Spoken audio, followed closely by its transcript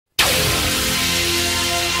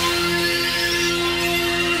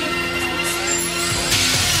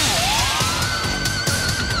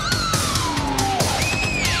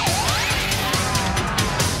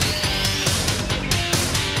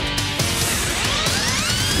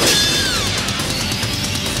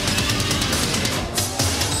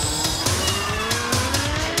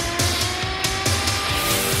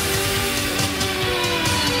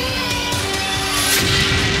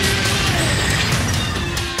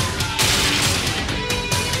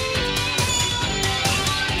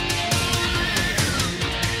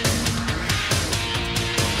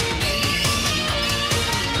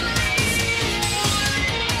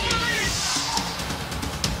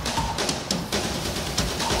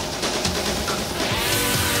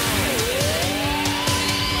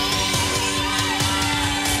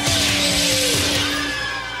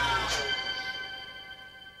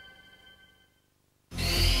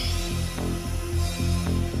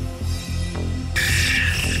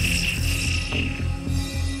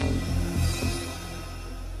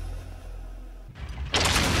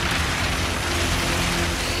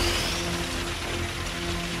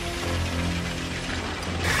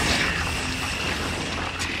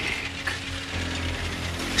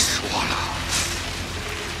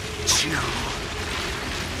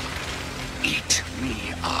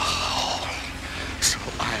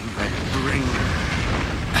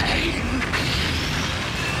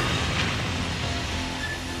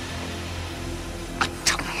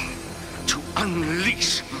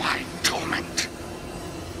unleash my torment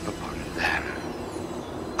upon them.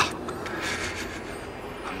 Up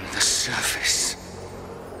on the surface,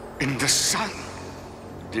 in the sun,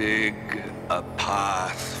 dig a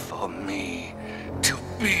path for me to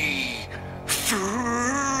be free.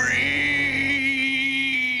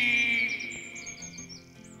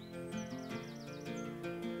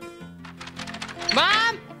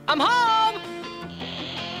 Mom, I'm home!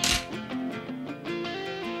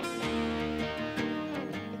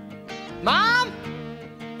 Mom?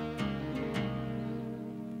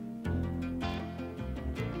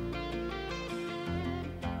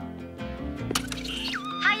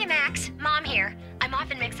 Hiya, Max. Mom here. I'm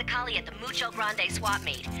off in Mexicali at the Mucho Grande swap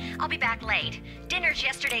meet. I'll be back late. Dinner's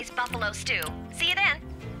yesterday's buffalo stew. See you then.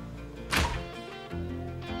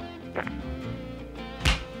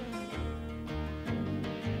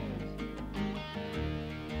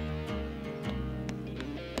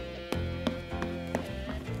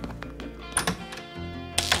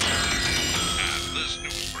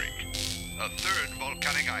 A third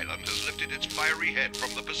volcanic island has lifted its fiery head from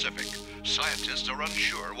the Pacific. Scientists are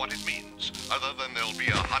unsure what it means, other than there'll be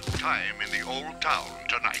a hot time in the old town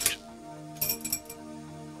tonight.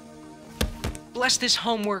 Bless this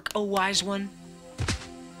homework, O wise one.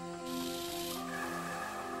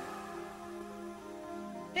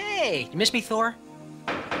 Hey, you miss me, Thor?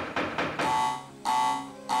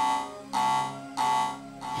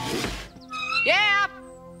 Yeah!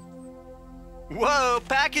 Whoa,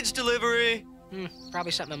 package delivery!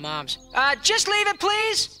 Probably something of Mom's. Just leave it,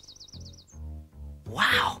 please!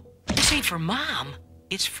 Wow, this ain't for Mom.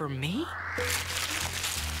 It's for me?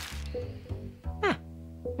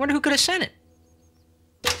 Wonder who could have sent it.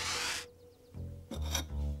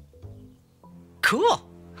 Cool.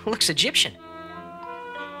 Looks Egyptian.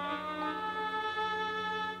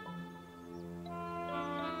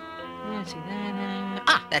 Let's see that.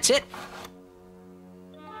 Ah, that's it.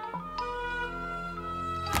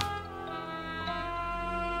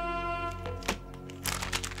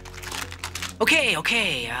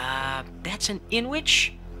 Okay, that's an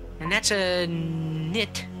inwich, and that's a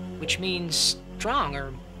nit, which means strong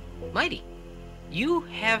or mighty. You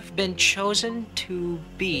have been chosen to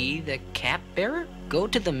be the cap bearer. Go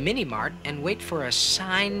to the mini-mart and wait for a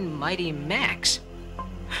signed Mighty Max.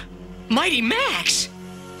 Mighty Max?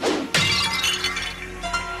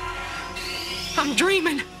 I'm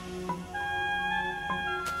dreaming.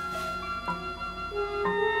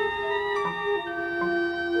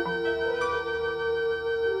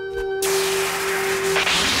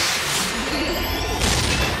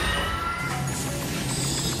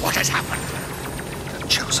 What has happened? The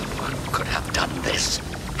Chosen One could have done this.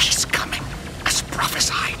 He's coming, as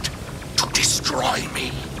prophesied, to destroy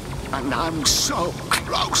me. And I'm so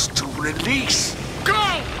close to release.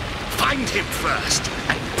 Go! Find him first,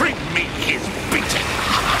 and bring me his beating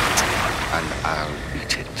heart. And I'll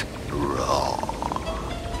eat it raw.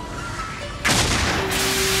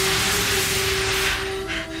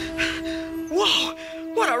 Whoa!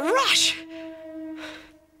 What a rush!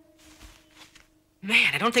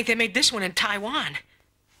 Man, I don't think they made this one in Taiwan.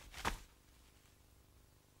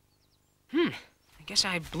 I guess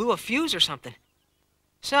I blew a fuse or something.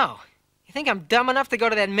 So, you think I'm dumb enough to go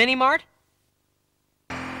to that mini-mart?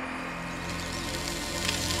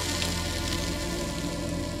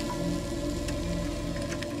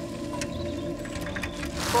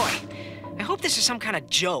 Boy, I hope this is some kind of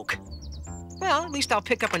joke. Well, at least I'll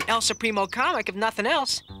pick up an El Supremo comic if nothing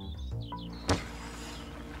else.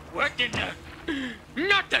 What in the...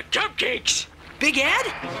 Not the cupcakes! Big Ed?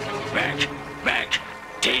 Back!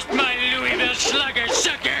 Taste my Louisville Slugger,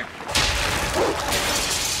 sucker!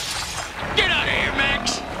 Get out of here,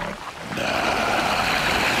 Max!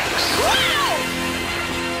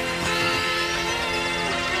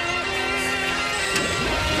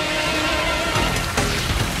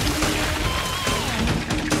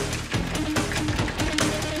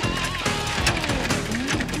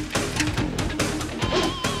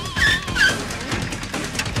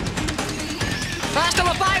 Hasta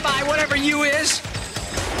la bye-bye, whatever you is!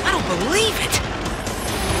 I don't believe it!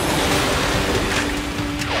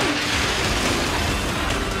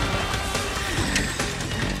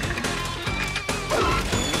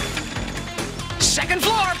 Second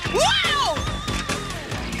floor! Wow!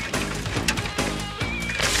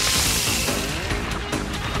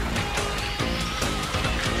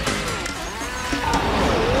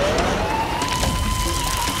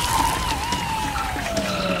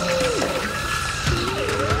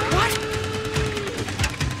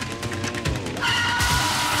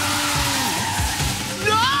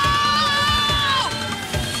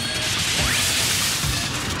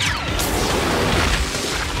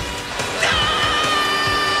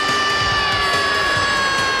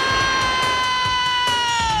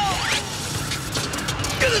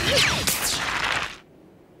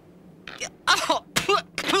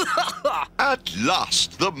 At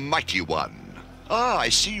last, the Mighty One. Ah, I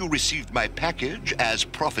see you received my package as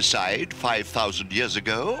prophesied 5,000 years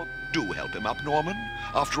ago. Do help him up, Norman.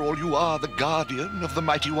 After all, you are the guardian of the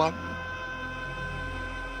Mighty One.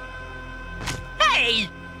 Hey!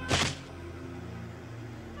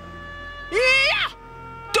 Yeah!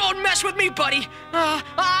 Don't mess with me, buddy.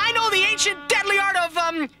 I know the ancient deadly art of,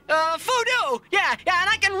 voodoo. Yeah, and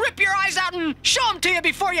I can rip your eyes out and show them to you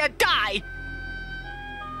before you die.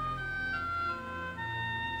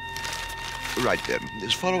 Right then,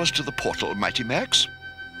 let's follow us to the portal, Mighty Max.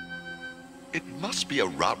 It must be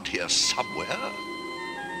around here somewhere.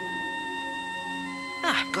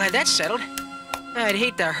 Ah, glad that's settled. I'd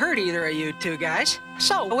hate to hurt either of you two guys.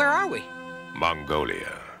 So, where are we?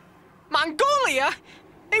 Mongolia. Mongolia?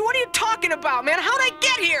 Hey, what are you talking about, man? How'd I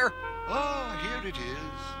get here? Ah, here it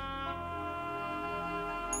is.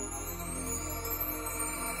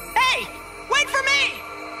 Hey! Wait for me!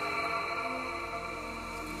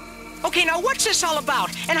 Okay, now what's this all about?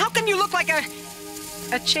 And how come you look like a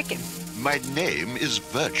chicken? My name is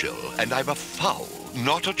Virgil, and I'm a fowl,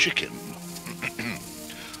 not a chicken.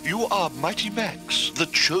 You are Mighty Max, the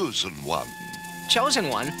chosen one. Chosen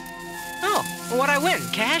one? Oh, well, what'd I win?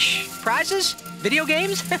 Cash? Prizes? Video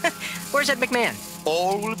games? Where's that McMahon?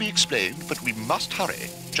 All will be explained, but we must hurry.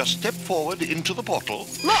 Just step forward into the portal.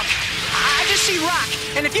 Look! I just see rock,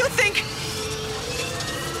 and if you think...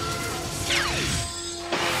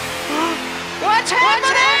 What's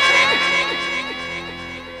happening?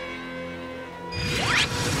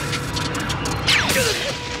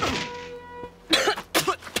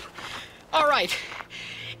 All right.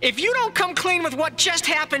 If you don't come clean with what just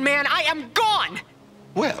happened, man, I am gone!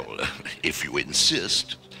 Well, if you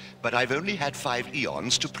insist. But I've only had 5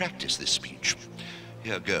 eons to practice this speech.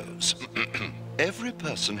 Here goes. Every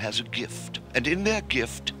person has a gift, and in their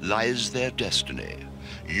gift lies their destiny.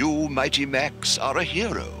 You, Mighty Max, are a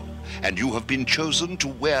hero, and you have been chosen to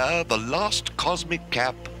wear the last cosmic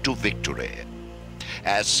cap to victory.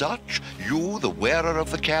 As such, you, the wearer of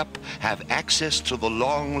the cap, have access to the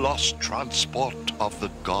long-lost transport of the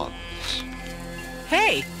gods.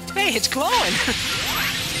 Hey, it's glowing.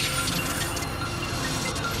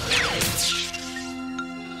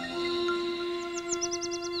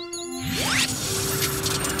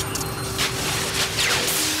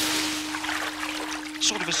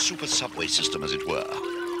 Sort of a super subway system, as it were.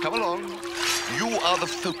 Come along. You are the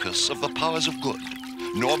focus of the powers of good.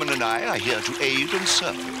 Norman and I are here to aid and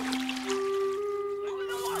serve.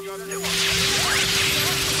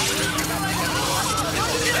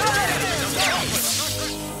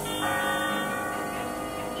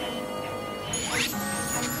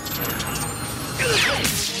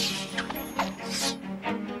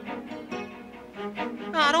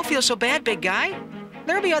 Oh, don't feel so bad, big guy.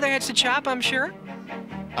 There'll be other heads to chop, I'm sure.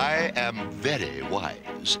 I am very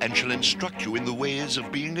wise and shall instruct you in the ways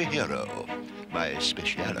of being a hero. My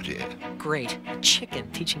speciality. Great. A chicken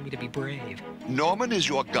teaching me to be brave. Norman is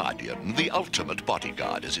your guardian, the ultimate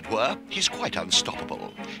bodyguard, as it were. He's quite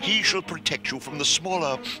unstoppable. He shall protect you from the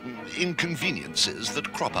smaller inconveniences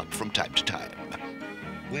that crop up from time to time.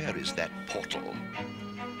 Where is that portal?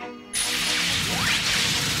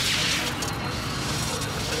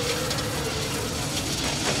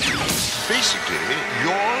 Basically,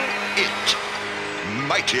 you're it.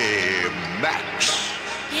 Mighty Max.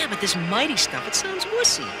 Yeah, but this mighty stuff, it sounds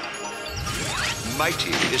wussy.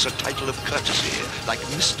 Mighty is a title of courtesy, like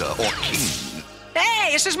Mr. or King.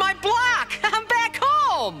 Hey, this is my block! I'm back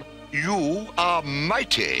home! You are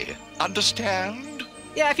mighty. Understand?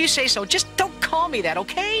 Yeah, if you say so. Just don't call me that,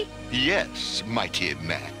 okay? Yes, Mighty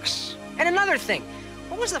Max. And another thing.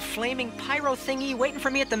 What was the flaming pyro thingy waiting for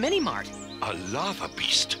me at the mini-mart? A lava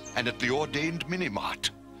beast, and at the ordained mini-mart.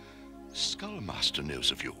 Skullmaster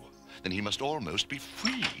knows of you. Then he must almost be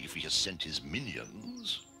free if he has sent his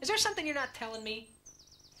minions. Is there something you're not telling me?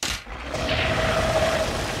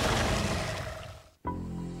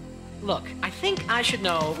 Look, I think I should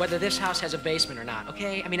know whether this house has a basement or not,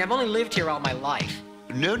 okay? I mean, I've only lived here all my life.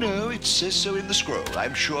 No, it says so in the scroll.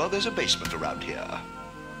 I'm sure there's a basement around here.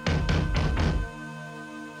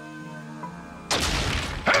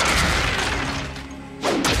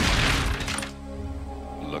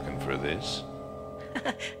 Looking for this?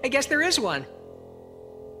 I guess there is one.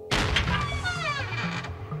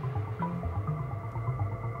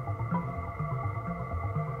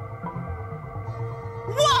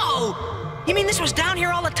 Whoa! You mean this was down here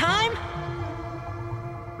all the time?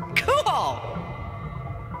 Cool!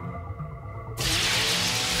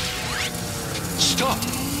 Stop!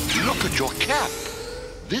 Look at your cap!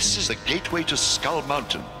 This is the gateway to Skull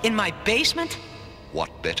Mountain. In my basement?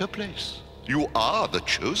 What better place? You are the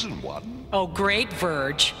chosen one. Oh, great,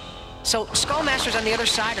 Verge. So Skullmaster's on the other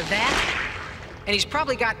side of that? And he's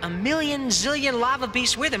probably got a million zillion lava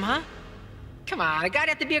beasts with him, huh? Come on, a guy'd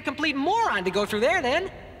have to be a complete moron to go through there,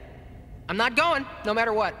 then. I'm not going, no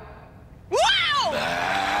matter what. Wow!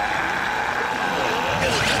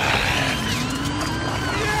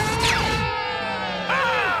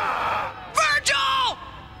 Virgil!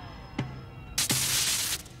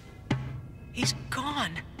 He's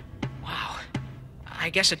gone. Wow. I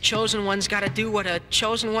guess a chosen one's gotta do what a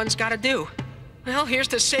chosen one's gotta do. Well, here's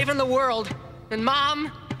to saving the world, and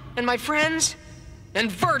Mom, and my friends,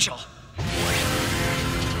 and Virgil.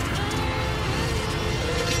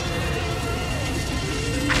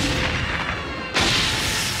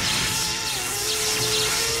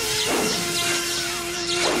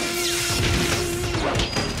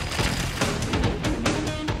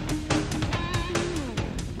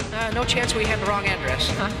 No chance we had the wrong address,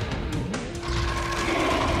 huh?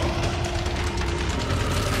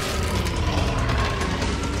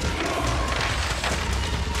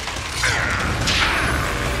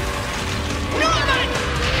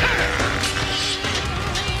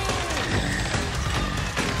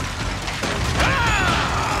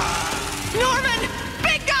 Norman!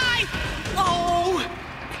 Big guy! Oh!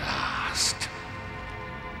 Last.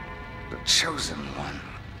 The chosen one.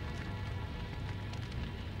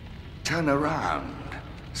 Turn around,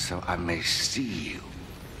 so I may see you.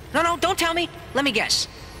 No, don't tell me. Let me guess.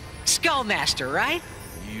 Skullmaster, right?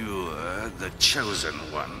 You're the chosen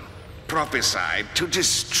one, prophesied to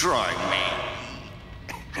destroy me.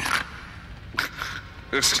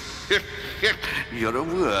 You're a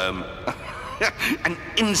worm, an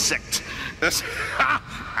insect,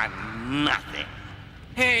 and nothing.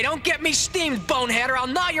 Hey, don't get me steamed, bonehead, or I'll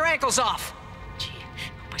gnaw your ankles off. Gee,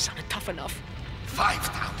 hope I sounded tough enough.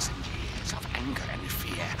 5,000 years of anger and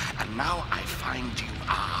fear, and now I find you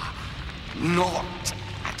are not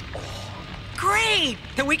at all. Great!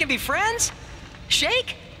 Then we can be friends?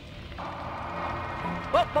 Shake?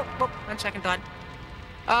 Whoa, on second thought.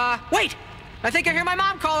 Wait! I think I hear my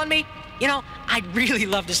mom calling me. You know, I'd really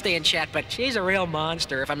love to stay and chat, but she's a real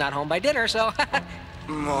monster if I'm not home by dinner, so...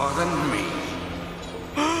 More than me.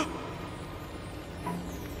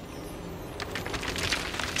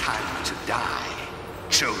 Time to die,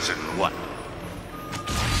 chosen one.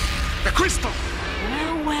 The crystal!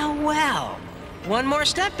 Well. One more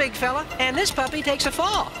step, big fella, and this puppy takes a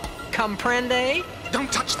fall. Comprende?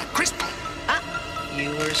 Don't touch that crystal!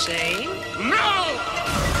 You were saying? No!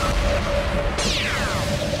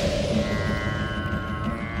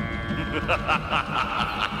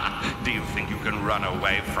 Do you think you can run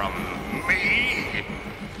away from me?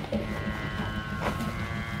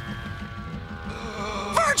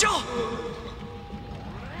 Virgil!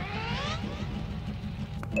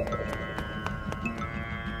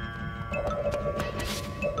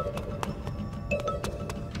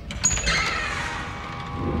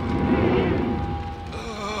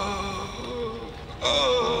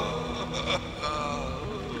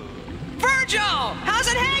 Virgil! How's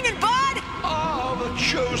it hanging, bud? Ah, the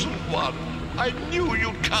chosen one. I knew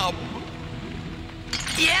you'd come.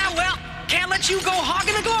 Yeah, well, can't let you go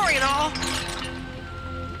hogging the glory and all.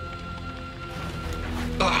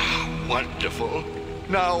 Ah, wonderful.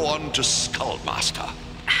 Now on to Skullmaster.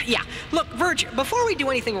 Yeah, look, Virgil, before we do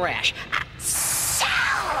anything rash... So,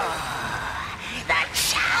 the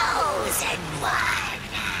chosen one.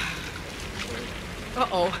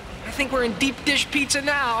 Uh-oh, I think we're in deep dish pizza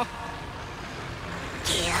now.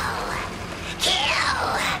 Kill.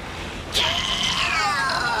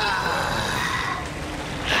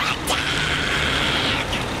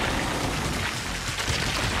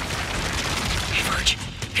 Hey, Virg,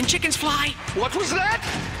 can chickens fly? What was that?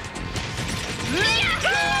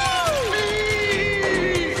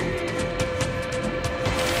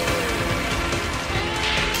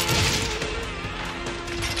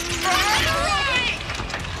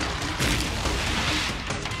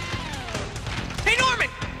 Hey, Norman,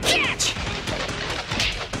 catch!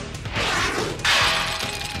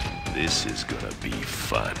 This is gonna be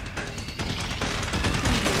fun.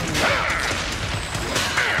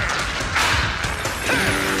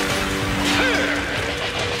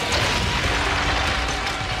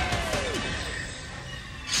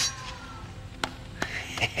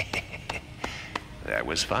 That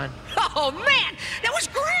was fun. Oh, man, that was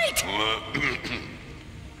great!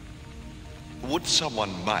 Would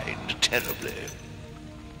someone mind terribly?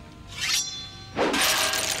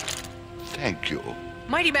 Thank you.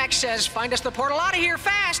 Mighty Max says, find us the portal out of here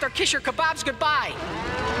fast or kiss your kebabs goodbye.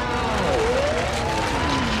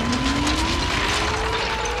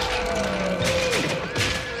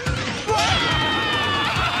 Whoa!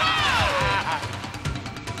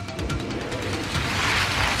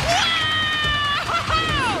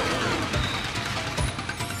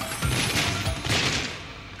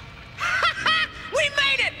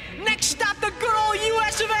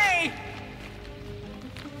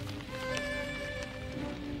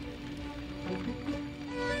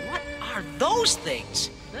 those things?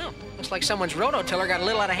 Oh, looks like someone's rototiller got a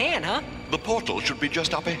little out of hand, huh? The portal should be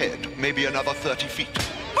just up ahead, maybe another 30 feet.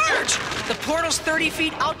 Birch! The portal's 30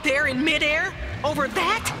 feet out there in midair? Over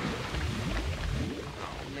that?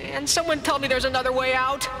 Oh, man, someone tell me there's another way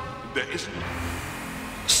out. There isn't.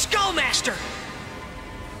 Skullmaster!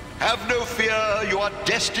 Have no fear, you are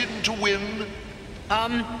destined to win.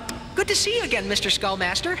 Good to see you again, Mr.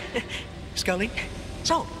 Skullmaster. Scully.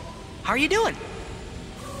 So, how are you doing?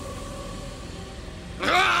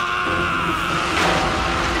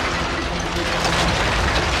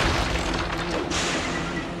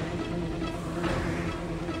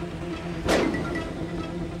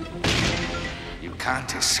 You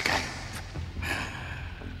can't escape.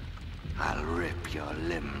 I'll rip your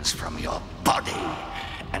limbs from your body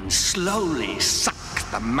and slowly suck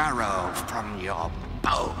the marrow from your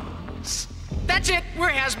bones. That's it, we're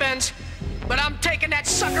has-beens. But I'm taking that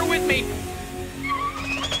sucker with me.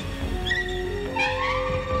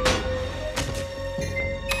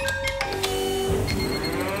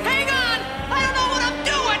 Hang on! I don't know what I'm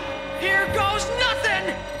doing! Here goes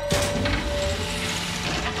nothing!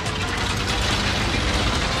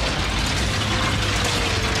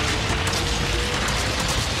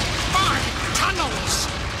 My tunnels!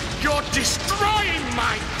 You're destroying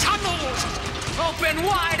my tunnels! Open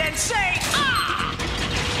wide and say, ah!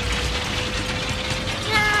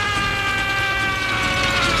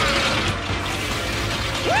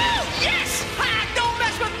 Woo! Yes! Ah, don't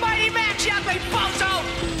mess with Mighty Max, you ugly bozo!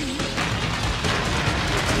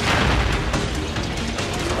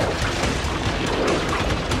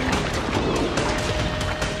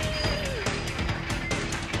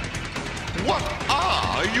 What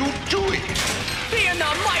are you doing? Being the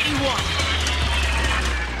Mighty One!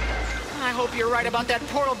 I hope you're right about that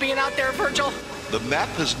portal being out there, Virgil. The map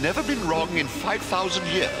has never been wrong in 5,000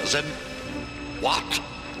 years, and... What?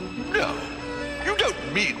 No, you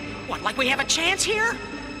don't mean... What, like we have a chance here?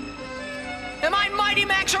 Am I Mighty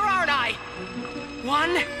Max or aren't I?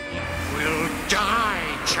 One? Will die,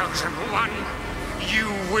 Chosen One. You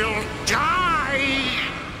will die.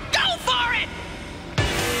 Go for it!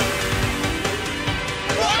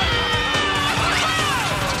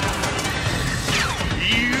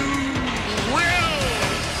 You will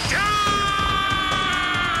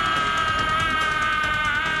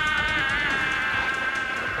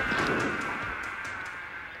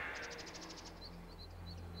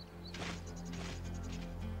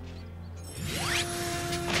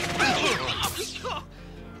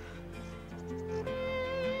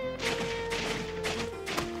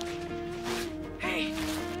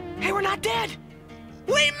Hey, we're not dead!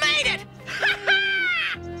 We made it!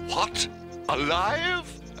 What? Alive?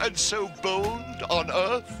 And so bold on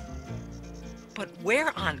Earth? But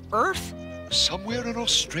where on Earth? Somewhere in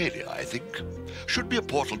Australia, I think. Should be a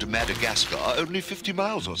portal to Madagascar, only 50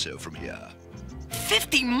 miles or so from here.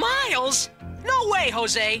 50 miles? No way,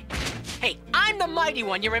 Jose! Hey, I'm the Mighty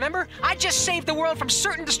One, you remember? I just saved the world from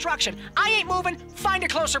certain destruction. I ain't moving. Find a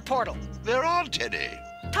closer portal. There aren't any.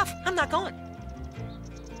 Tough, I'm not going.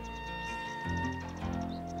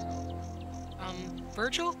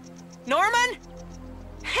 Virgil? Norman?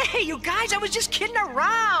 Hey, you guys, I was just kidding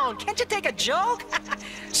around. Can't you take a joke?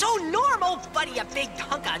 So normal, buddy, a big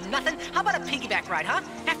hunk of nothing. How about a piggyback ride, huh?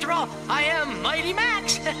 After all, I am Mighty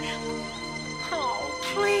Max. Oh,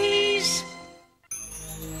 please.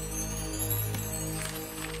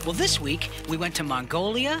 Well, this week, we went to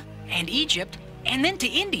Mongolia and Egypt and then to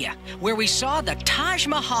India, where we saw the Taj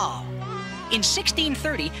Mahal. In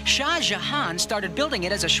 1630, Shah Jahan started building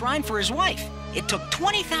it as a shrine for his wife. It took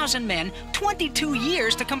 20,000 men 22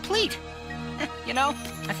 years to complete. You know,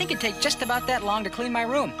 I think it'd take just about that long to clean my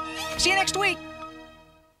room. See you next week.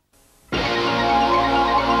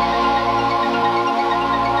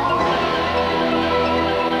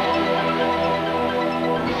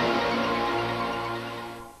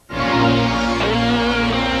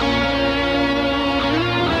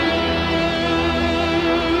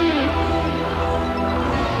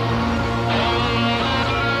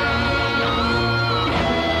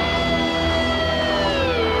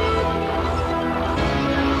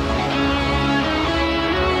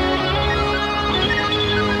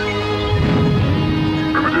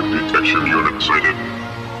 Unit sighted.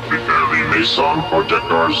 Prepare the Mason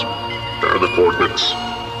projectors. There are the coordinates.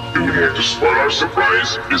 You would want to spot our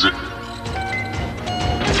surprise, is it?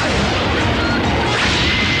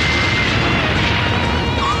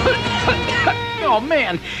 Oh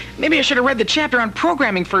man, maybe I should have read the chapter on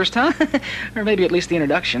programming first, huh? Or maybe at least the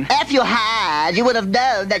introduction. If you had, you would have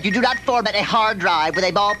known that you do not format a hard drive with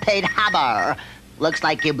a ball-peen hammer. Looks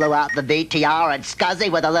like you blew out the VTR and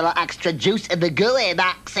SCSI with a little extra juice in the gooey,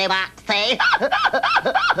 Maxie.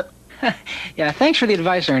 Yeah, thanks for the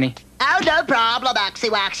advice, Ernie. Oh, no problem,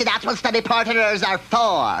 Maxie Waxy. That's what study partners are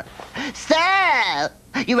for. So,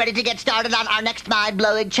 you ready to get started on our next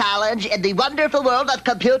mind-blowing challenge in the wonderful world of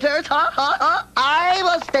computers? I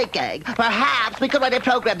was thinking perhaps we could write a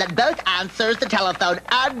program that both answers the telephone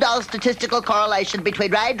and does statistical correlation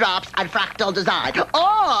between raindrops and fractal design.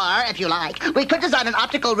 Or, if you like, we could design an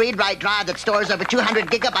optical read-write drive that stores over 200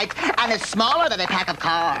 gigabytes and is smaller than a pack of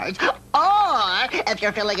cards. Or, if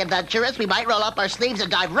you're feeling adventurous, we might roll up our sleeves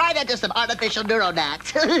and dive right into some artificial neural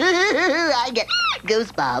nets. I get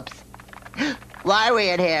goosebumps. Why are we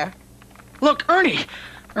in here? Look, Ernie,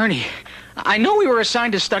 I know we were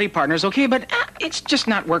assigned as study partners, okay, but it's just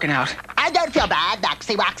not working out. I don't feel bad,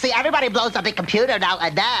 Maxie Waxy. Everybody blows up a computer now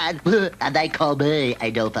and then. And they call me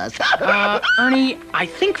a dopus. Ernie, I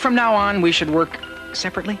think from now on we should work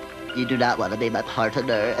separately. You do not want to be my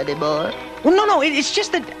partner anymore? Well, no, it's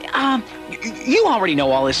just that, you already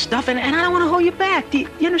know all this stuff, and I don't want to hold you back. Do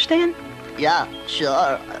you understand? Yeah,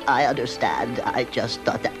 sure, I understand. I just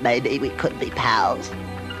thought that maybe we could be pals.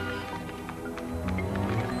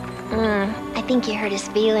 I think you hurt his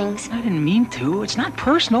feelings. I didn't mean to. It's not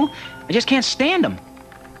personal. I just can't stand him.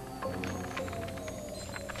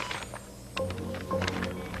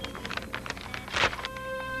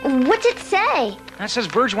 What's it say? That says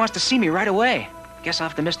Verge wants to see me right away. Guess I'll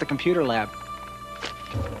have to miss the computer lab.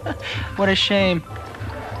 What a shame.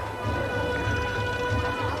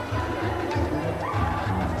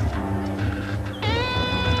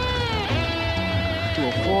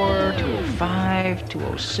 204, 205,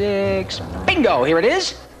 206. Bingo! Here it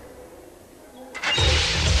is.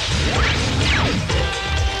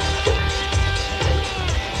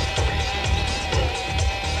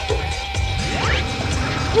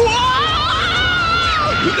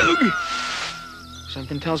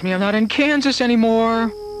 Something tells me I'm not in Kansas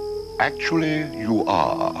anymore. Actually, you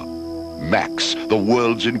are. Max, the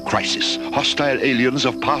world's in crisis. Hostile aliens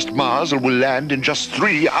have passed Mars and will land in just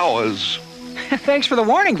 3 hours. Thanks for the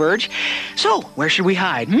warning, Verge. So, where should we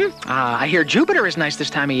hide, I hear Jupiter is nice this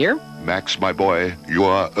time of year. Max, my boy, you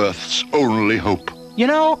are Earth's only hope. You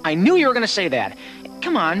know, I knew you were going to say that.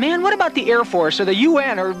 Come on, man, what about the Air Force or the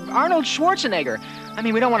UN or Arnold Schwarzenegger? I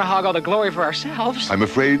mean, we don't want to hog all the glory for ourselves. I'm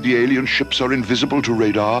afraid the alien ships are invisible to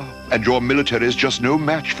radar, and your military is just no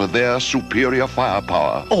match for their superior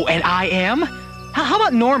firepower. Oh, and I am? How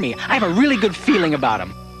about Normie? I have a really good feeling about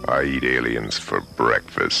him. I eat aliens for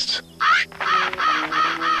breakfast.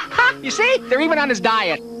 You see? They're even on his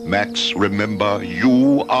diet. Max, remember,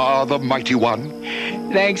 you are the mighty one.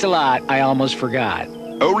 Thanks a lot. I almost forgot.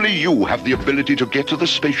 Only you have the ability to get to the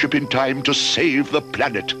spaceship in time to save the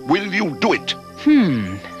planet. Will you do it?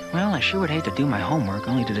 Well, I sure would hate to do my homework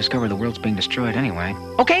only to discover the world's being destroyed anyway.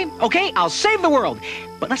 Okay, I'll save the world.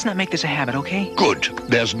 But let's not make this a habit, okay? Good.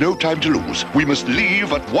 There's no time to lose. We must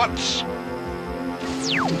leave at once.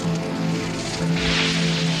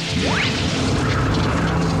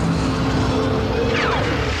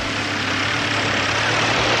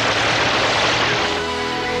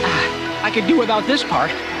 I could do without this part.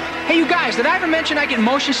 Hey, you guys, did I ever mention I get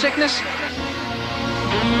motion sickness?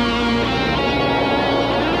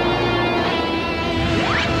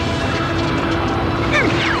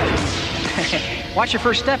 Watch your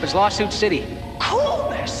first step. It's Lawsuit City.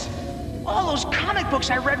 Coolness! All those comic books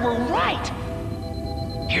I read were right.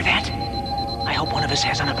 Hear that? I hope one of us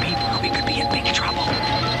has on a beat or we could be in big trouble.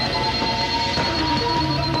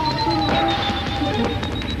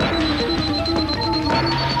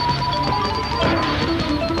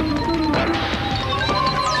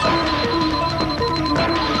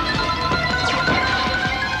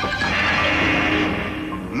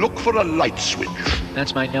 Look for a light switch.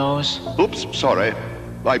 That's my nose. Oops, sorry.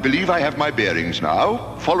 I believe I have my bearings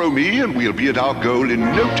now. Follow me and we'll be at our goal in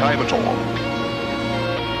no time at all.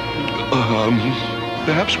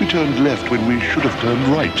 Perhaps we turned left when we should have turned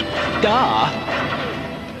right. Duh.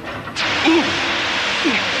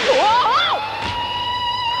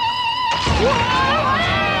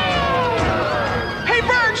 Hey,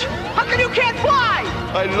 Verge! How come you can't fly?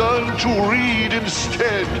 I learned to read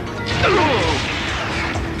instead.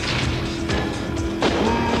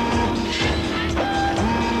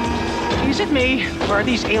 Is it me, or are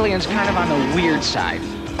these aliens kind of on the weird side?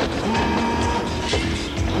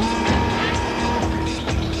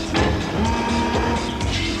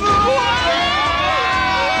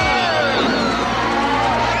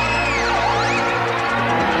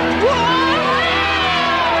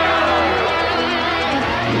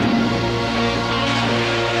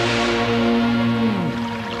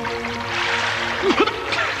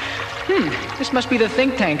 This must be the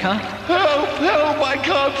think tank, huh? Help! Help! I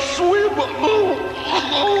can't swim!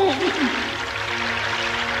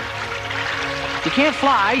 You can't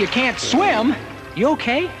fly, you can't swim. You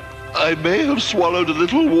okay? I may have swallowed a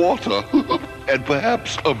little water. And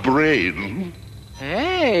perhaps a brain.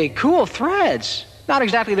 Hey, cool threads. Not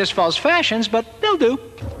exactly this fall's fashions, but they'll do.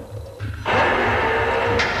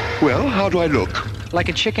 Well, how do I look? Like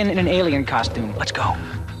a chicken in an alien costume. Let's go.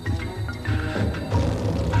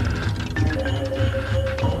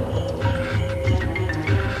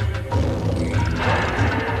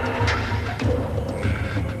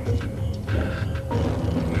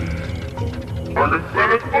 Target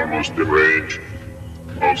planet almost in range.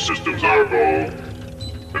 All systems are go.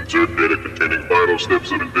 Insert data containing vital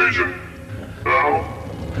steps of invasion. Now.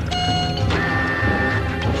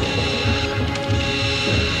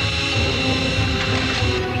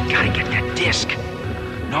 Gotta get that disc.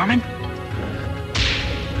 Norman?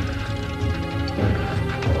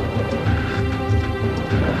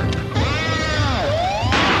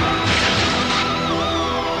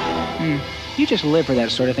 You just live for that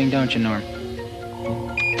sort of thing, don't you, Norm?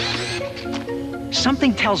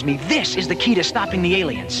 Something tells me this is the key to stopping the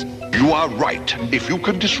aliens. You are right. If you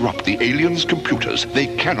can disrupt the aliens' computers, they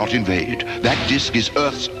cannot invade. That disk is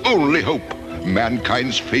Earth's only hope.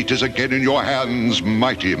 Mankind's fate is again in your hands,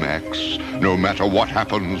 mighty Max. No matter what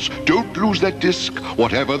happens, don't lose that disk.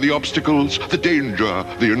 Whatever the obstacles, the danger,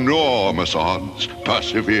 the enormous odds,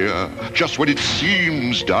 persevere. Just when it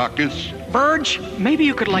seems darkest. Verge, maybe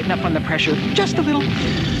you could lighten up on the pressure just a little.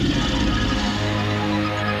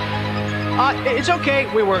 It's okay.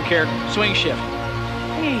 We work here. Swing shift.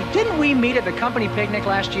 Hey, didn't we meet at the company picnic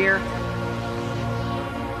last year?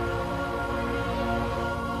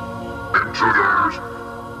 Intruders!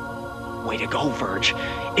 Way to go, Verge.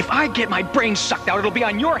 If I get my brain sucked out, it'll be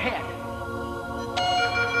on your head.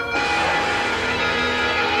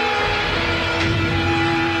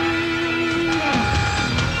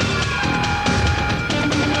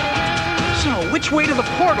 So, which way to the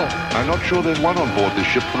portal? I'm not sure there's one on board this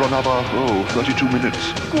ship for another, 32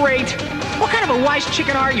 minutes. Great. What kind of a wise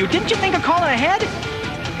chicken are you? Didn't you think of calling ahead?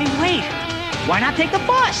 Hey, wait. Why not take the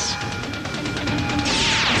bus?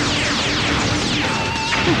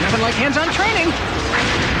 Nothing like hands-on training.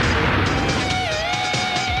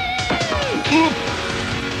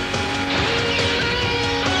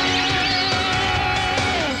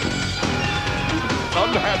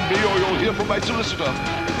 Unhand me or you'll hear from my solicitor.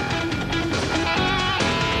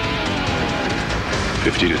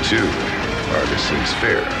 50-2. This seems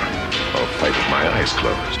fair. I'll fight with my eyes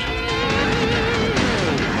closed.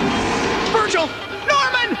 Virgil!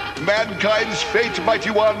 Norman! Mankind's fate, mighty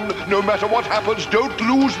one. No matter what happens, don't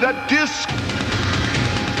lose that disc.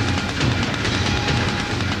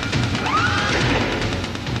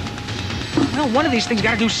 Well, one of these things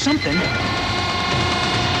gotta do something.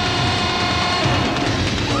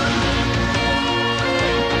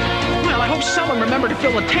 Well, I hope someone remembered to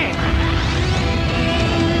fill the tank.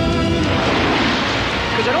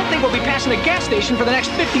 Because I don't think we'll be passing a gas station for the next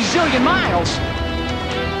 50 zillion miles.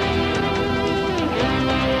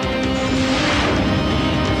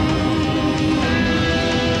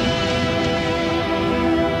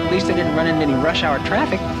 At least I didn't run into any rush hour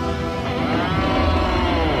traffic.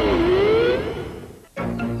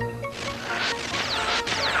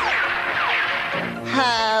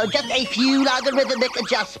 Oh, just a few logarithmic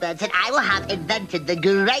adjustments, and I will have invented the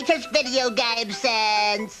greatest video game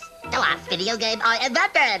since the last video game I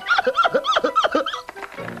invented.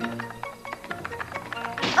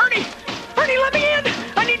 Ernie! Ernie, let me in!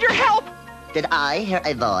 I need your help! Did I hear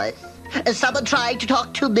a voice? Is someone trying to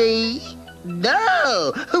talk to me?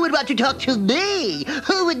 No! Who would want to talk to me?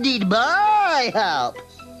 Who would need my help?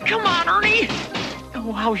 Come on, Ernie!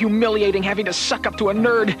 Oh, how humiliating having to suck up to a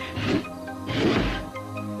nerd.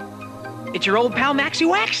 It's your old pal Maxie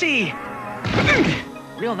Waxy!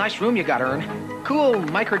 Real nice room you got, Ern. Cool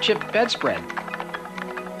microchip bedspread.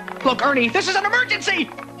 Look, Ernie, this is an emergency!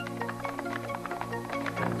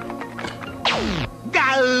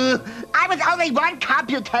 No! I was only one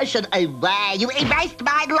computation away. You erased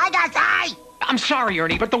my legacy! I'm sorry,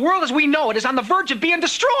 Ernie, but the world as we know it is on the verge of being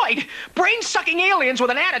destroyed. Brain-sucking aliens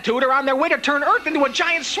with an attitude are on their way to turn Earth into a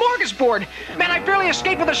giant smorgasbord. Man, I barely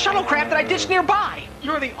escaped with a shuttlecraft that I ditched nearby.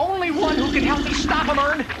 You're the only one who can help me stop them,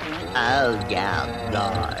 Ern. Oh, yeah,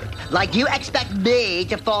 Lord. Like you expect me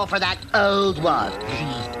to fall for that old one.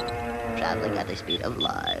 Traveling at the speed of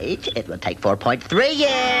light, it will take 4.3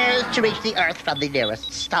 years to reach the Earth from the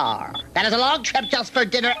nearest star. That is a long trip just for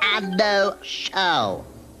dinner and no show.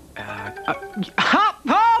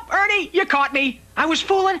 Hop, Ernie, you caught me. I was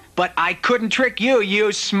fooling, but I couldn't trick you,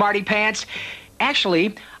 you smarty pants.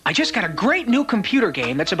 Actually, I just got a great new computer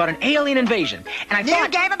game that's about an alien invasion. And I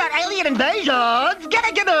thought... New game about alien invasions? Get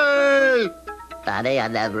it! Funny, I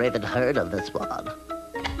never even heard of this one.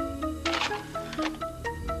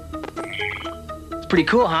 It's pretty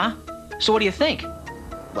cool, huh? So what do you think?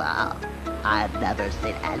 Well, I've never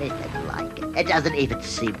seen anything like it. It doesn't even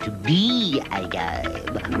seem to be a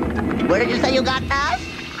game. Where did you say you got that?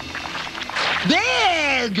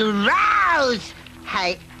 Big gross!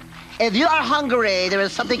 Hey, if you are hungry, there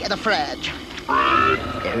is something in the fridge.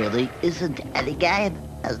 There really isn't any game,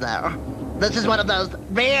 is there? This is one of those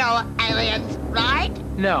real aliens, right?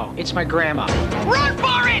 No, it's my grandma. Run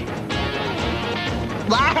for it!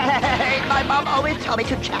 Wait, my mom always told me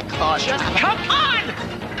to check for it. Just come on!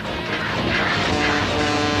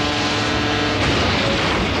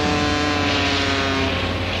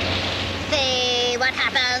 See what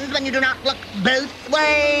happens when you do not look both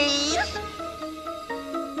ways?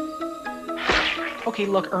 Okay,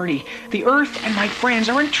 look, Ernie. The Earth and my friends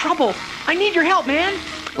are in trouble. I need your help, man.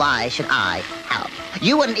 Why should I help?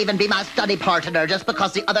 You wouldn't even be my study partner just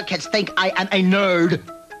because the other kids think I am a nerd.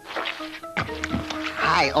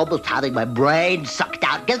 Almost having my brain sucked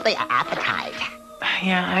out gives me an appetite.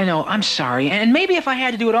 Yeah, I know. I'm sorry. And maybe if I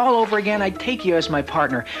had to do it all over again, I'd take you as my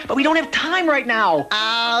partner. But we don't have time right now.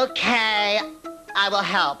 Okay. I will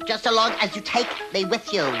help, just so long as you take me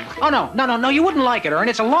with you. Oh, no. You wouldn't like it, Ern.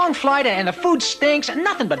 It's a long flight, and the food stinks, and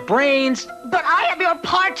nothing but brains. But I am your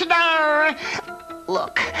partner.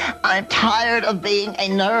 Look, I'm tired of being a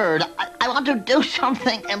nerd. I want to do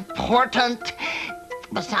something important.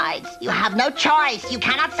 Besides, you have no choice. You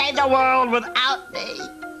cannot save the world without me.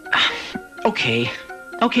 Okay,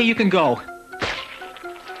 you can go.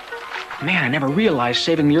 Man, I never realized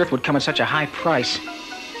saving the Earth would come at such a high price.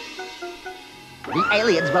 The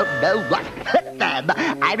aliens won't know what hit them.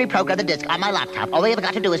 I reprogrammed the disk on my laptop. All they have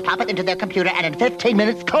got to do is pop it into their computer, and in 15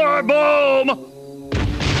 minutes, kaboom!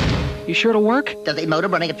 You sure it'll work? Does a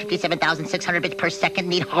modem running at 57,600 bits per second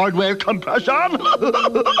need hardware compression?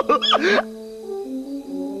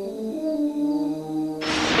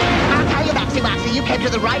 Waxy, you came to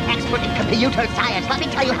the right expert in computer science. Let me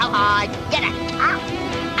tell you how I did it.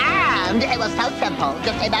 And it was so simple.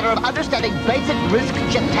 Just a matter of understanding basic risk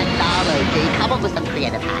chip technology, coupled with some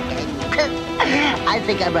creative hacking. I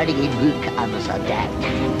think I'm writing a book on the subject.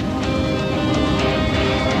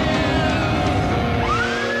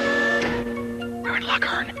 We're in luck,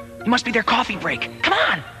 Ern. It must be their coffee break. Come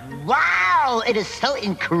on! Wow, it is so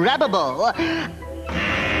incredible.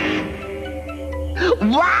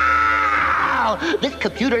 Wow! This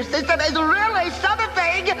computer system is really something!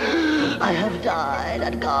 I have died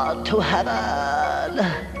and gone to heaven.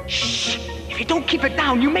 Shh! If you don't keep it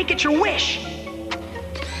down, you may get your wish.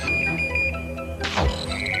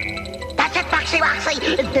 That's it, Foxy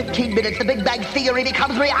Waxy! In 15 minutes, the Big Bang Theory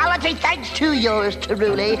becomes reality thanks to yours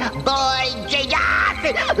truly, Boy Genius!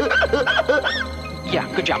 Yeah,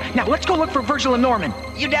 good job. Now, let's go look for Virgil and Norman.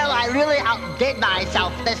 You know, I really outdid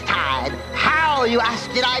myself this time. How, you ask,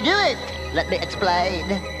 did I do it? Let me explain.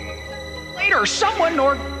 Later, someone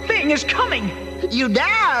or thing is coming. You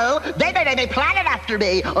know, they may name a planet after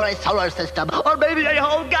me, or a solar system, or maybe a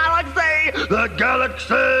whole galaxy. The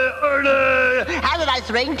galaxy, Ernie. Has a nice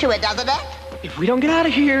ring to it, doesn't it? If we don't get out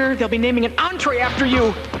of here, they'll be naming an entree after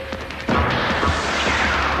you.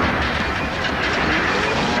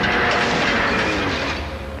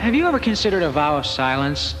 Have you ever considered a vow of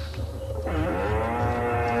silence?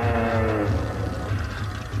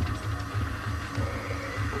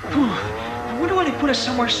 I wonder why they put us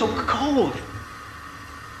somewhere so cold.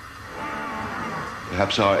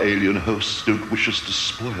 Perhaps our alien hosts don't wish us to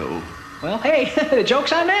spoil. Well, hey, the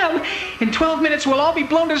joke's on them. In 12 minutes, we'll all be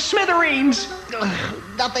blown to smithereens.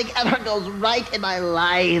 Nothing ever goes right in my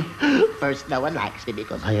life. First, no one likes me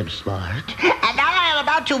because I am smart. And now I am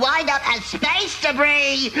about to wind up as space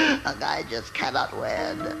debris. And I just cannot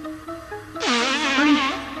win.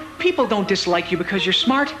 People don't dislike you because you're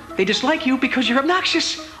smart. They dislike you because you're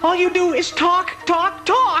obnoxious. All you do is talk.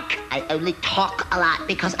 I only talk a lot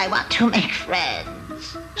because I want to make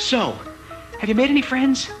friends. So, have you made any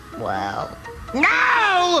friends? Well,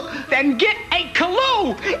 no! Then get a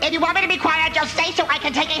clue! If you want me to be quiet, just say so I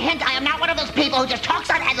can take a hint. I am not one of those people who just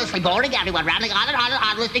talks on endlessly, boring everyone, rambling on and on and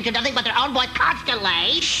on, listening to nothing but their own voice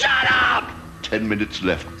constantly. Shut up! 10 minutes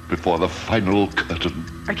left before the final curtain.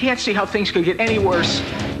 I can't see how things could get any worse.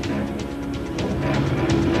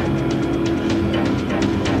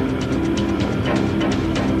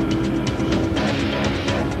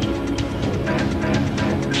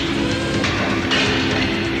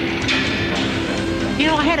 You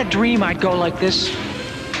know, I had a dream I'd go like this,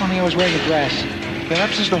 only I was wearing a dress.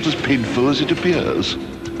 Perhaps it's not as painful as it appears.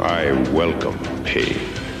 I welcome pain.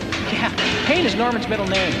 Yeah, Pain is Norman's middle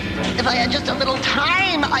name. If I had just a little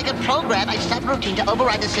time, I could program a subroutine to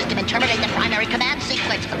override the system and terminate the primary command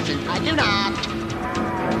sequence. But since I do not...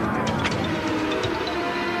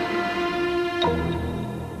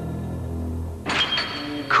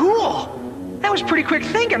 Cool. That was pretty quick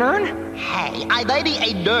thinking, Ern. Hey, I may be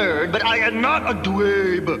a nerd, but I am not a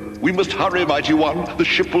dweeb. We must hurry, Mighty One. The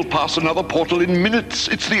ship will pass another portal in minutes.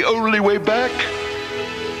 It's the only way back.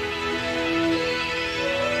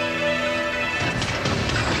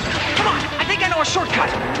 Come on, I think I know a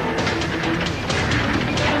shortcut.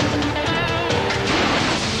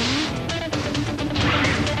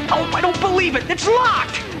 Oh, I don't believe it. It's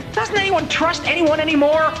locked. Doesn't anyone trust anyone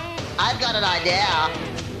anymore? I've got an idea.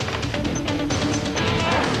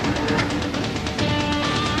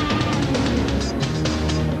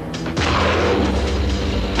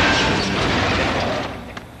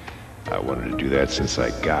 I wanted to do that since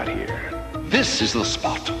I got here. This is the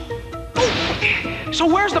spot. So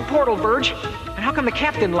where's the portal, Verge? And how come the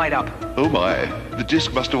cap didn't light up? Oh my, the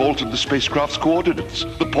disk must have altered the spacecraft's coordinates.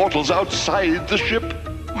 The portal's outside the ship.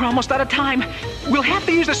 We're almost out of time. We'll have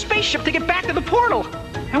to use the spaceship to get back to the portal.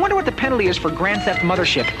 I wonder what the penalty is for Grand Theft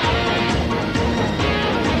Mothership.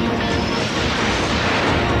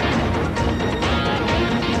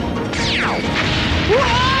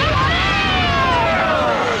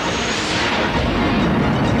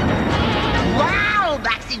 Wow,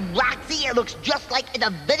 Waxy Waxy, it looks just like in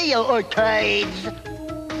the video arcades.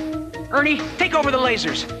 Ernie, take over the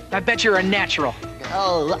lasers. I bet you're a natural.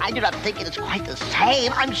 Oh, I do not think it is quite the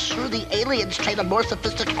same. I'm sure the aliens train on more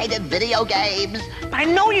sophisticated video games. But I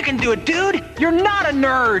know you can do it, dude. You're not a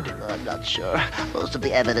nerd. I'm not sure. Most of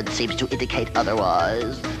the evidence seems to indicate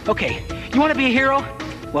otherwise. Okay, you want to be a hero?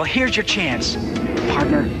 Well, here's your chance,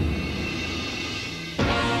 partner.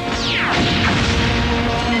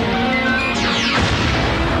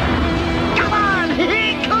 Come on!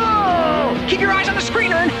 Cool! Keep your eyes on the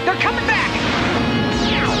screen, Ern. They're coming back!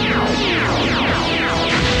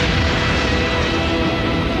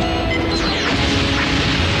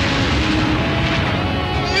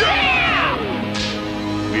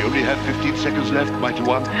 We only have 15 seconds left, Mighty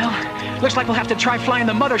One. Well, looks like we'll have to try flying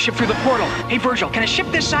the mothership through the portal. Hey, Virgil, can a ship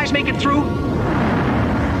this size make it through?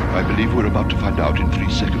 I believe we're about to find out in 3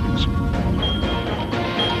 seconds.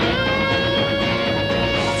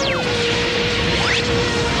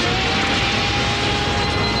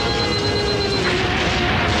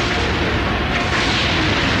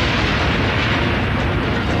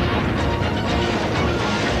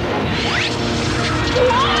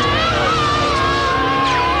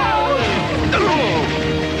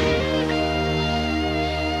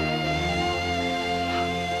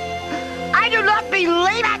 I do not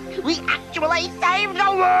believe it! We actually saved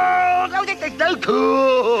the world! Oh, this is so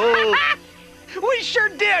cool! We sure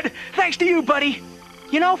did! Thanks to you, buddy.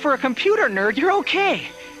 You know, for a computer nerd, you're okay.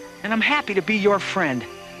 And I'm happy to be your friend.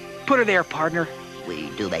 Put her there, partner. We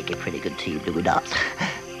do make a pretty good team, do we not?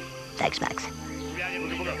 Thanks, Max.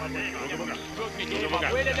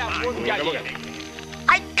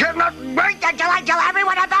 I cannot wait until I tell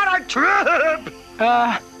everyone about our trip!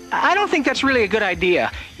 I don't think that's really a good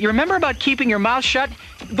idea. You remember about keeping your mouth shut?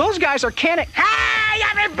 Those guys are cannon. Hey,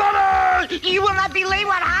 everybody! You will not believe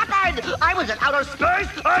what happened! I was in outer space!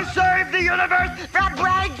 I saved the universe from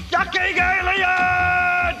brain-sucking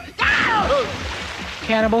aliens!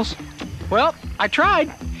 Cannibals? Well, I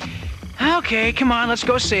tried. Okay, come on, let's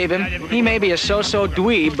go save him. He may be a so-so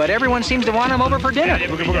dweeb, but everyone seems to want him over for dinner.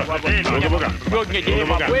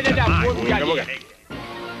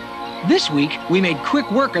 This week, we made quick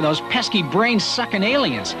work of those pesky brain-sucking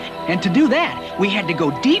aliens. And to do that, we had to go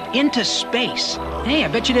deep into space. Hey, I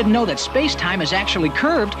bet you didn't know that space-time is actually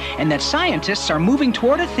curved and that scientists are moving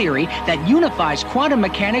toward a theory that unifies quantum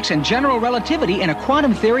mechanics and general relativity in a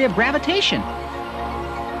quantum theory of gravitation.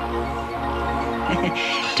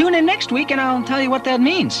 Tune in next week and I'll tell you what that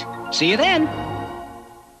means. See you then.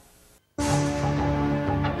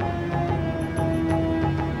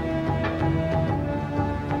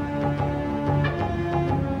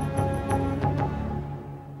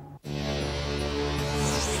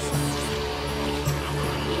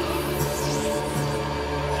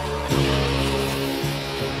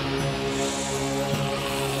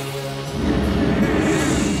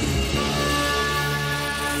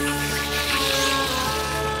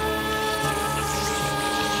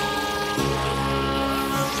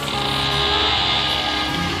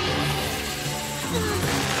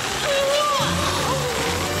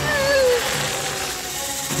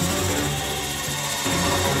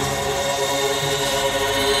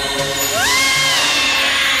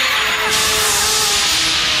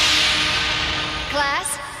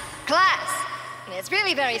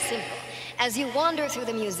 very, very simple. As you wander through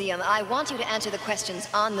the museum, I want you to answer the questions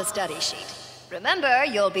on the study sheet. Remember,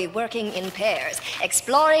 you'll be working in pairs,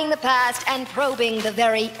 exploring the past and probing the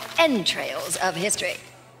very entrails of history.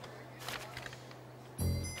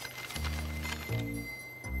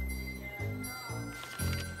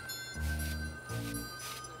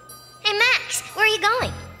 Hey, Max, where are you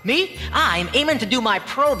going? Me? I'm aiming to do my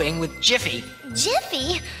probing with Jiffy.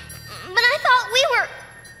 Jiffy? But I thought we were...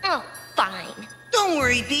 Oh, fine. Don't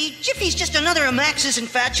worry, Bee. Jiffy's just another of Max's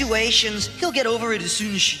infatuations. He'll get over it as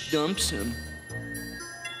soon as she dumps him.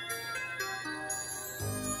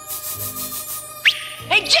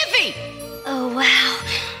 Hey, Jiffy! Oh, wow.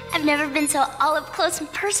 I've never been so all-up-close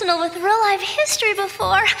and personal with real-life history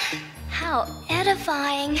before. How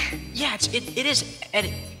edifying. Yeah, it is...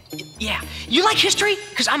 yeah. You like history?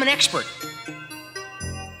 Because I'm an expert.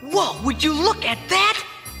 Whoa, would you look at that?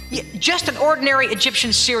 Yeah, just an ordinary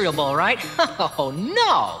Egyptian cereal bowl, right? Oh,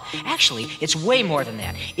 no. Actually, it's way more than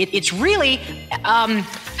that. It's really,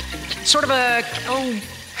 sort of a... Oh...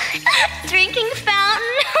 Drinking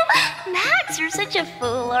fountain? Max, you're such a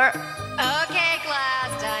fooler. Okay,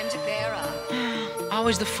 class, time to pair up.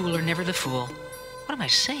 Always the fooler, never the fool. What am I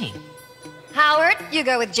saying? Howard, you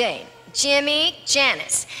go with Jane. Jimmy,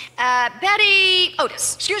 Janice. Betty,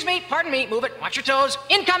 Otis. Excuse me, pardon me, move it, watch your toes.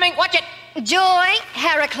 Incoming, watch it. Joy,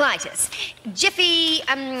 Heraclitus. Jiffy,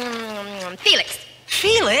 Felix.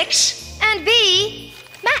 Felix? And B,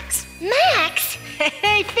 Max. Max?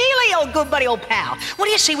 Hey, Feely, old good buddy, old pal. What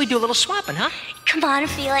do you say we do a little swapping, huh? Come on,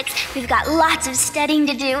 Felix. We've got lots of studying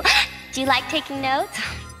to do. Do you like taking notes?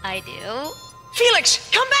 I do. Felix,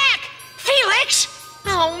 come back! Felix!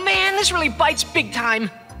 Oh, man, this really bites big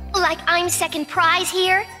time. Like I'm second prize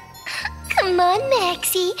here? Come on,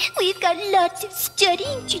 Maxie. We've got lots of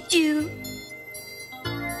studying to do.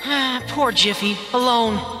 Ah, poor Jiffy,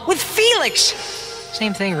 alone. With Felix!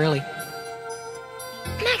 Same thing, really.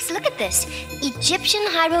 Max, look at this. Egyptian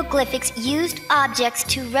hieroglyphics used objects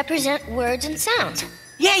to represent words and sounds.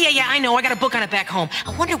 Yeah, I know. I got a book on it back home.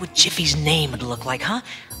 I wonder what Jiffy's name would look like, huh?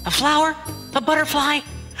 A flower? A butterfly?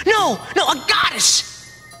 No, a goddess!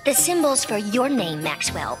 The symbols for your name,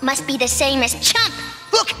 Maxwell, must be the same as chump.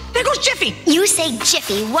 Look, there goes Jiffy! You say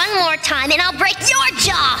Jiffy one more time and I'll break your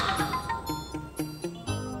jaw!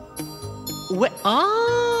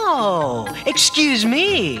 Oh, excuse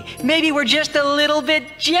me. Maybe we're just a little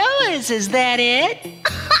bit jealous, is that it?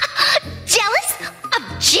 Jealous?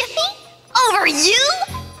 Of Jiffy? Over you?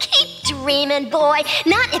 Keep dreaming, boy.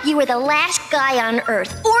 Not if you were the last guy on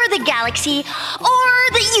Earth, or the galaxy, or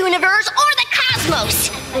the universe, or the cosmos.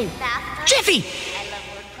 Jiffy! I love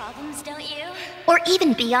word problems, don't you? Or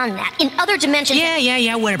even beyond that, in other dimensions.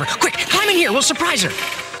 Yeah, whatever. Quick, climb in here. We'll surprise her.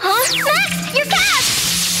 Huh? Max, your cast!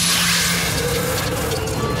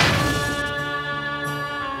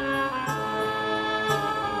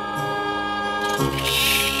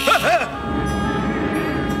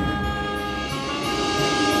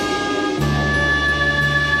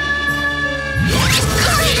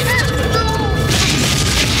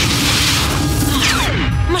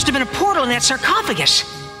 Must have been a portal in that sarcophagus.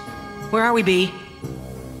 Where are we, Bee?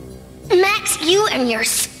 Max, you and your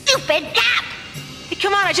stupid cap! Hey,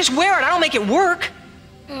 come on, I just wear it. I don't make it work.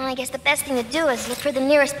 I guess the best thing to do is look for the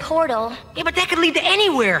nearest portal. Yeah, but that could lead to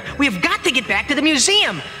anywhere. We have got to get back to the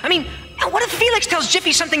museum. I mean, what if Felix tells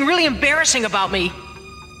Jiffy something really embarrassing about me?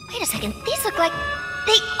 Wait a second, these look like...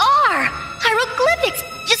 They are! Hieroglyphics,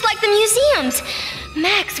 just like the museums.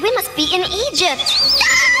 Max, we must be in Egypt.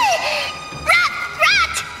 Rat!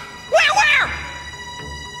 Where?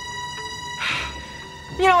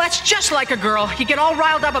 You know, that's just like a girl. You get all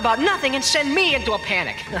riled up about nothing and send me into a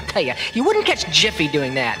panic. I'll tell you, you wouldn't catch Jiffy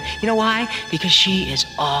doing that. You know why? Because she is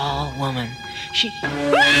all woman.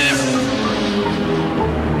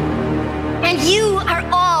 And you are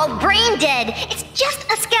all brain dead. It's just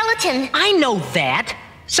a skeleton. I know that.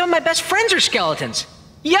 Some of my best friends are skeletons.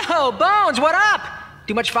 Yo, Bones, what up?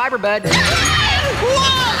 Too much fiber, bud.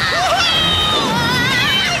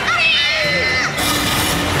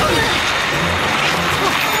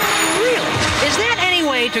 Is that any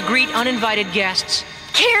way to greet uninvited guests?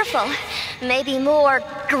 Careful. Maybe more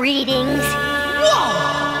greetings.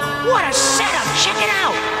 Whoa! What a setup! Check it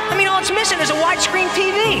out! I mean, all it's missing is a widescreen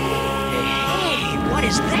TV. Hey, what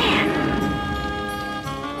is that?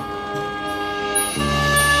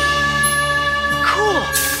 Cool.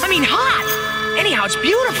 I mean, hot. Anyhow, it's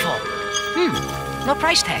beautiful. No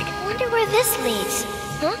price tag. Wonder where this leads.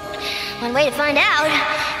 Huh? One way to find out.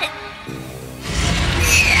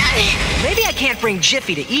 Maybe I can't bring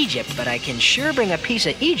Jiffy to Egypt, but I can sure bring a piece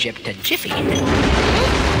of Egypt to Jiffy.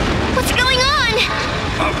 What's going on?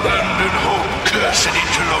 Abandoned home, accursed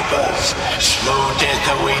interlopers. Slow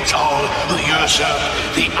death awaits all who usurp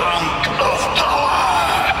the Ankh of Power.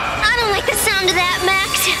 I don't like the sound of that,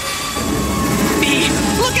 Max.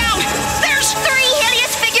 Look out! There's 3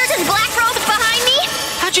 hideous figures in black robes behind me.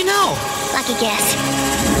 How'd you know? Lucky guess.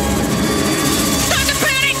 Stop the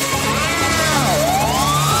panic!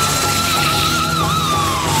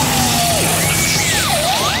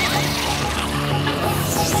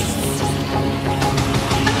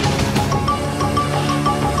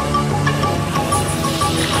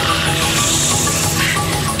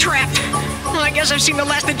 Trapped. Well, I guess I've seen the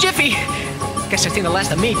last of Jiffy. Guess I've seen the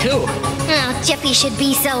last of me, too. Oh, Jiffy should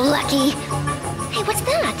be so lucky. Hey, what's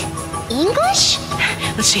that? English?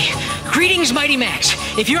 Let's see. Greetings, Mighty Max.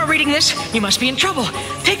 If you are reading this, you must be in trouble.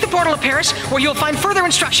 Take the portal to Paris, where you'll find further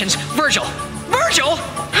instructions. Virgil. Virgil?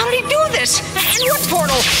 How did he do this? And what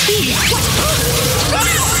portal?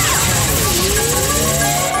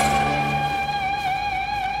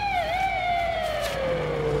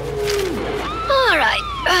 All right,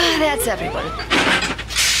 that's everyone.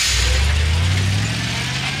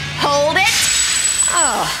 Hold it!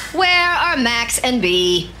 Oh, where are Max and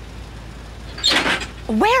B?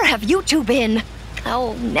 Where have you two been?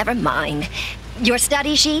 Oh, never mind. Your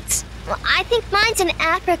study sheets? Well, I think mine's in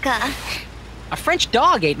Africa. A French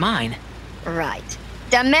dog ate mine. Right.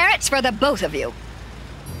 Demerits for the both of you.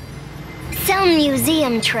 Some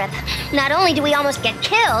museum trip. Not only do we almost get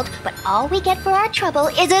killed, but all we get for our trouble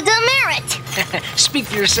is a demerit. Speak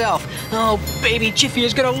for yourself. Oh, baby, Jiffy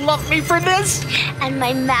is gonna love me for this. And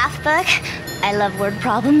my math book. I love word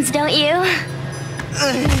problems, don't you?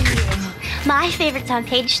 My favorite's on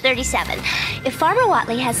page 37. If Farmer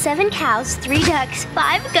Watley has 7 cows, 3 ducks,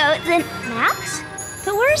 5 goats, and Max?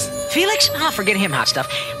 The worst? Felix? Ah, forget him, hot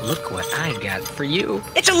stuff. Look what I got for you.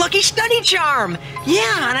 It's a lucky study charm.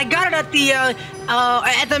 Yeah, and I got it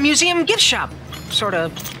at the museum gift shop. Sort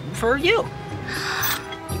of for you.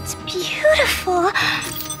 It's beautiful.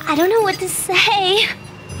 I don't know what to say.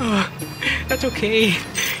 Oh, that's okay.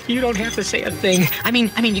 You don't have to say a thing. I mean,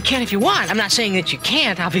 you can if you want. I'm not saying that you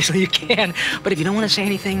can't. Obviously, you can. But if you don't want to say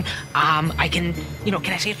anything, I can.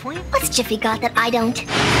 Can I say it for you? What's Jiffy got that I don't?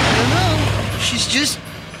 I don't know. She's just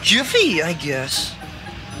Jiffy, I guess.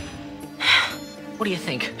 What do you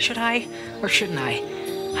think? Should I or shouldn't I?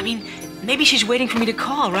 I mean, maybe she's waiting for me to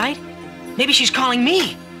call, right? Maybe she's calling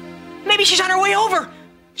me. Maybe she's on her way over.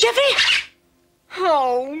 Jiffy?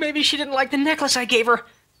 Oh, maybe she didn't like the necklace I gave her.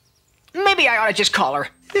 Maybe I ought to just call her.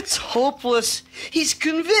 It's hopeless. He's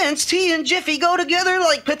convinced he and Jiffy go together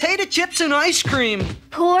like potato chips and ice cream.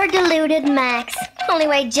 Poor deluded Max. Only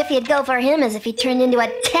way Jiffy'd go for him is if he turned into a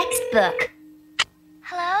textbook.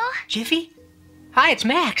 Hello? Jiffy? Hi, it's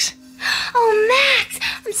Max. Oh, Max!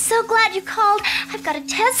 I'm so glad you called. I've got a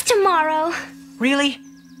test tomorrow. Really?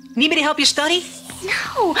 Need me to help you study?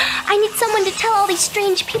 No, I need someone to tell all these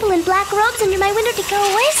strange people in black robes under my window to go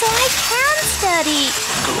away so I can study.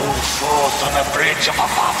 Go forth on the bridge of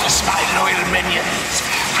Apophis, my loyal minions.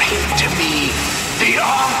 Bring to me the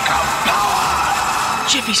Ankh of Power.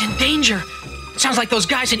 Jiffy's in danger. Sounds like those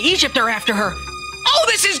guys in Egypt are after her. Oh,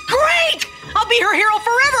 this is great! I'll be her hero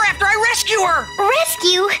forever after I rescue her!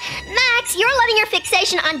 Rescue? Max, you're letting your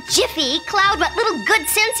fixation on Jiffy cloud what little good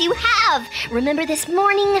sense you have. Remember this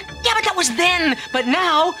morning? Yeah, but that was then. But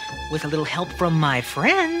now, with a little help from my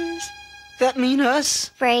friends. That mean us?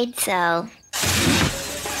 Afraid so.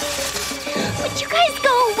 Would you guys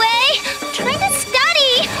go away? I'm trying to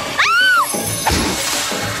study. Ah!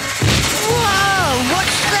 Whoa,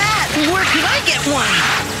 what's that? Where can I get one?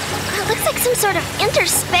 It looks like some sort of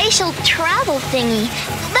interspatial travel thingy.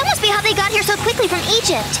 That must be how they got here so quickly from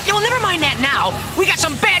Egypt. Yeah, well, never mind that now. We got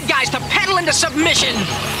some bad guys to peddle into submission.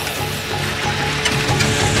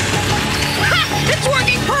 Ha! It's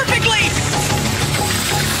working perfectly!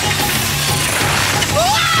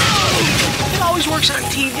 Whoa! It always works on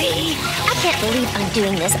TV. I can't believe I'm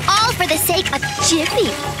doing this all for the sake of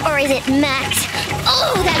Jiffy. Or is it Max?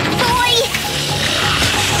 Oh, that boy!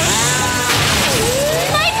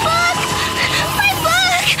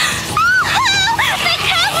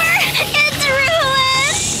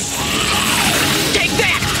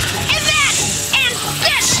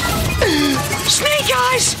 Snake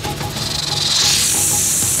eyes!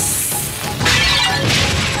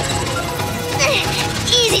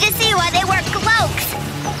 Easy to see why they wear cloaks.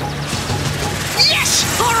 Yes!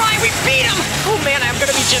 All right, we beat him! Oh man, I'm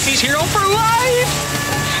gonna be Jiffy's hero for life!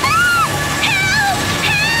 Ah! Help!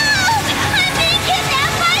 Help! I'm being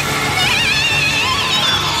kidnapped by snakes!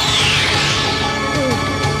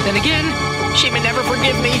 Then again, she may never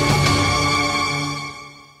forgive me.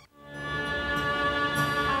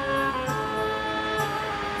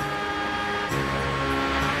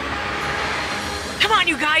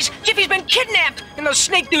 been kidnapped, and those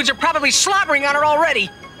snake dudes are probably slobbering on her already.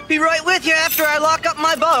 Be right with you after I lock up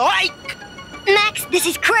my bike. Max, this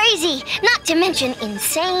is crazy. Not to mention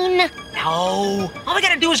insane. No. All we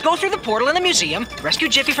gotta do is go through the portal in the museum, rescue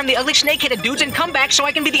Jiffy from the ugly snake-headed dudes, and come back so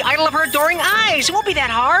I can be the idol of her adoring eyes. It won't be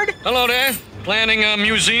that hard. Hello there. Planning a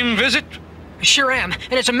museum visit? I sure am,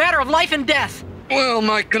 and it's a matter of life and death. Well,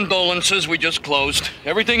 my condolences. We just closed.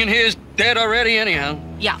 Everything in here is dead already anyhow.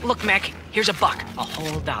 Yeah, look, Mac, here's a buck, a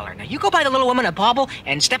whole $1. Now you go buy the little woman a bauble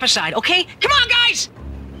and step aside, okay? Come on, guys!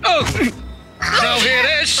 Oh! Now hear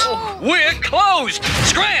this. We're closed.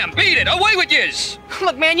 Scram, beat it. Away with yous.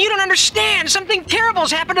 Look, man, you don't understand. Something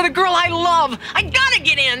terrible's happened to the girl I love. I gotta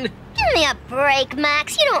get in. Give me a break,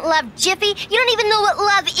 Max. You don't love Jiffy. You don't even know what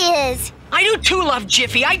love is. I do too love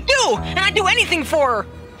Jiffy. I do. And I'd do anything for her.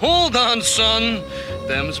 Hold on, son.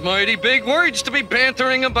 Them's mighty big words to be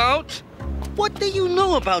bantering about. What do you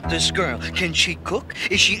know about this girl? Can she cook?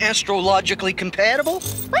 Is she astrologically compatible?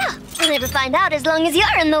 Well, we'll never find out as long as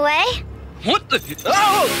you're in the way. What the?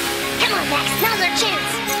 Oh! Come on, Max. Now's our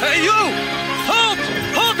chance. Hey, you! Halt!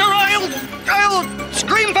 Halt or I'll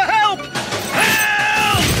scream for help!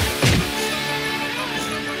 Help!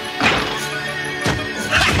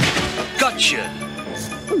 Gotcha.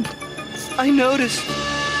 I noticed.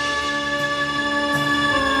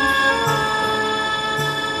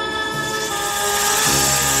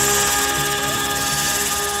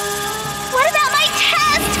 What about my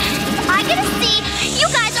test? I get a C. You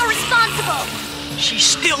guys are responsible. She's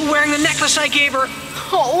still wearing the necklace I gave her.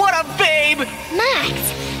 Oh, what a babe! Max,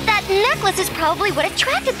 that necklace is probably what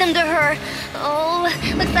attracted them to her. Oh,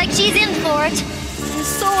 looks like she's in for it. And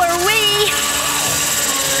so are we.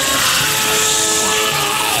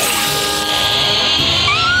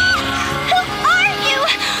 Who are you?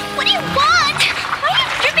 What do you want? Why are you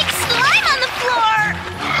dripping slime on the floor?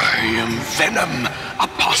 I am Venom,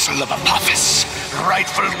 Apostle of Apophis,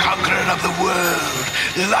 rightful conqueror of the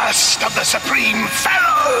world, last of the Supreme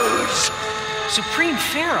Pharaohs! Supreme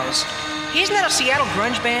Pharaohs? Isn't that a Seattle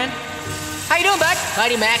grunge band? How you doing, bud?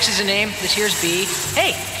 Mighty Max is the name. This here's B.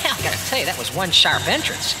 Hey, I gotta tell you, that was one sharp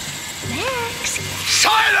entrance. Max.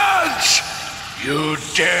 Silence! You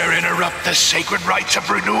dare interrupt the sacred rites of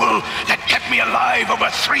renewal that kept me alive over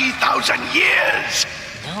 3,000 years!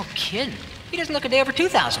 No kidding. He doesn't look a day over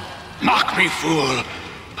 2,000. Mock me, fool.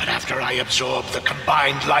 But after I absorb the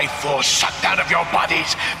combined life force sucked out of your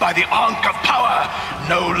bodies by the Ankh of Power,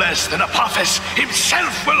 no less than Apophis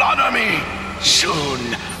himself will honor me.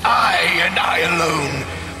 Soon, I and I alone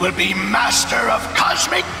will be master of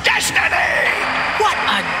cosmic destiny! What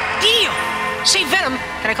a deal! Say, Venom,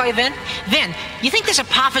 can I call you Ven? Ven, you think this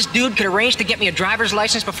Apophis dude could arrange to get me a driver's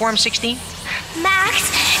license before I'm 16? Max,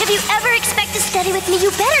 if you ever expect to study with me, you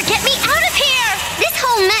better get me out of here! This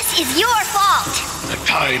whole mess is your fault! The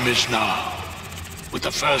time is now. With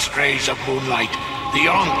the first rays of moonlight, the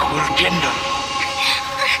Ankh will kindle.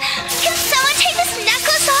 Can someone take this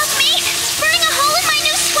necklace off me? It's burning a hole in my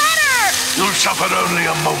new sweater! You'll suffer only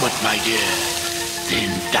a moment, my dear.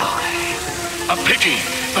 Then die. A pity,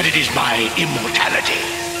 but it is my immortality.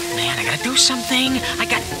 Man, I gotta do something.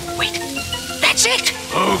 Wait. That's it!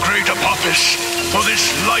 Oh, great Apophis, for this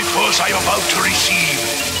life force I am about to receive,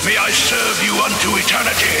 may I serve you unto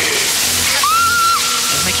eternity.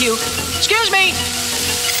 My cue. Excuse me!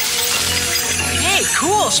 Hey,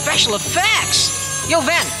 cool special effects. Yo,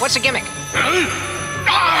 Ven, what's the gimmick? No!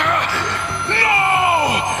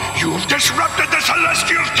 You've disrupted the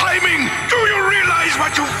Celestial's timing! Do you realize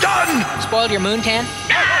what you've done? Spoiled your moon tan?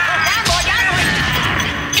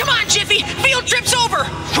 Come on, Jiffy! Field trip's over!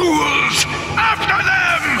 Fools! After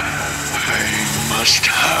them! I must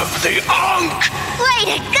have the Ankh!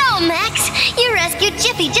 Way to go, Max! You rescued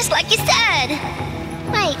Jiffy just like you said!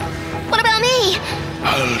 Wait, what about me?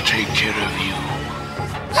 I'll take care of you.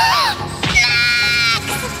 Max!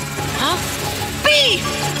 Huh? B!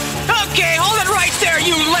 Okay, hold it right there,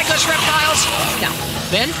 you legless reptiles! Now,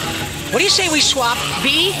 Ben, what do you say we swap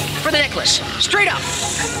B for the necklace? Straight up!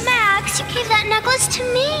 Max, you gave that necklace to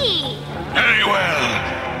me! Very well.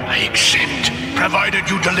 I accept, provided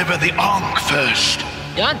you deliver the Ankh first.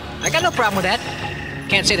 Done. I got no problem with that.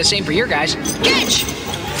 Can't say the same for your guys. Catch!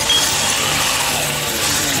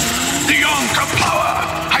 The Ankh of Power!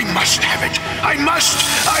 I must have it!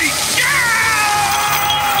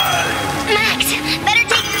 Max, better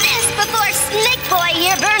take this before Snake Boy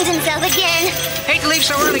here burns himself again. Hate to leave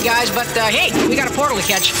so early, guys, but hey, we got a portal to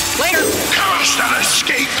catch. Later! Cast and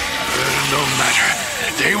escape! No matter.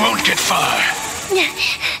 They won't get far.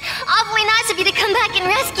 Awfully nice of you to come back and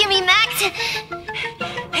rescue me, Max.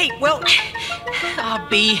 Hey, well...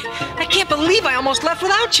 B, I can't believe I almost left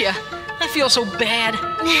without you. I feel so bad.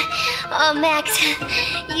 Oh, Max,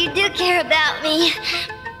 you do care about me.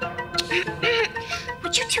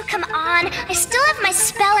 Would you two come on? I still have my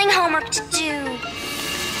spelling homework to do.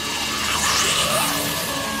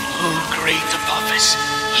 Oh, great Apophis,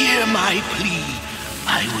 hear my plea.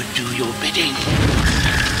 I would do your bidding.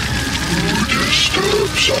 Who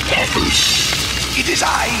disturbs Apophis? It is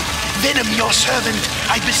I, Venom, your servant.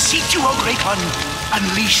 I beseech you, O great one.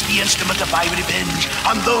 Unleash the instrument of my revenge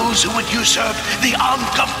on those who would usurp the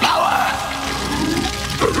Ankh of power.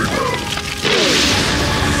 Very well.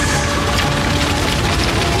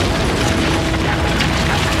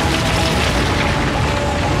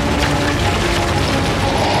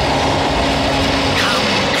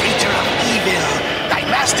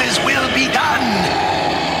 Master's will be done.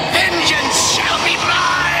 Vengeance shall be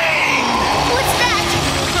mine. What's that?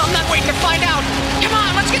 No, I'm not waiting to find out. Come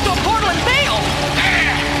on, let's get to a portal and bail.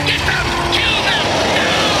 There, get them, kill them.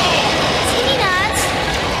 Seen us?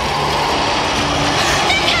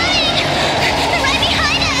 They're coming! They're right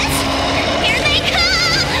behind us! Here they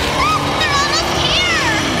come! They're almost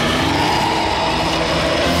here!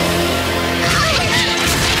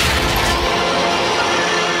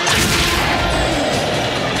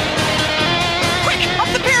 Up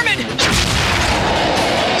the pyramid!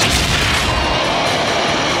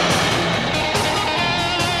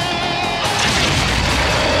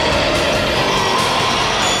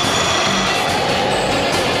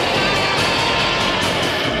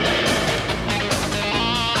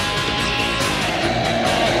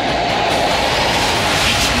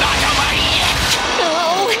 Not over yet.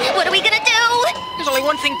 Oh, what are we gonna do? There's only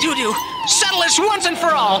one thing to do. Settle this once and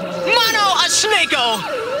for all. Mono a snakeo!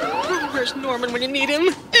 Where's Norman when you need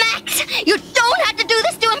him? Max, you don't have to do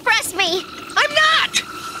this to impress me! I'm not!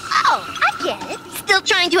 Oh, I get it. Still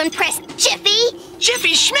trying to impress Jiffy?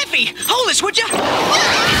 Jiffy Schmiffy! Hold this, would ya?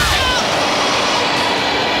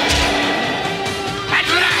 At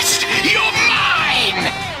last, you're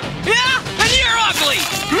mine. Yeah? And you're ugly!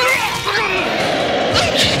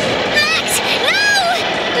 Max, no!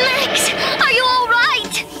 Max, are you all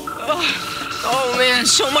right? Oh man,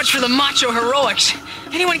 so much for the macho heroics.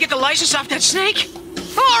 Anyone get the license off that snake?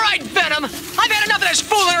 All right, Venom. I've had enough of this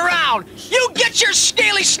fooling around. You get your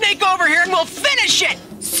scaly snake over here and we'll finish it.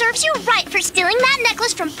 Serves you right for stealing that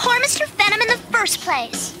necklace from poor Mr. Venom in the first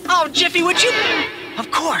place. Oh, Jiffy, would you?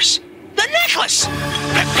 Of course. The necklace!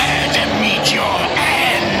 Prepare to meet your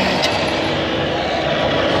end.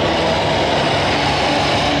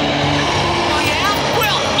 Oh, yeah?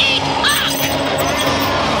 Well, eat up!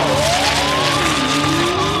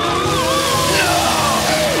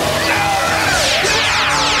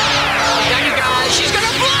 Down you guys, she's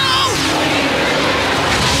gonna blow!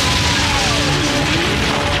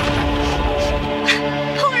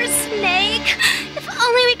 Poor Snake. If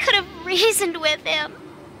only we could have reasoned with him.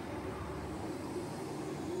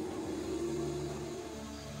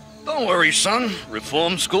 Don't worry, son.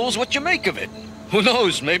 Reform school's what you make of it. Who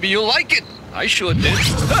knows, maybe you'll like it. I sure did.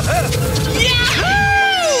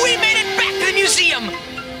 Yahoo! We made it back to the museum!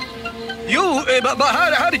 But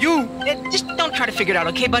how did you... Just don't try to figure it out,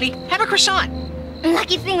 okay, buddy? Have a croissant.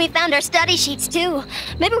 Lucky thing we found our study sheets, too.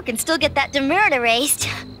 Maybe we can still get that demerit erased.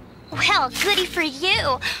 Well, goody for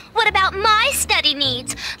you. What about my study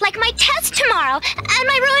needs? Like my test tomorrow, and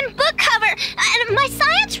my ruined book cover, and my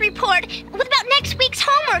science report. What about next week's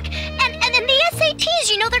homework? And the SATs,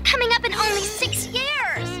 you know they're coming up in only 6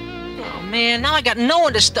 years. Oh, man, now I got no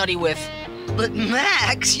one to study with. But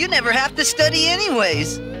Max, you never have to study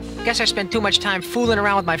anyways. Guess I spent too much time fooling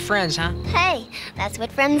around with my friends, huh? Hey, that's what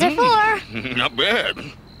friends are for. Not bad.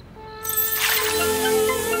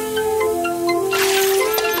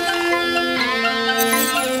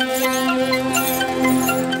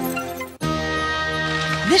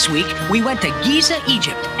 This week, we went to Giza,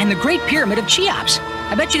 Egypt, and the Great Pyramid of Cheops.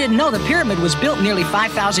 I bet you didn't know the pyramid was built nearly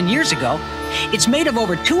 5,000 years ago. It's made of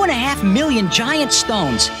over 2.5 million giant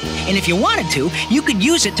stones. And if you wanted to, you could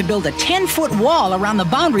use it to build a 10-foot wall around the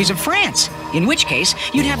boundaries of France. In which case,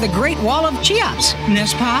 you'd have the Great Wall of Cheops,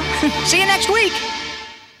 n'est-ce pas? See you next week!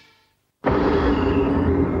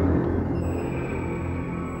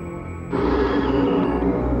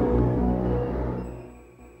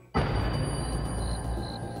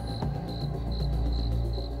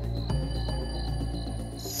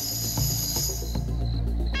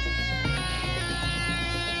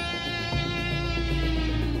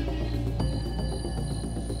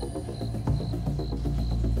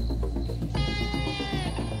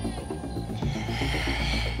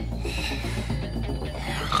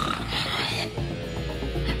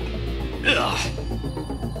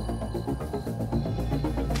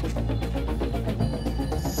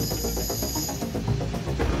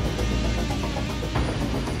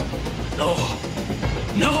 No.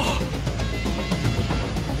 No!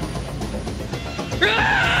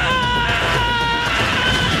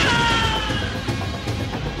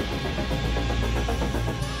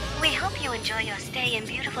 We hope you enjoy your stay in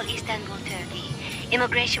beautiful Istanbul, Turkey.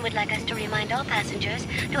 Immigration would like us to remind all passengers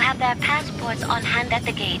to have their passports on hand at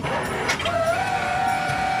the gate.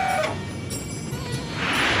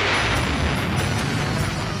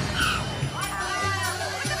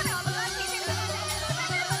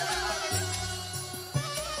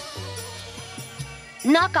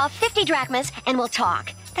 Knock off 50 drachmas and we'll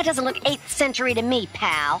talk. That doesn't look 8th century to me,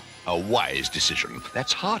 pal. A wise decision.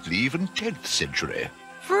 That's hardly even 10th century.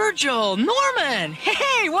 Virgil! Norman!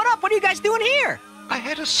 Hey, what up? What are you guys doing here? I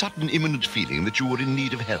had a sudden imminent feeling that you were in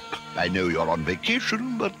need of help. I know you're on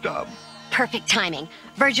vacation, but, Perfect timing.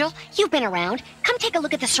 Virgil, you've been around. Come take a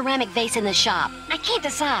look at the ceramic vase in the shop. I can't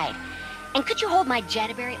decide. And could you hold my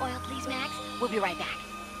jataberry oil, please, Max? We'll be right back.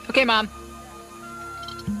 Okay, Mom.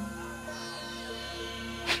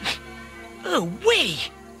 Oh, wee!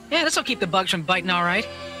 Yeah, this'll keep the bugs from biting all right.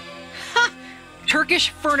 Ha! Turkish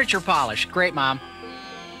furniture polish. Great, Mom.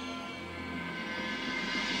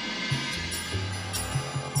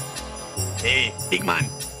 Hey, big man.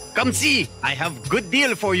 Come see. I have good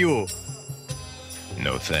deal for you.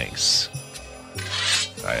 No thanks.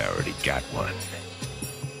 I already got one.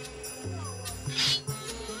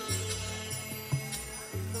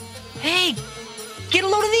 Hey, get a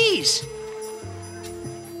load of these.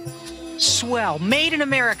 Swell, made in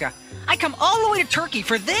America. I come all the way to Turkey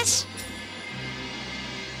for this?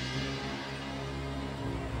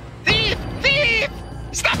 Thief! Thief!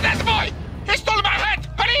 Stop that boy! He stole my hat!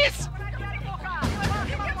 Police!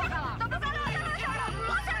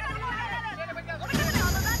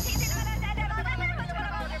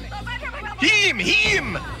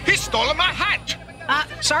 Him! He stole my hat!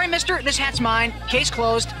 Sorry, mister. This hat's mine. Case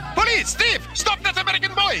closed. Police! Thief! Stop that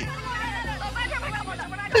American boy!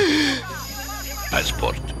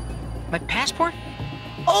 Passport. My passport?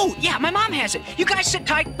 Oh, yeah, my mom has it. You guys sit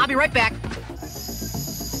tight. I'll be right back.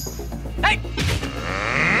 Hey!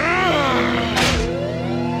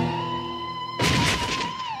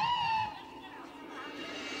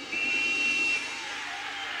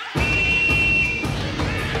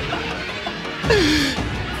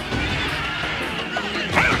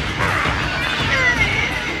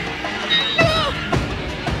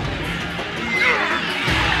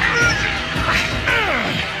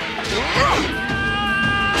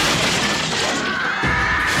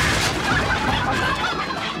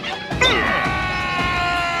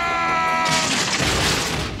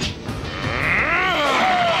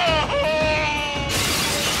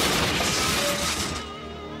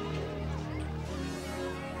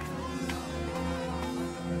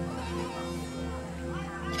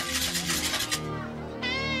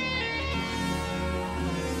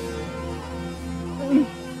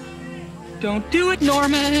 Don't do it,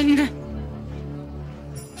 Norman!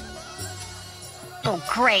 Oh,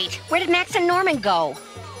 great. Where did Max and Norman go?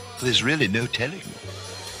 There's really no telling.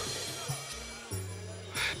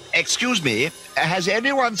 Excuse me, has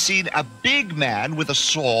anyone seen a big man with a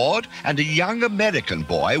sword and a young American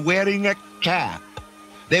boy wearing a cap?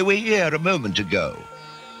 They were here a moment ago.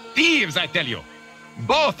 Thieves, I tell you!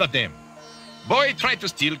 Both of them! Boy tried to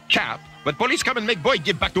steal cap, but police come and make boy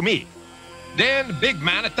give back to me. Then big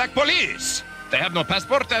man attack police. They have no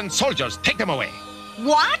passport and soldiers take them away.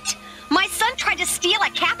 What? My son tried to steal a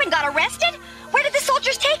cap and got arrested? Where did the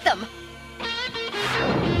soldiers take them?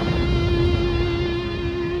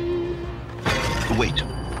 Wait.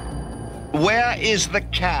 Where is the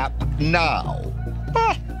cap now?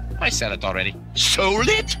 Oh, I sell it already. Sold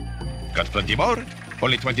it? Got plenty more.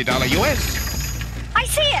 Only $20 US. I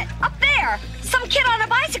see it! Up there! Some kid on a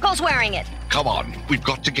bicycle's wearing it. Come on, we've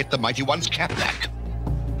got to get the Mighty One's cap back.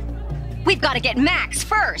 We've got to get Max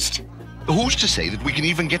first. Who's to say that we can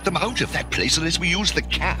even get them out of that place unless we use the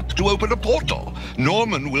cap to open a portal?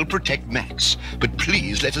 Norman will protect Max, but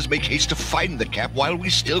please let us make haste to find the cap while we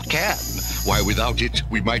still can. Why, without it,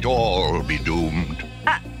 we might all be doomed.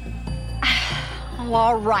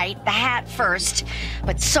 All right, the hat first.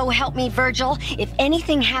 But so help me, Virgil, if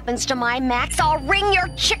anything happens to my Max, I'll wring your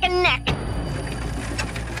chicken neck.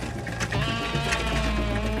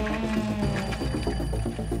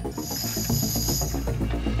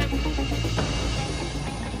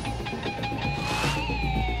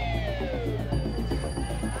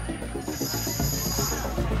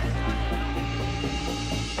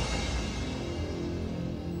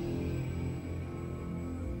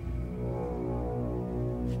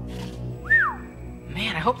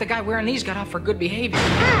 Man, I hope the guy wearing these got off for good behavior.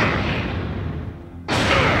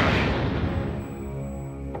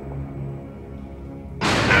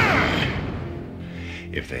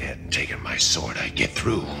 If they hadn't taken my sword, I'd get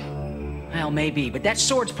through. Well, maybe, but that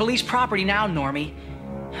sword's police property now, Normie.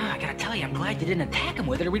 I gotta tell you, I'm glad you didn't attack him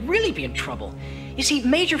with it, or we'd really be in trouble. You see,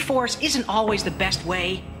 major force isn't always the best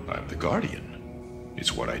way. I'm the Guardian.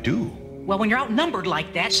 It's what I do. Well, when you're outnumbered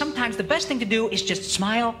like that, sometimes the best thing to do is just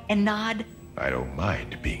smile and nod. I don't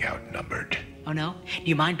mind being outnumbered. Oh, no? Do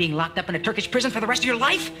you mind being locked up in a Turkish prison for the rest of your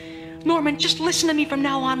life? Norman, just listen to me from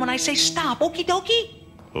now on when I say stop, okie dokie?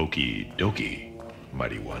 Okie dokie,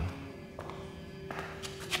 mighty one.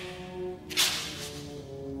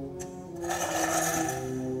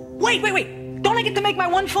 Wait! Don't I get to make my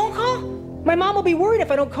one phone call? My mom will be worried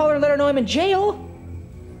if I don't call her and let her know I'm in jail.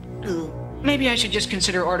 Maybe I should just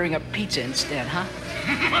consider ordering a pizza instead, huh?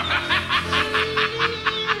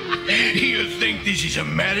 You think this is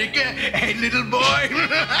America, eh, little boy?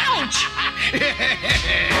 Ouch!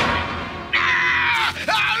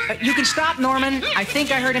 You can stop, Norman. I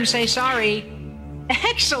think I heard him say sorry.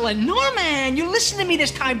 Excellent, Norman! You listened to me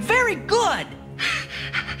this time. Very good.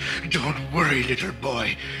 Don't worry, little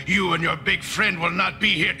boy. You and your big friend will not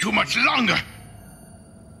be here too much longer.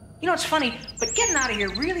 You know, it's funny, but getting out of here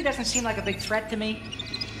really doesn't seem like a big threat to me.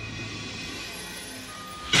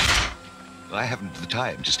 I haven't the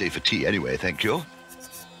time to stay for tea anyway, thank you.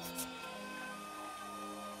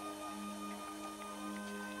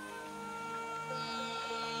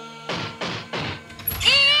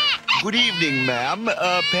 Good evening, ma'am.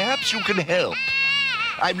 Perhaps you can help.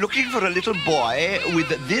 I'm looking for a little boy with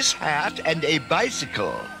this hat and a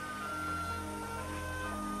bicycle.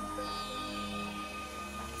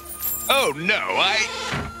 Oh, no, I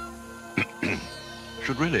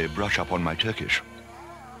should really brush up on my Turkish.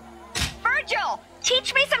 Virgil,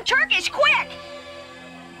 teach me some Turkish, quick!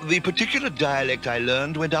 The particular dialect I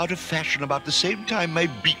learned went out of fashion about the same time my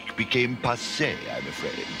beak became passé, I'm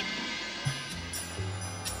afraid.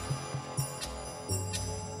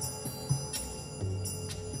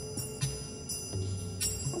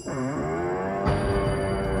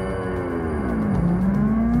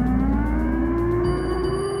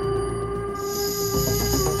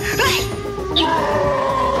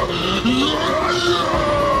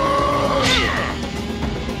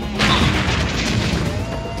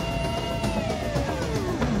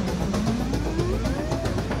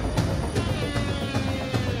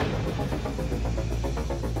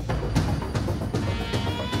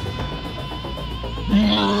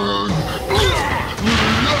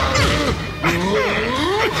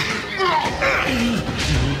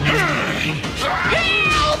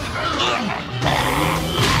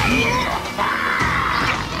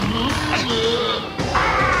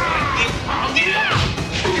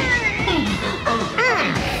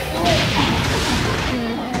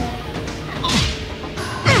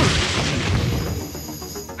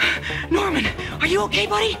 Norman, are you okay,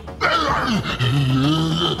 buddy? Guards!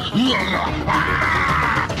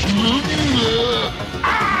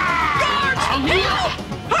 Help!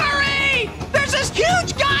 Hurry! There's this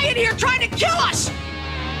huge guy in here trying to kill us!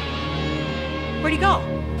 Where'd he go?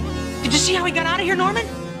 Did you see how he got out of here, Norman?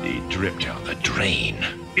 He dripped down the drain.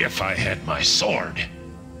 If I had my sword.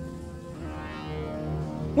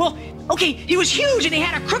 Well, okay, he was huge and he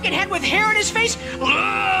had a crooked head with hair on his face.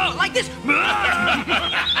 Like this.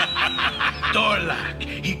 Torlak,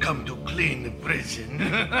 he come to clean the prison.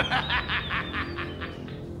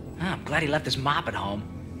 I'm glad he left his mop at home.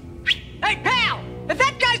 Hey, pal! If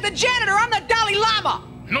that guy's the janitor, I'm the Dalai Lama!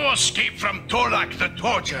 No escape from Torlak the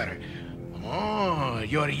torture. Oh,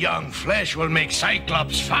 your young flesh will make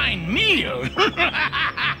Cyclops' fine meal.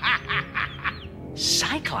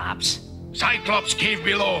 Cyclops? Cyclops cave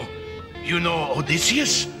below. You know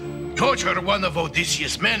Odysseus? Tortured one of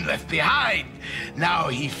Odysseus' men left behind. Now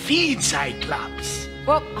he feeds Cyclops.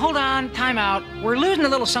 Well, hold on, time out. We're losing a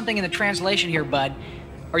little something in the translation here, bud.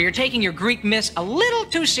 Or you're taking your Greek myths a little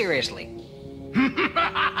too seriously.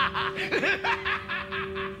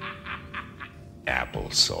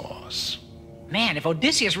 Applesauce. Man, if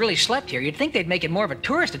Odysseus really slept here, you'd think they'd make it more of a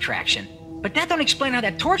tourist attraction. But that don't explain how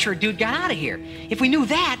that torturer dude got out of here. If we knew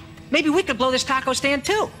that, maybe we could blow this taco stand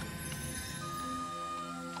too.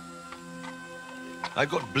 I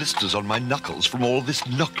got blisters on my knuckles from all this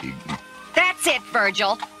knocking. That's it,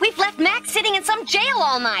 Virgil. We've left Max sitting in some jail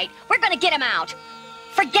all night. We're gonna get him out.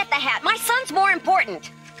 Forget the hat. My son's more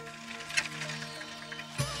important.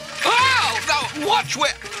 Oh! Now, watch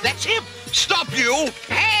where... That's him! Stop you!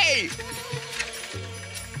 Hey!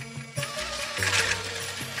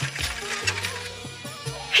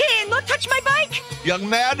 Hey, not touch my bike! Young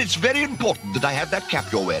man, it's very important that I have that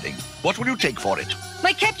cap you're wearing. What will you take for it?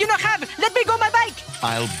 My cap you not have! Let me go my bike!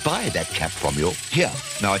 I'll buy that cap from you. Here.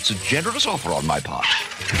 Now, it's a generous offer on my part.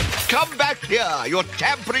 Come back here! You're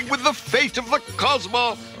tampering with the fate of the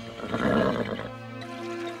cosmos!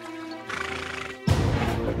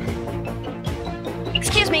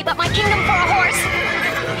 Excuse me, but my kingdom for a horse.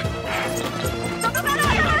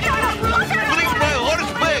 Leave my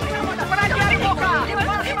horse back!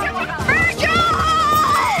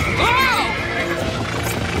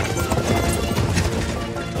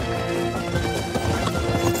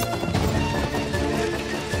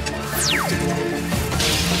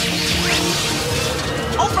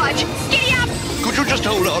 Oh, fudge! Giddy up! Could you just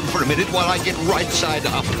hold on for a minute while I get right side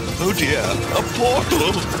up? Oh dear, a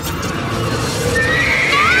portal!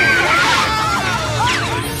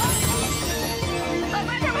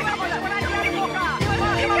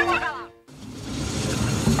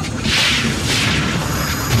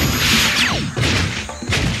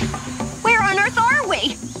 Where on earth are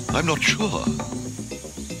we? I'm not sure.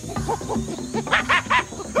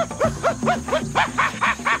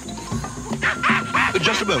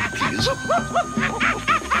 Just a moment, please.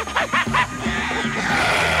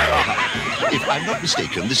 If I'm not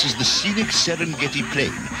mistaken, this is the scenic Serengeti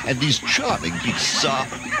Plain, and these charming beasts are...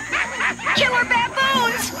 Killer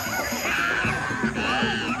baboons!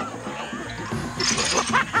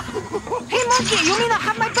 Hey, monkey, you mean I'll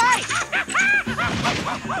have my bite?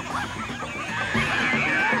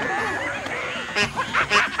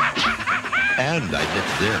 And I let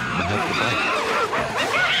them have the bite.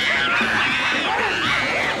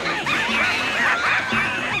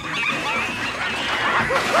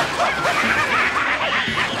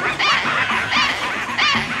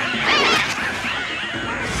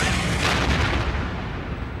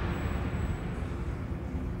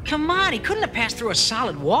 Come on, he couldn't have passed through a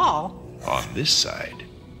solid wall. On this side.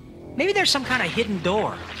 Maybe there's some kind of hidden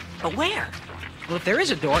door. But where? Well, if there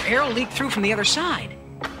is a door, air will leak through from the other side.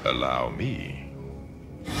 Allow me.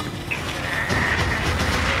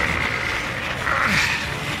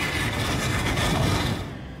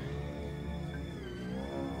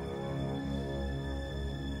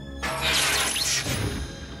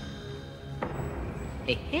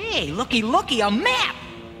 Hey, looky, a map!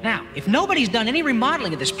 Now, if nobody's done any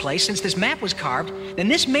remodeling of this place since this map was carved, then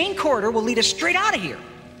this main corridor will lead us straight out of here.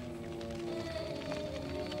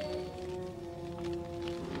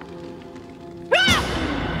 Ah!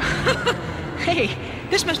 Hey,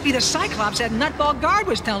 this must be the Cyclops that Nutball Guard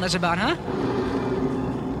was telling us about, huh?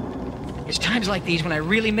 It's times like these when I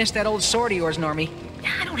really miss that old sword of yours, Normie.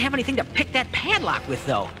 I don't have anything to pick that padlock with,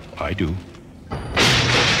 though. I do.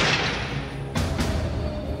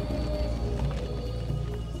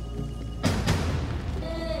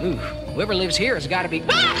 Ooh, whoever lives here has got to be...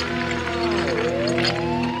 Ah!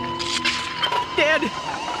 Dead.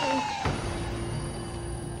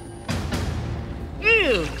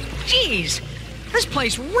 Ew, jeez. This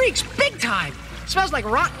place reeks big time. Smells like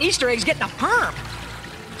rotten Easter eggs getting a perm.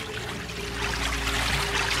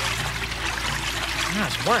 No,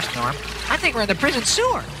 it's worse, Norm. I think we're in the prison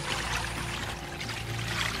sewer.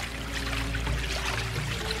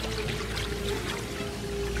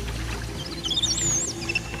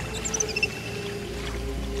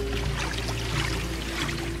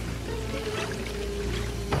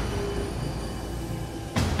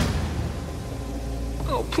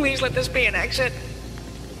 Oh, please let this be an exit.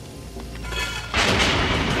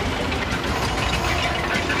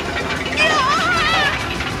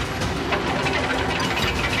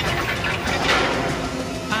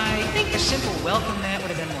 I think a simple welcome mat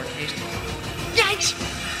would have been more tasty. Yikes!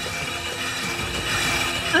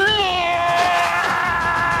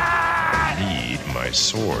 Need my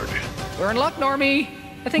sword. We're in luck, Normie.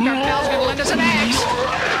 I think our pal's gonna lend us an axe.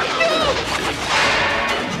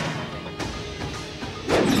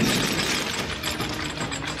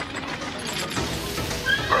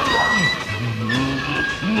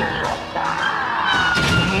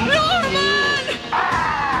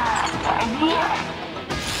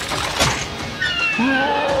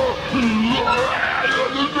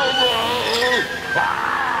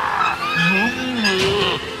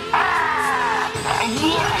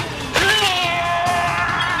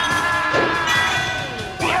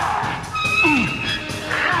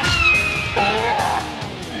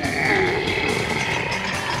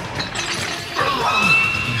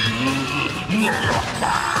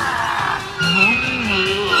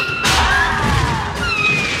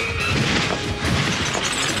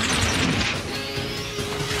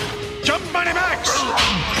 Jump, Money Max!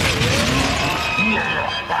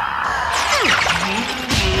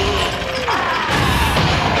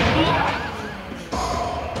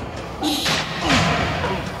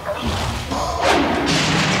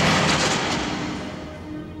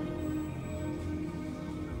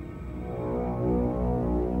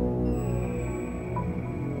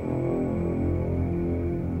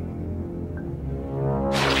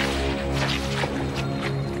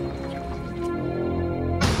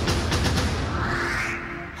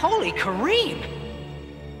 Kareem!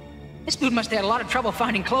 This dude must have had a lot of trouble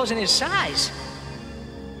finding clothes in his size.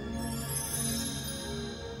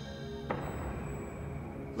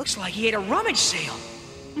 Looks like he ate a rummage sale.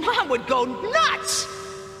 Mom would go nuts!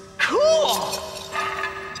 Cool!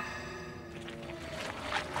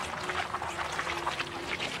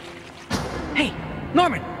 Hey,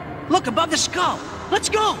 Norman, look above the skull. Let's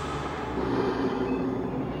go!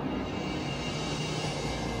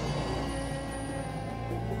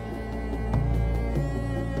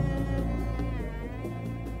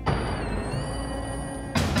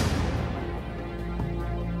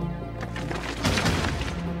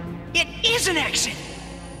 It is an exit!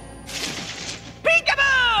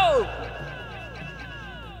 Peekaboo!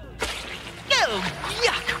 Oh,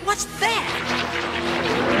 yuck! What's that?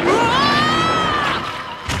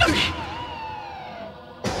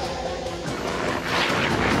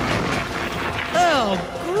 Oh,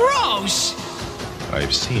 gross!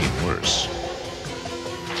 I've seen worse.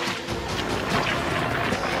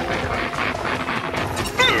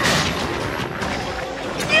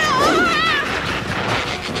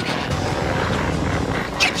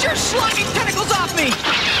 Get your slimy tentacles off me!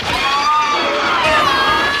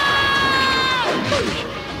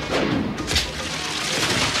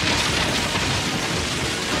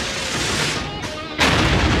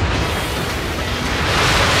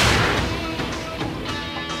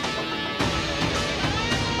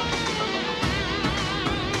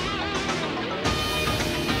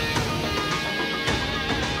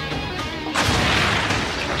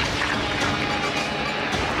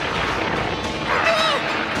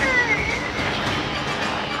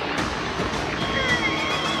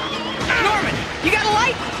 Norman, you got a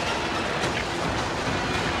light?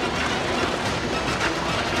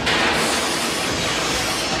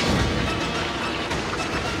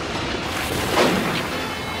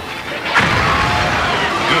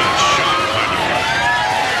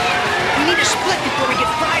 We need to split before we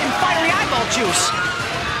get fried in fiery eyeball juice.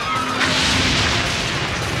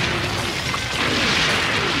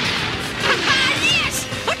 Yes!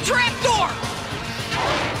 A trapdoor!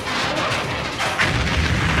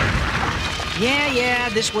 Yeah,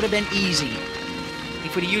 this would have been easy.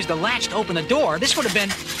 If we'd have used the latch to open the door, this would have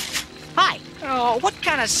been... Hi. Oh, what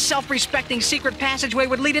kind of self-respecting secret passageway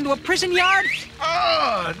would lead into a prison yard?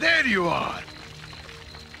 Ah, there you are.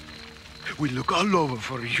 We look all over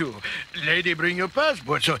for you. Lady, bring your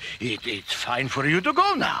passport, so it's fine for you to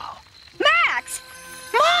go now. Max!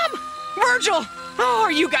 Mom! Virgil! Oh,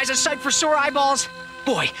 are you guys a sight for sore eyeballs?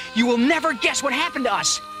 Boy, you will never guess what happened to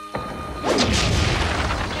us.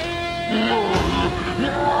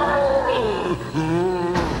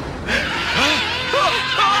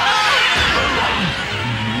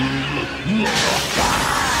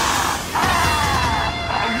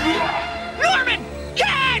 Norman!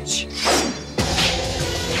 Catch!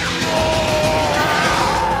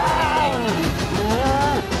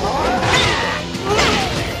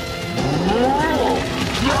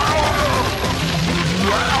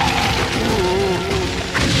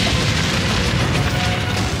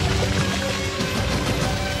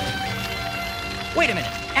 Wait a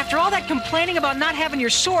minute. After all that complaining about not having your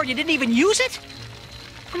sword, you didn't even use it?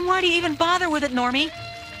 Then why do you even bother with it, Normie?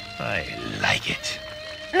 I like it.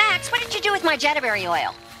 Max, what did you do with my jetterberry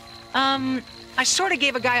oil? I sort of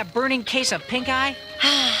gave a guy a burning case of pink eye.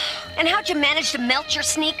 And how'd you manage to melt your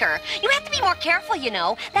sneaker? You have to be more careful, you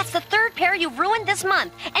know. That's the third pair you've ruined this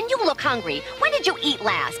month. And you look hungry. When did you eat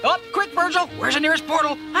last? Oh, quick, Virgil. Where's the nearest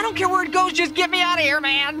portal? I don't care where it goes. Just get me out of here,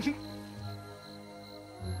 man.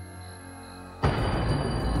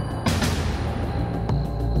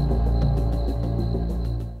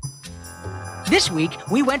 This week,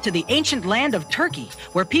 we went to the ancient land of Turkey,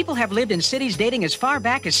 where people have lived in cities dating as far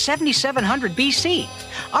back as 7700 BC.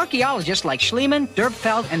 Archaeologists like Schliemann,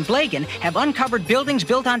 Dürpfeld, and Blagen have uncovered buildings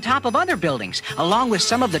built on top of other buildings, along with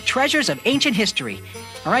some of the treasures of ancient history.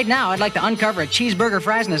 Right now, I'd like to uncover a cheeseburger,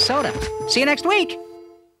 fries, and a soda. See you next week.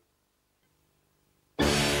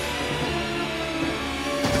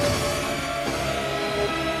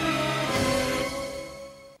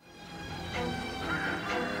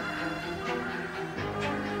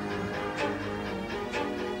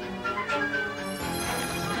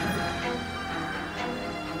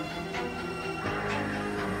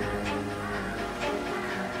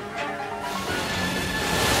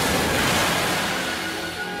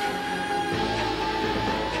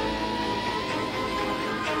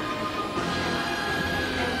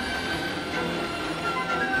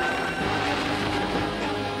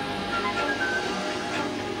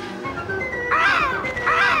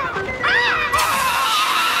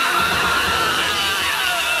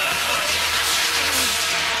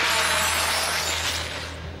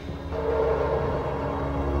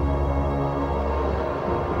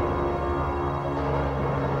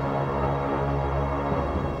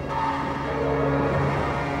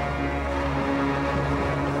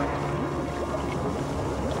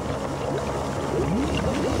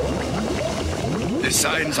 The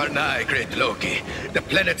signs are nigh, great Loki. The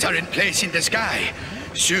planets are in place in the sky.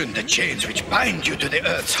 Soon the chains which bind you to the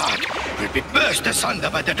Earth's heart will be burst asunder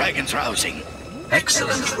by the dragon's rousing.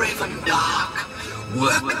 Excellent, Raven Dark.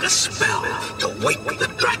 Work the spell to wake the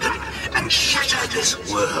dragon and shatter this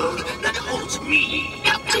world that holds me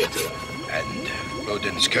captive. And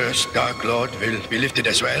Odin's curse, Dark Lord, will be lifted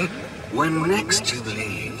as well? When next you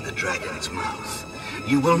leave the dragon's mouth,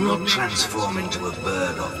 you will not transform into a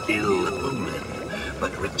bird of ill omen,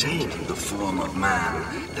 but retain the form of man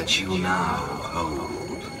that you now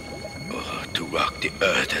hold. Oh, to walk the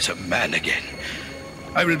earth as a man again.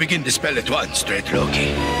 I will begin the spell at once, great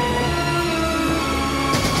Loki.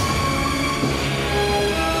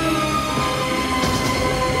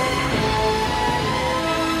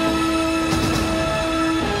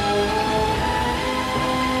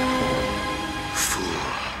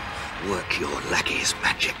 Work your lackey's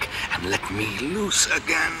magic and let me loose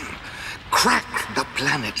again. Crack the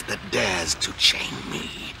planet that dares to chain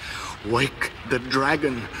me. Wake the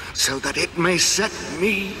dragon so that it may set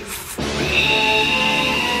me free.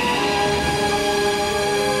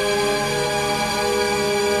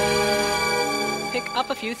 Pick up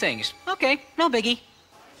a few things. Okay, no biggie.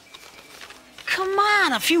 Come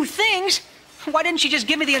on, a few things? Why didn't she just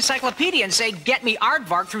give me the encyclopedia and say, get me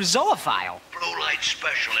Aardvark through Zoophile? Blue light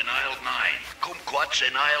special in aisle 9. Kumquats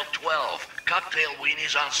in aisle 12. Cocktail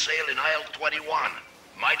weenies on sale in aisle 21.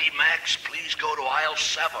 Mighty Max, please go to aisle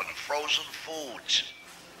 7. Frozen foods.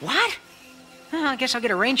 What? Well, I guess I'll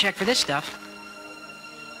get a rain check for this stuff.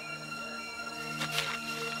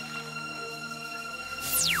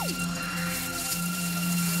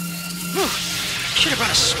 Should have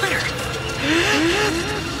brought a sweater.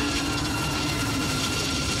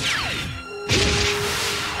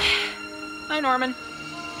 Hi, Norman.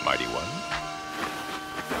 Mighty One.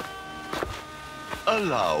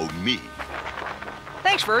 Allow me.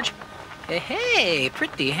 Thanks, Verge. Hey,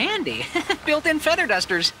 pretty handy. Built-in feather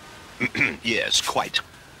dusters. Yes, quite.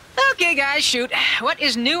 Okay, guys, shoot. What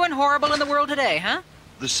is new and horrible in the world today, huh?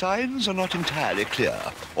 The signs are not entirely clear.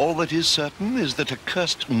 All that is certain is that a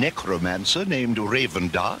cursed necromancer named Raven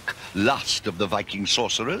Dark, last of the Viking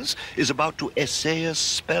sorcerers, is about to essay a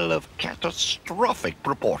spell of catastrophic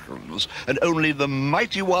proportions, and only the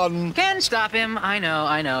Mighty One can stop him. I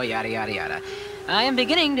know, yada, yada, yada. I am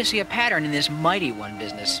beginning to see a pattern in this Mighty One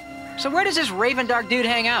business. So where does this Raven Dark dude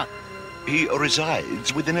hang out? He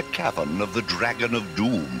resides within a cavern of the Dragon of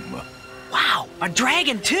Doom. Wow, a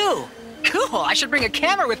dragon too! Cool, I should bring a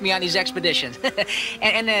camera with me on these expeditions.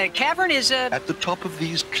 and the cavern is, At the top of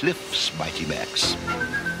these cliffs, Mighty Max.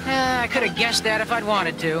 I could have guessed that if I'd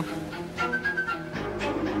wanted to.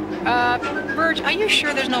 Verge, are you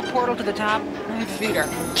sure there's no portal to the top? My feet are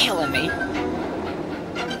killing me.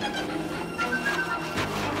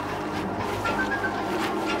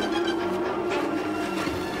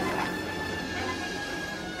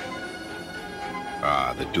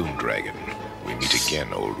 Ah, the Doom Dragon. We meet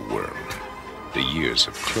again, old worm. The years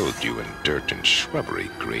have clothed you in dirt and shrubbery,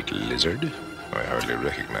 great lizard. I hardly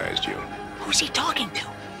recognized you. Who's he talking to?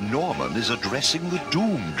 Norman is addressing the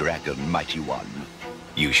Doom Dragon, Mighty One.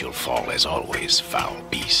 You shall fall as always, foul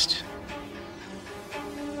beast.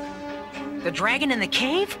 The dragon in the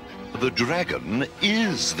cave? The dragon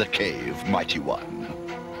is the cave, Mighty One.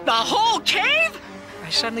 The whole cave? I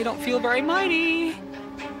suddenly don't feel very mighty.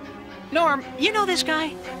 Norm, you know this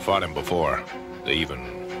guy? Fought him before. They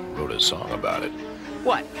even wrote a song about it.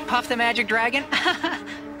 What, Puff the Magic Dragon?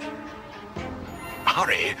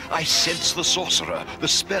 Hurry! I sense the sorcerer. The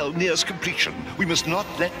spell nears completion. We must not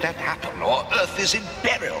let that happen, or Earth is in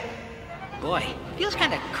peril. Boy, feels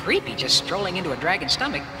kind of creepy just strolling into a dragon's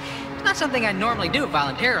stomach. It's not something I normally do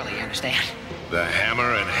voluntarily, you understand? The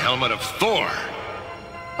hammer and helmet of Thor.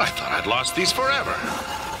 I thought I'd lost these forever.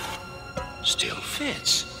 Still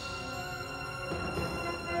fits.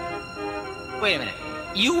 Wait a minute.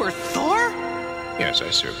 You were Thor? Yes,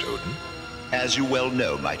 I served Odin. As you well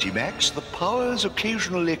know, Mighty Max, the powers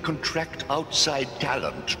occasionally contract outside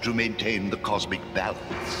talent to maintain the cosmic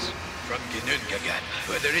balance. From Ginnungagap,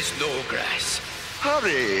 where there is no grass.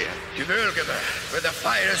 Hurry! To Vilgaber, where the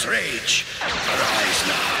fires rage. Arise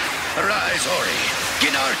now. Arise, Ori.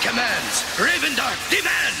 Ginnar commands. Ravendark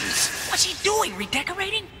demands. What's he doing?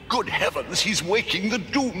 Redecorating? Good heavens, he's waking the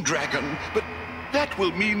Doom Dragon. But that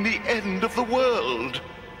will mean the end of the world.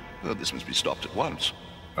 Oh, this must be stopped at once.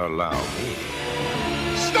 Allow me.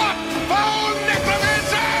 Stop! Foul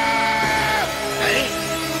necromancer! Hey?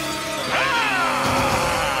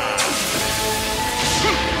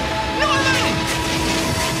 Norman!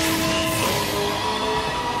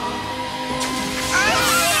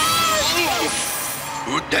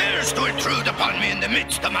 Who dares to intrude upon me in the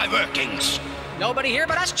midst of my workings? Nobody here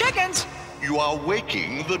but us chickens. You are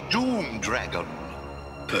waking the Doom Dragon.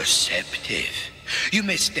 Perceptive. You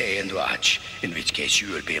may stay and watch, in which case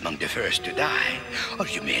you will be among the first to die. Or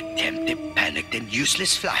you may attempt a panicked and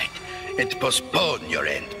useless flight and postpone your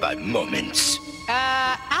end by moments.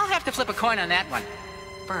 I'll have to flip a coin on that one.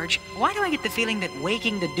 Burge, why do I get the feeling that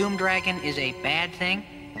waking the Doom Dragon is a bad thing?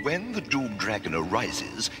 When the Doom Dragon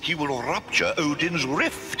arises, he will rupture Odin's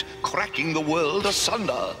rift, cracking the world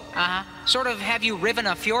asunder. Uh-huh. Sort of have you riven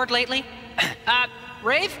a fjord lately?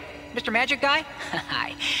 Rave? Mr. Magic Guy?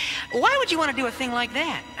 Hi. Why would you want to do a thing like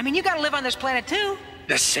that? I mean, you gotta live on this planet too.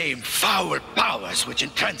 The same foul powers which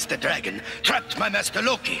entranced the dragon trapped my master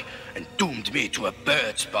Loki and doomed me to a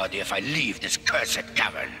bird's body if I leave this cursed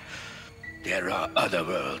cavern. There are other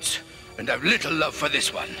worlds, and I've little love for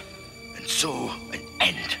this one. And so, an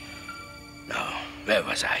end. Now, where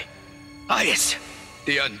was I? Ah, yes,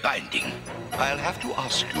 the unbinding. I'll have to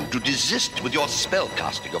ask you to desist with your spell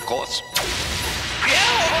casting, of course.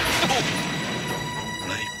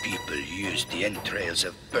 My people used the entrails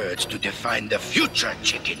of birds to define the future,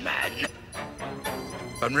 Chicken Man.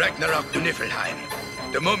 From Ragnarok to Niflheim,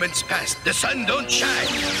 the moments past, the sun don't shine.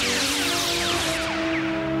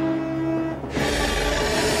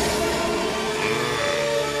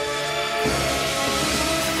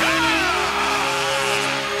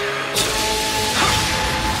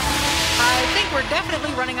 We're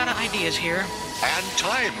definitely running out of ideas here. And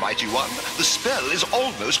time, Mighty One. The spell is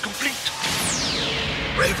almost complete.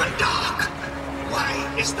 Raven Dark,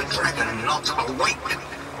 why is the dragon not awake?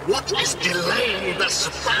 What is delaying the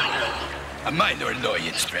spell? A minor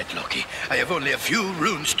annoyance, Dread Loki. I have only a few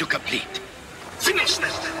runes to complete. Finish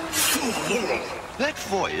that, fool! That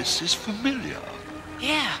voice is familiar.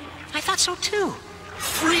 Yeah, I thought so too.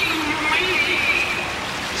 Free me!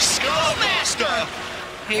 Skullmaster!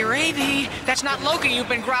 Hey, Ravy, that's not Loki you've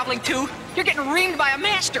been groveling to. You're getting reamed by a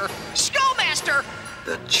master. Skullmaster!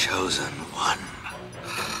 The chosen one.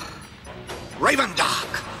 Raven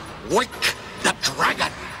Dark, wake the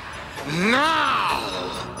dragon. Now!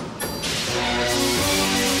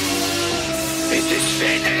 It is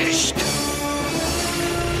finished!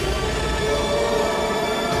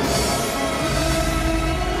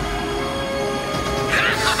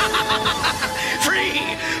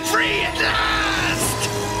 Free! Free at last!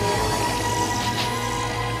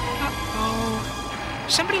 Uh-oh.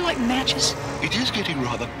 Somebody light matches? It is getting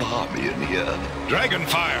rather balmy in here.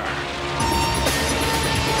 Dragonfire!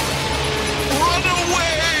 Run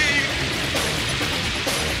away!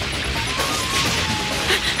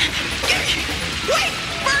 Wait!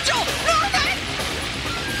 Virgil! Norman!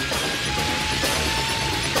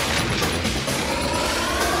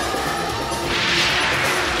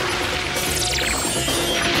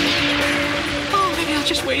 Oh, maybe I'll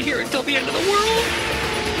just wait here until the end of the world.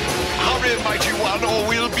 Hurry, Mighty One, or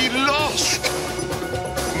we'll be lost!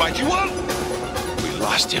 Mighty One? We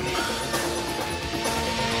lost him.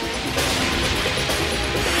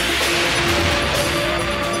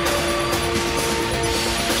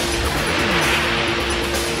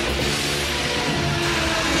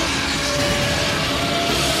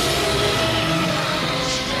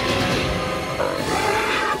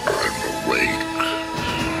 I'm awake,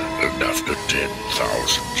 and after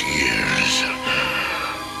 10,000 years,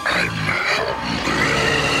 I'm hungry.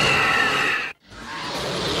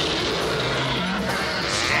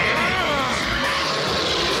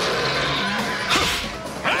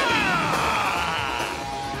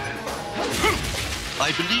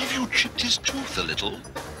 I believe you chipped his tooth a little.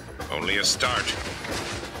 Only a start.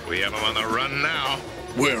 We have him on the run now.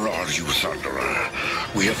 Where are you, Thunderer?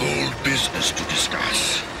 We have old business to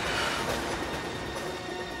discuss.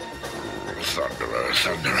 Thunderer,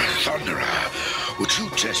 Thunderer, Thunderer. Would you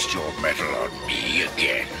test your metal on me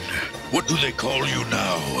again? What do they call you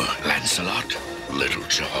now? Lancelot? Little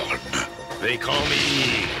John? They call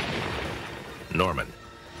me Norman.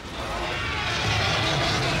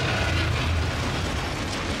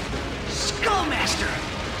 Skullmaster!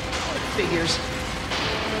 Figures.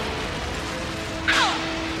 Ow!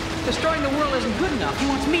 Destroying the world isn't good enough. He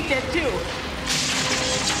wants me dead too.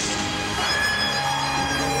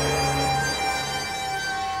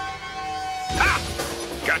 Ha!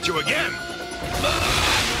 Got you again.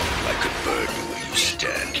 I could burn you where you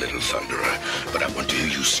stand, little Thunderer, but I want to hear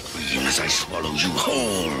you scream as I swallow you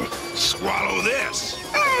whole. Swallow this.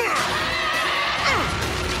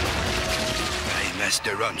 My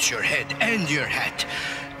master wants your head and your hat.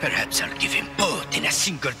 Perhaps I'll give him both in a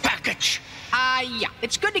single package. Yeah.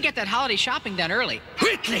 It's good to get that holiday shopping done early.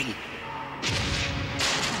 Whitling!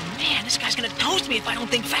 Oh, man, this guy's gonna toast me if I don't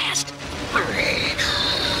think fast.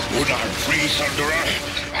 free, Thunderer,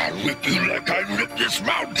 I'll whip you like I ripped this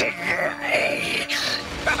mountain.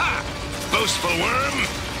 Boastful worm!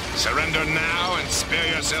 Surrender now and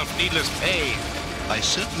spare yourself needless pain. I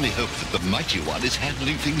certainly hope that the Mighty One is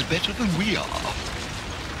handling things better than we are.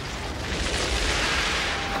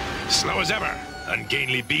 Slow as ever,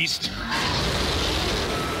 ungainly beast.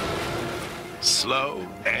 Slow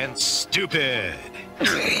and stupid.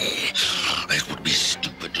 It would be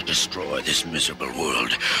stupid to destroy this miserable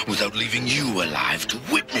world without leaving you alive to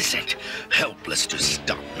witness it, helpless to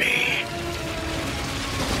stop me.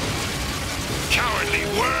 Cowardly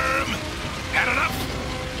worm! Had enough?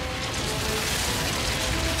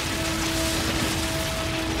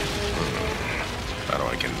 How do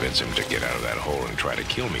I convince him to get out of that hole and try to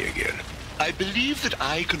kill me again? I believe that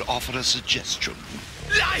I can offer a suggestion.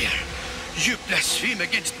 Liar! You blaspheme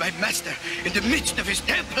against my master in the midst of his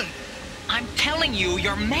temple! I'm telling you,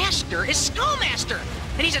 your master is Skullmaster!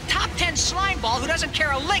 And he's a top 10 slimeball who doesn't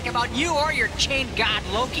care a lick about you or your chained god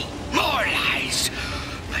Loki. More lies!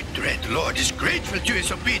 My dread lord is grateful to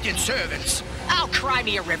his obedient servants. Oh, cry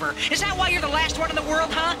me a river. Is that why you're the last one in the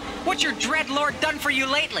world, huh? What's your dread lord done for you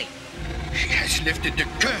lately? He has lifted the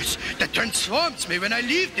curse that transforms me when I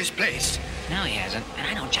leave this place. No, he hasn't, and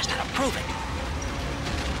I know just how to prove it.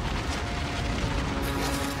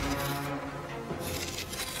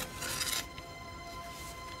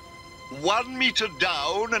 One meter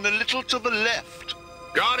down and a little to the left.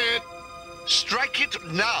 Got it! Strike it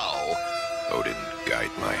now! Odin,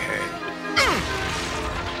 guide my hand.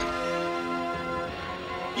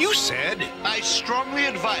 You said? I strongly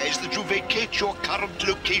advise that you vacate your current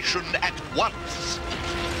location at once.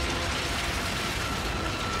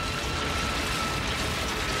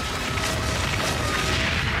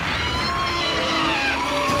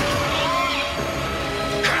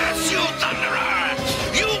 Curse you, Thunderer!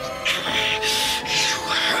 You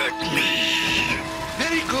hurt me.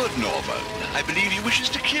 Very good, Norman. I believe he wishes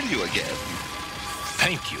to kill you again.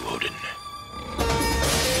 Thank you, Odin.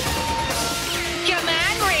 Come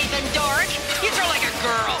on, Raven Dork. You throw like a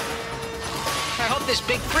girl. I hope this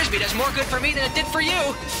big frisbee does more good for me than it did for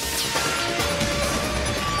you.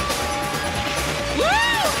 Woo!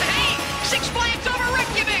 Hey! 6 Flags over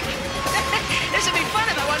Reykjavik! This would be fun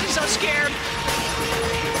if I wasn't so scared.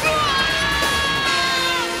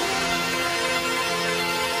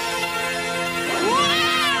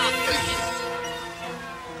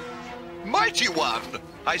 Mighty One,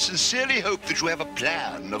 I sincerely hope that you have a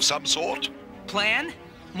plan of some sort. Plan?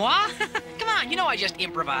 Moi? Come on, you know I just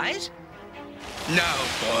improvise. Now,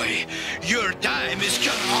 boy, your time is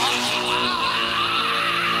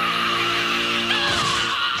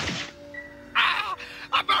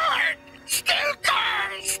a bird! Still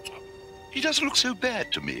cursed! He doesn't look so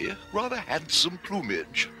bad to me. Rather handsome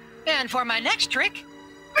plumage. And for my next trick...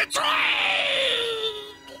 Betrayed!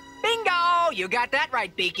 Bingo! You got that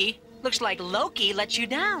right, Beaky. Looks like Loki let you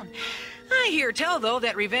down. I hear tell, though,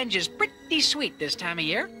 that revenge is pretty sweet this time of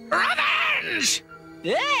year. Revenge!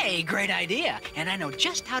 Hey, great idea. And I know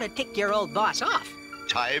just how to tick your old boss off.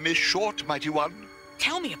 Time is short, Mighty One.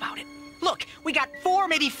 Tell me about it. Look, we got 4,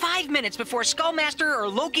 maybe 5 minutes before Skullmaster or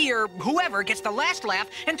Loki or whoever gets the last laugh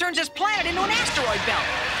and turns his planet into an asteroid belt.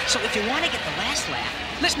 So if you want to get the last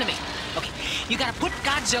laugh, listen to me. Okay, you gotta put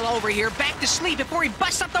Godzilla over here back to sleep before he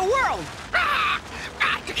busts up the world.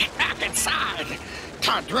 Got to get back inside.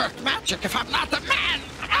 Can't work magic if I'm not a man.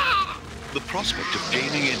 The prospect of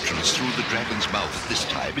gaining entrance through the dragon's mouth at this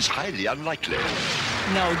time is highly unlikely.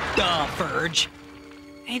 No duh, Verge.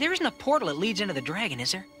 Hey, there isn't a portal that leads into the dragon,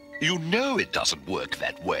 is there? You know it doesn't work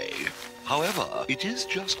that way. However, it is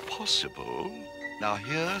just possible. Now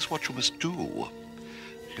here's what you must do.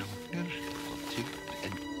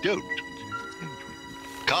 And don't.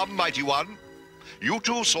 Come, Mighty One. You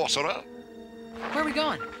too, Sorcerer. Where are we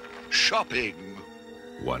going? Shopping.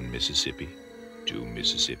 1 Mississippi, 2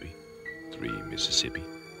 Mississippi, 3 Mississippi.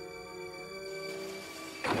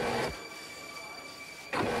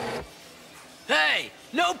 Hey,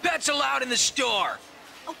 no pets allowed in the store.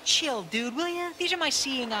 Oh, chill, dude, will ya? These are my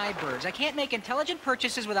seeing eye birds. I can't make intelligent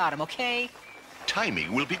purchases without them, okay?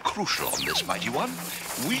 Timing will be crucial on this, Mighty One.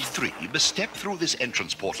 We 3 must step through this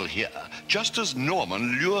entrance portal here, just as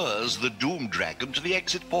Norman lures the Doom Dragon to the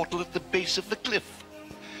exit portal at the base of the cliff.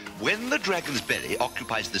 When the dragon's belly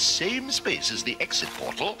occupies the same space as the exit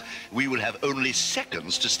portal, we will have only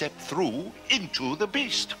seconds to step through into the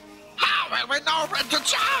beast. How will we know when to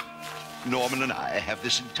jump? Norman and I have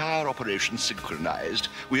this entire operation synchronized.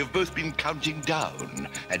 We have both been counting down,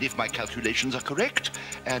 and if my calculations are correct,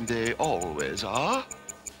 and they always are,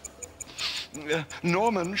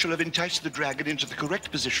 Norman shall have enticed the dragon into the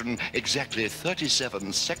correct position exactly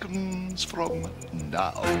 37 seconds from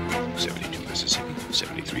now. 72 Mississippi,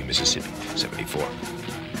 73 Mississippi, 74.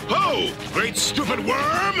 Ho! Great stupid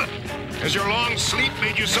worm! Has your long sleep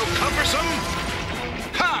made you so cumbersome?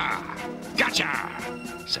 Ha! Gotcha!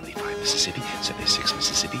 75 Mississippi, 76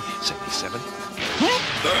 Mississippi, 77.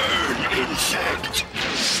 Burn, insect!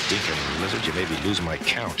 Stinking lizard, you made me lose my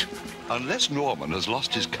count. Unless Norman has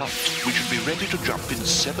lost his count, we should be ready to jump in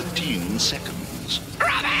 17 seconds.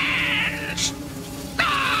 Brothers!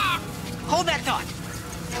 Ah! Hold that thought.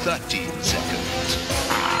 13 seconds.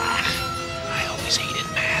 I always hated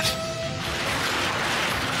math.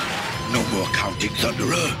 No more counting,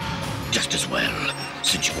 Thunderer. Just as well,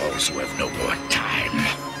 since you also have no more time.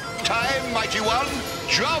 Time, Mighty One!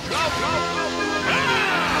 Jump!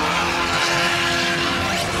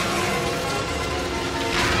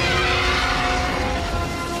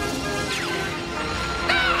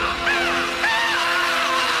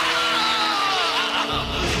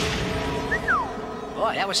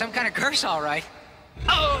 Boy, that was some kind of curse, all right.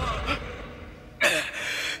 Oh!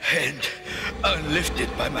 And unlifted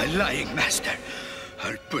by my lying master,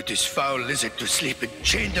 I'll put this foul lizard to sleep and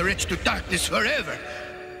chain the rich to darkness forever.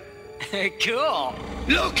 Cool.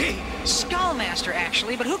 Loki! Skullmaster,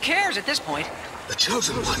 actually, but who cares at this point? The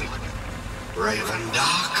Chosen One. Raven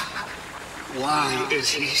Dark. Why is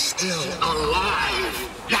he still alive?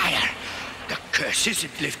 Liar! The curse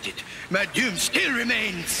isn't lifted. My doom still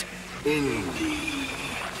remains. Indeed.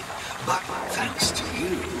 But thanks to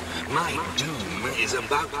you, my doom is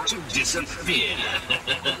about to disappear.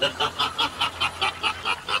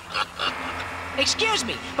 Excuse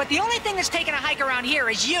me, but the only thing that's taking a hike around here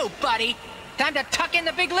is you, buddy. Time to tuck in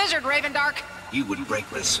the big lizard, Raven Dark. You would break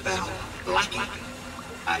the spell? Lucky.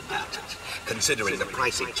 I doubt it, considering the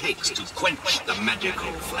price it takes to quench the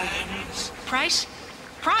magical flames. Price?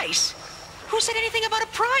 Price? Who said anything about a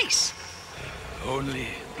price? Only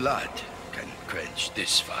blood can quench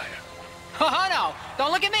this fire. Oh, no.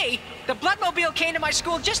 Don't look at me. The Bloodmobile came to my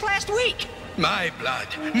school just last week. My blood,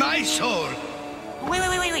 my soul.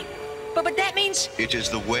 Wait. But that means... It is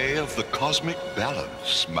the way of the cosmic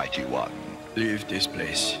balance, Mighty One. Leave this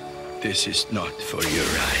place. This is not for your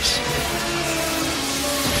eyes.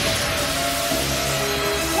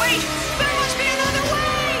 Wait! There must be another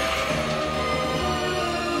way!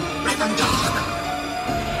 Raven Dark!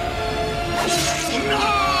 No!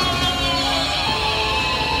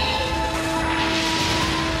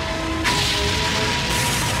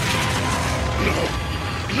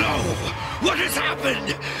 No! What has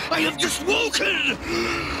happened? I have just woken!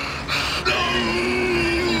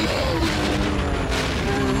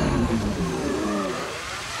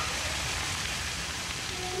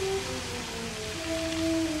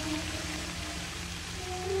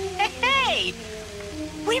 Hey!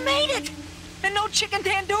 We made it! And no chicken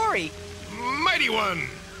tandoori! Mighty One!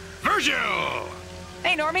 Virgil!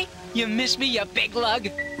 Hey, Normie. You miss me, you big lug?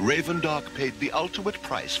 Raven Dark paid the ultimate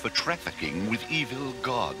price for trafficking with evil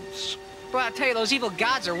gods. Well, I'll tell you, those evil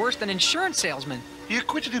gods are worse than insurance salesmen. He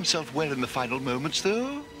acquitted himself well in the final moments,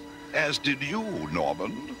 though. As did you,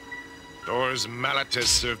 Norman. Thor's mallet has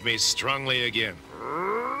served me strongly again.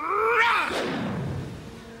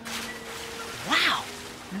 Wow.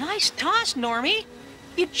 Nice toss, Normie.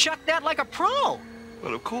 You chucked that like a pro.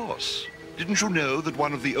 Well, of course. Didn't you know that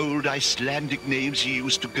one of the old Icelandic names he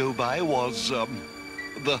used to go by was,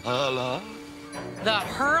 the Hurler? The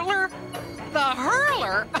Hurler? The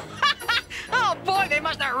Hurler? Oh, boy, they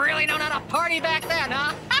must have really known how to party back then,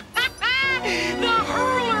 huh? The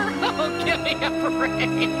Hurler! Oh, give me a break.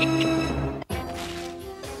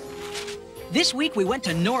 This week we went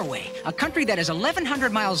to Norway, a country that is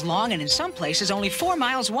 1,100 miles long and in some places only 4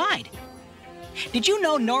 miles wide. Did you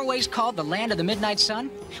know Norway's called the land of the midnight sun?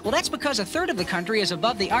 Well, that's because a third of the country is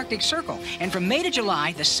above the Arctic Circle, and from May to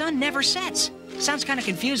July, the sun never sets. Sounds kind of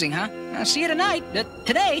confusing, huh? I'll see you tonight.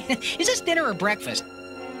 Today. Is this dinner or breakfast?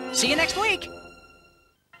 See you next week.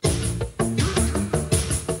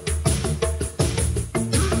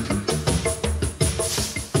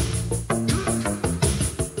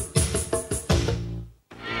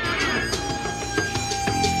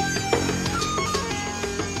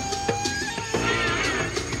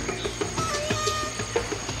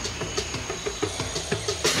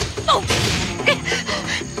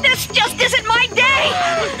 This just isn't my day!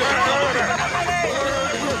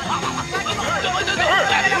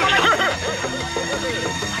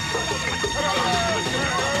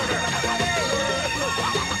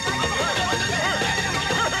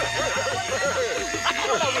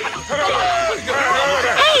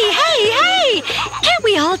 Hey! Can't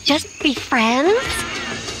we all just be friends?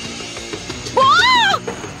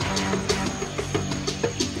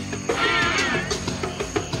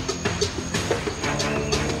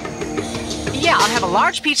 have a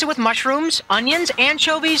large pizza with mushrooms, onions,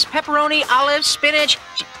 anchovies, pepperoni, olives, spinach.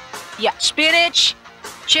 Spinach,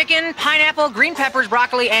 chicken, pineapple, green peppers,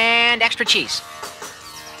 broccoli, and extra cheese.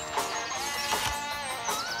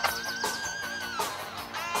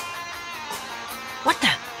 What the?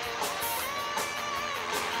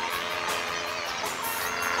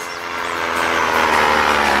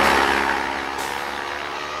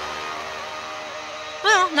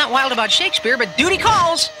 Well, not wild about Shakespeare, but duty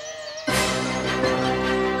calls.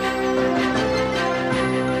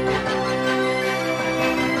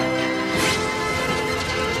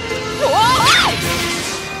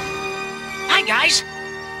 Hi, guys.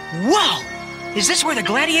 Whoa! Is this where the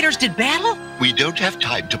gladiators did battle? We don't have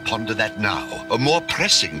time to ponder that now. A more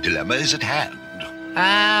pressing dilemma is at hand.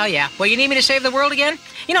 Oh, yeah. Well, you need me to save the world again?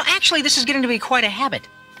 You know, actually, this is getting to be quite a habit.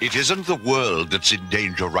 It isn't the world that's in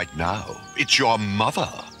danger right now. It's your mother.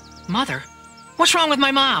 Mother? What's wrong with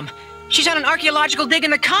my mom? She's on an archaeological dig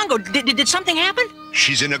in the Congo. Did something happen?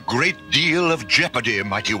 She's in a great deal of jeopardy,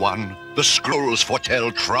 Mighty One. The scrolls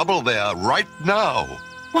foretell trouble there right now.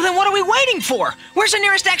 Well, then what are we waiting for? Where's the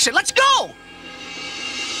nearest exit? Let's go!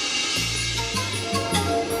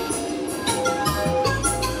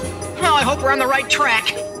 Oh, I hope we're on the right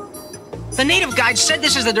track. The native guide said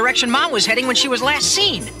this is the direction Mom was heading when she was last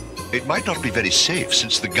seen. It might not be very safe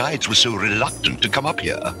since the guides were so reluctant to come up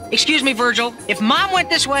here. Excuse me, Virgil. If Mom went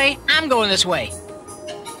this way, I'm going this way.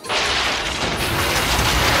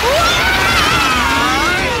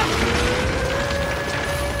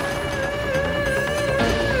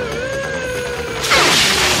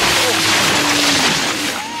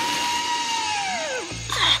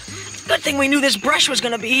 Good thing we knew this brush was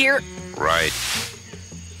gonna be here. Right.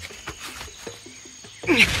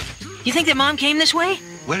 You think that Mom came this way?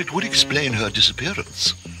 Well, it would explain her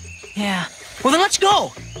disappearance. Yeah. Well, then let's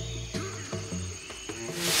go.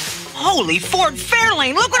 Holy Ford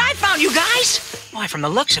Fairlane, look what I found, you guys! Why, from the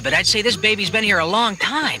looks of it, I'd say this baby's been here a long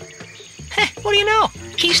time. Heh, what do you know?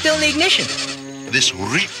 Key's still in the ignition. This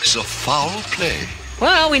reeks of foul play.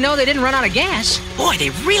 Well, we know they didn't run out of gas. Boy, they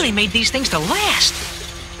really made these things to last.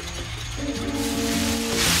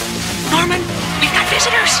 Norman, we've got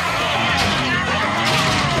visitors!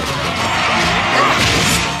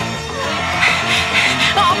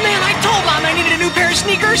 Oh man, I told Mom I needed a new pair of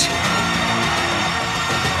sneakers!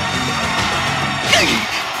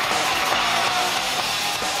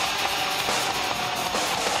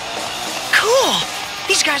 Cool!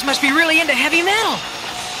 These guys must be really into heavy metal.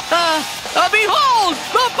 Behold,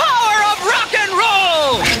 the power of rock and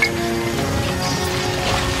roll!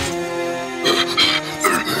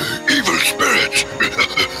 Evil spirits!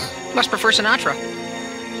 Must prefer Sinatra.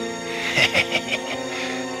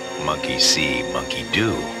 Monkey see, monkey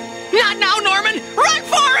do. Not now, Norman! Run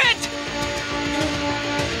for it!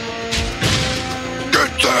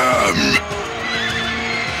 Get them!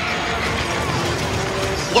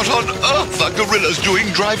 What on earth are gorillas doing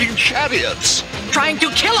driving chariots? Trying to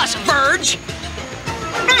kill us, Verge!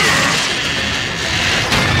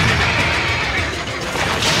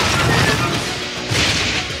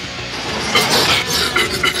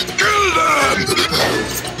 Kill them!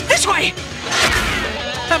 This way!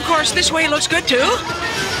 Of course, this way looks good, too.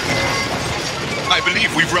 I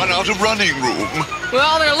believe we've run out of running room.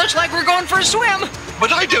 Well, then it looks like we're going for a swim.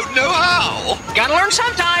 But I don't know how. Gotta learn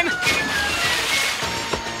sometime.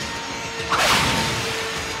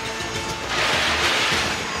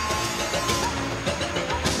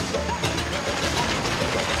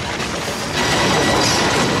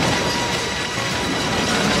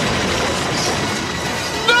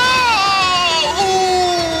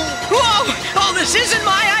 This isn't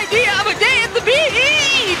my idea of a day at the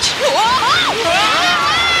beach!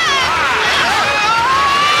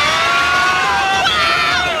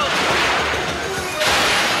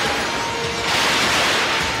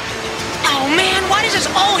 Oh man, why does this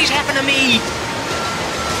always happen to me?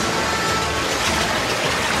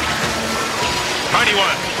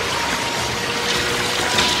 91.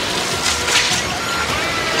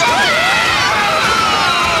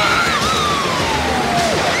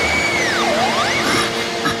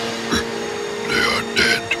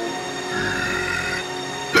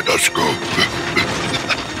 Let us go.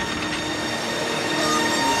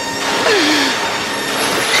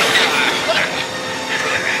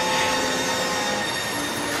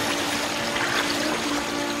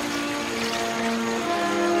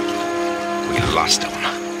 We lost him.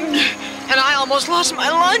 And I almost lost my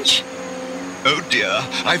lunch. Oh dear,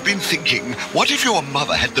 I've been thinking, what if your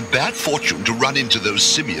mother had the bad fortune to run into those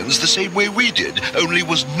simians the same way we did, only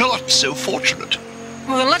was not so fortunate?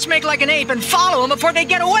 Well, then let's make like an ape and follow them before they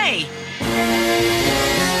get away.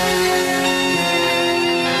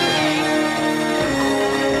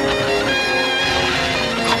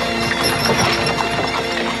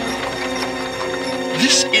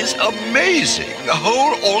 is amazing. A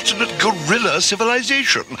whole alternate gorilla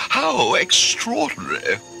civilization. How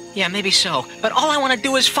extraordinary. Yeah, maybe so. But all I want to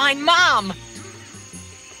do is find Mom.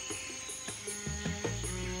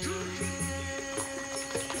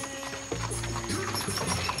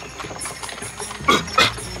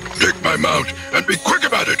 Take my mount and be quick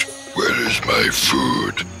about it. Where is my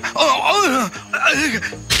food?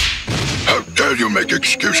 How dare you make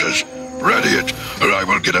excuses? Ready it, or I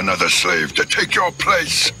will get another slave to take your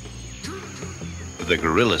place. The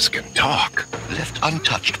gorillas can talk. Left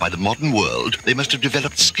untouched by the modern world, they must have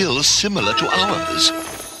developed skills similar to ours.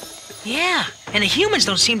 Yeah, and the humans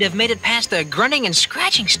don't seem to have made it past the grunting and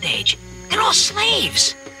scratching stage. They're all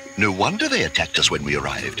slaves. No wonder they attacked us when we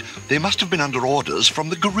arrived. They must have been under orders from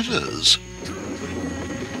the gorillas.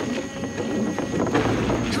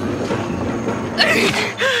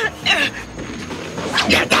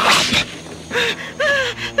 Get up!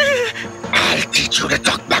 I'll teach you to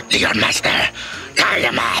talk back to your master. Tie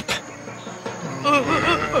him up!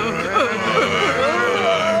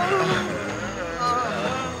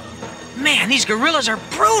 Man, these gorillas are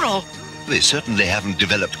brutal. They certainly haven't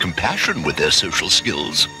developed compassion with their social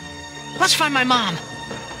skills. Let's find my mom.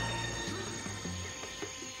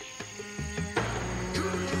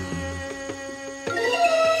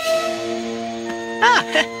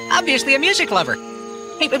 Obviously a music lover.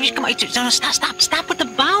 Hey, baby, come on, stop with the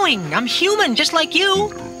bowing. I'm human, just like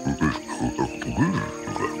you.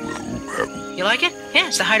 You like it? Yeah,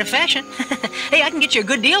 it's the height of fashion. Hey, I can get you a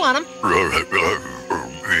good deal on them.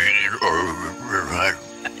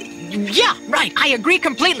 Yeah, right. I agree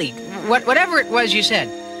completely. Whatever it was you said.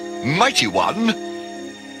 Mighty one.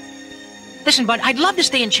 Listen, bud, I'd love to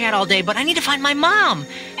stay and chat all day, but I need to find my mom.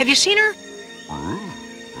 Have you seen her?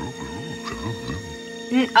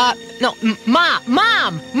 No, Mom!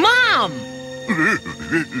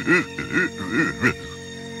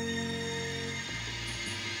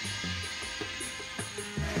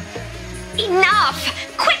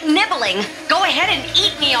 Enough! Quit nibbling! Go ahead and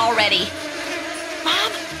eat me already!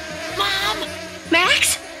 Mom!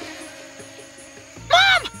 Max?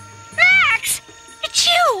 Mom! Max! It's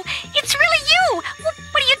you! It's really you!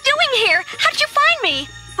 What are you doing here? How did you find me?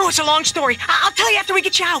 Oh, it's a long story. I'll tell you after we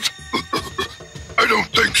get you out. I don't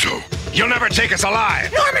think so. You'll never take us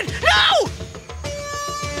alive. Norman, no!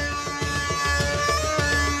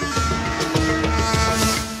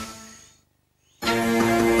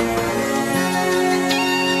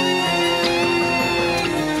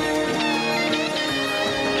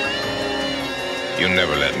 You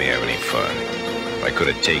never let me have any fun. I could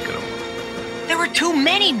have taken them. There were too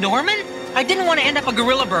many, Norman. I didn't want to end up a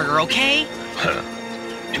gorilla burger, okay? Huh.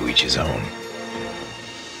 To each his own.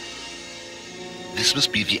 This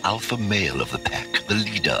must be the alpha male of the pack, the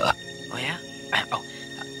leader. Oh, yeah?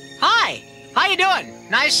 Hi! How you doing?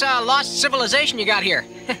 Nice, lost civilization you got here.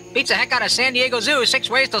 Beats the heck out of San Diego Zoo 6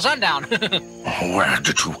 ways till sundown. Where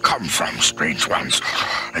did you come from, strange ones?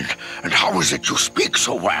 And how is it you speak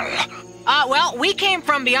so well? Well, we came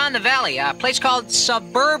from beyond the valley, a place called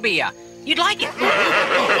Suburbia. You'd like it.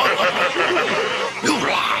 You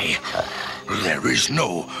lie. There is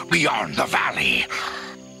no beyond the valley.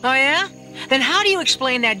 Oh, yeah? Then how do you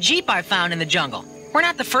explain that Jeep I found in the jungle? We're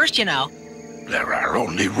not the first, you know. There are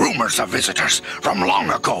only rumors of visitors from long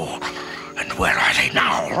ago. And where are they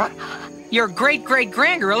now? Your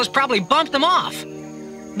great-great-grandgorillas probably bumped them off.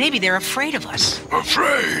 Maybe they're afraid of us.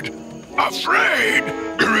 Afraid? Afraid?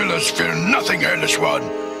 Gorillas fear nothing, hairless one.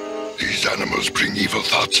 These animals bring evil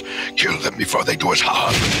thoughts. Kill them before they do us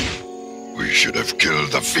harm. We should have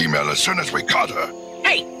killed the female as soon as we caught her.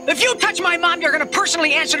 Hey, if you touch my mom, you're gonna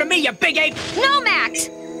personally answer to me, you big ape! No, Max!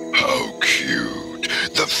 How cute.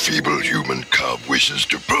 The feeble human cub wishes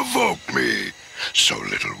to provoke me. So,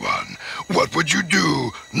 little one, what would you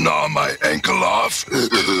do? Gnaw my ankle off?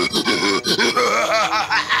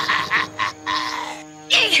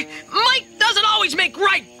 Might doesn't always make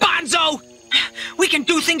right, Bonzo! We can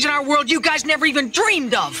do things in our world you guys never even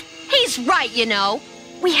dreamed of. He's right, you know.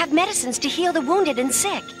 We have medicines to heal the wounded and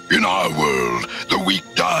sick. In our world, the weak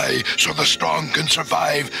die so the strong can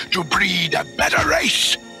survive to breed a better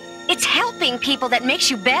race. It's helping people that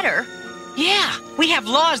makes you better. Yeah, we have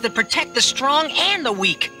laws that protect the strong and the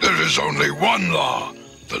weak. There is only one law,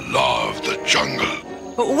 the law of the jungle.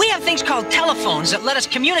 We have things called telephones that let us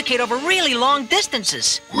communicate over really long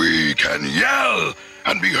distances. We can yell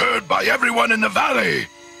and be heard by everyone in the valley.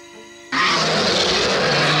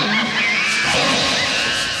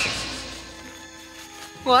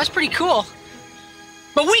 Well, that's pretty cool.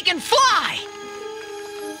 But we can fly!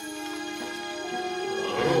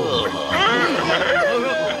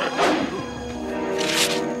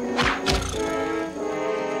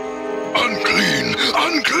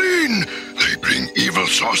 Unclean! They bring evil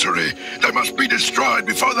sorcery. They must be destroyed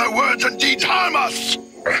before their words and deeds harm us!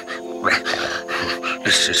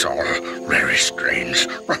 This is all very strange.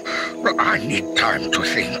 I need time to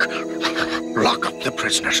think. Lock up the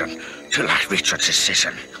prisoners until I reach a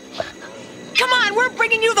decision. Come on, we're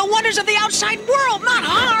bringing you the wonders of the outside world, not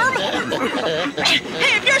harm!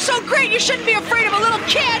 Hey, if you're so great, you shouldn't be afraid of a little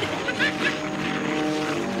kid!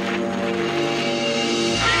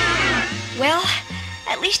 Well,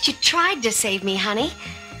 at least you tried to save me, honey.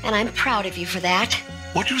 And I'm proud of you for that.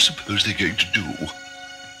 What do you suppose they're going to do?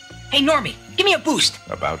 Hey, Normie, give me a boost.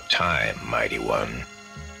 About time, mighty one.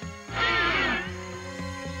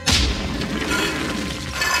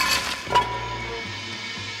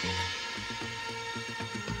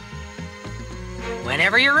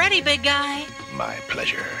 Whenever you're ready, big guy. My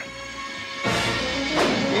pleasure.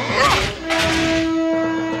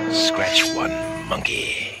 Scratch one,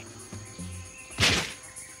 monkey.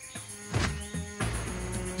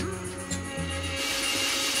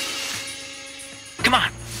 Come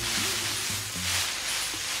on.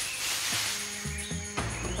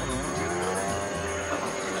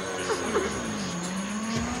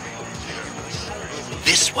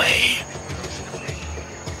 This way.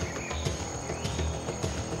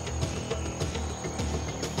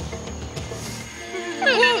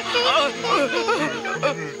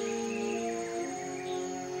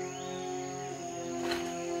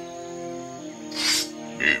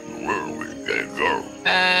 Where we gotta go?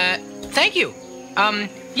 Thank you.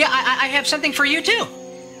 Yeah, I have something for you, too.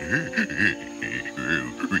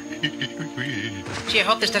 Gee, I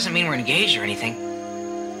hope this doesn't mean we're engaged or anything.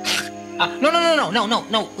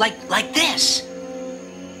 No, like this.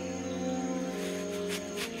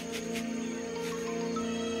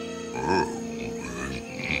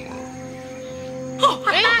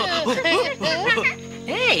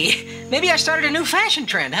 Hey, maybe I started a new fashion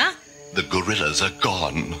trend, huh? The gorillas are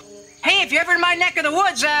gone. Hey, if you're ever in my neck of the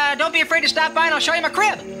woods, don't be afraid to stop by and I'll show you my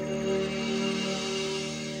crib.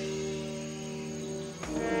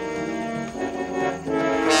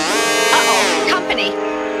 Uh-oh, company.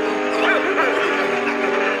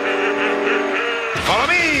 Follow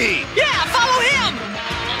me! Yeah, follow him!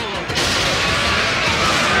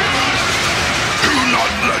 Do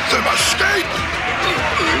not let them escape!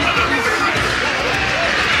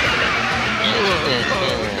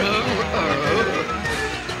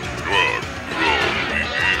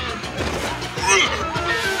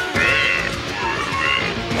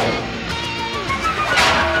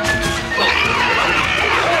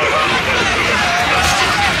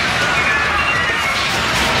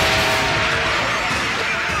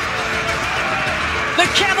 The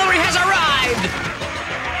cavalry has arrived!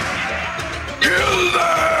 Kill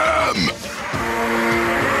them!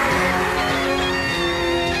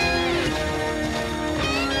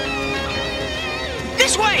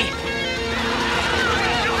 This way!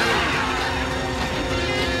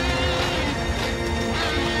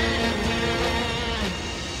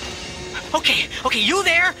 Okay, you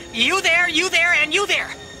there, you there, you there, and you there.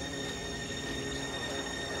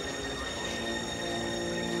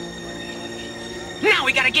 Now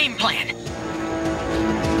we got a game plan.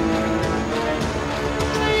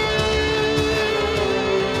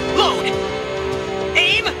 Load.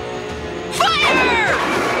 Aim. Fire!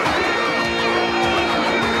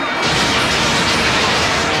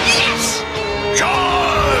 Yes!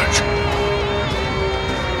 Charge!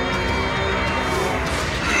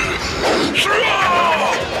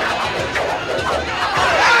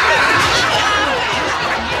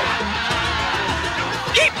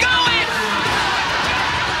 Keep going!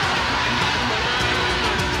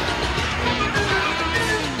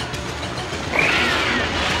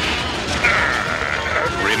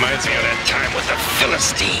 Reminds me of that time with the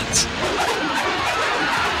Philistines.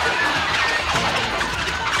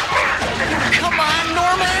 Come on,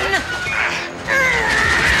 Norman!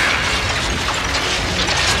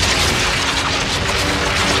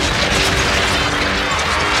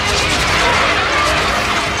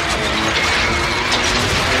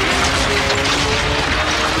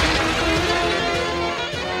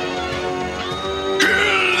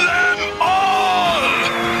 Kill them all!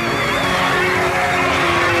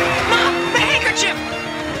 Mom, the handkerchief!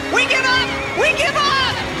 We give up! We give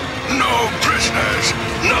up! No prisoners!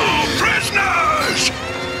 No prisoners!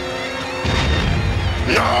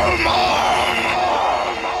 No more!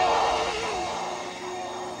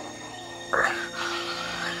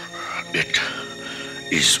 It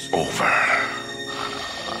is over.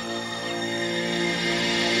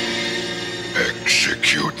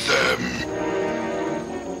 Execute them.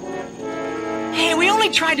 Hey, we only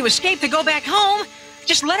tried to escape to go back home.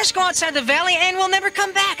 Just let us go outside the valley and we'll never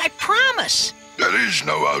come back. I promise. There is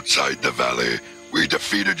no outside the valley. We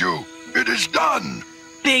defeated you. It is done.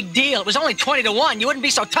 Big deal. It was only 20 to 1. You wouldn't be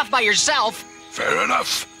so tough by yourself. Fair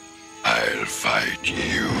enough. I'll fight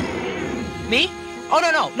you. Me? Oh,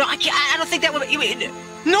 no, I can't. I don't think that would.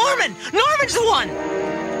 Norman! Norman's the one!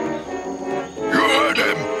 You heard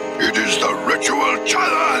him. It is the ritual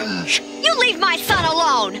challenge. You leave my son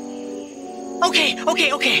alone. Okay.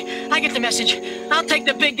 I get the message. I'll take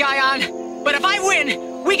the big guy on. But if I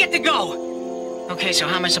win, we get to go. Okay, so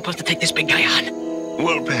how am I supposed to take this big guy on?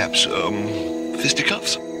 Well, perhaps,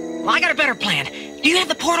 fisticuffs? Well, I got a better plan. Do you have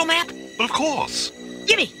the portal map? Of course.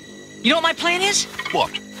 Gimme. You know what my plan is?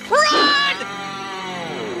 What? Run!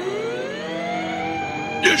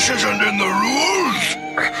 This isn't in the rules.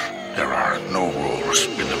 There are no rules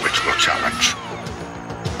in the ritual challenge.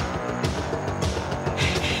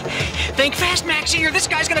 Think fast, Maxie, or this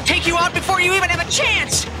guy's gonna take you out before you even have a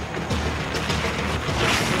chance!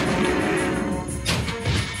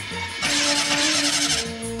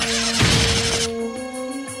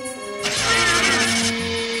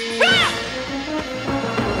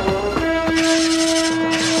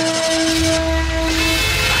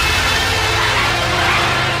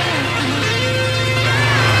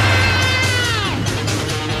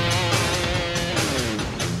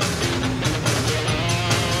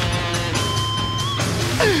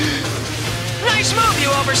 Nice move, you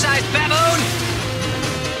oversized baboon!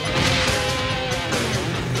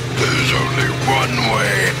 There's only one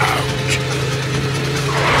way out.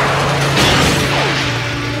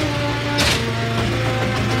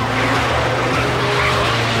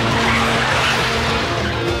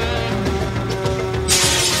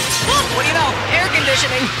 Oh, what do you know? Air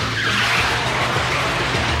conditioning!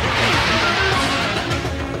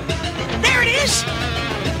 There it is!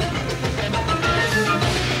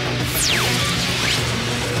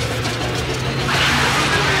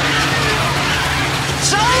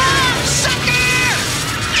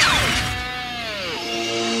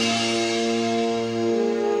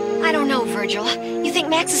 I don't know, Virgil. You think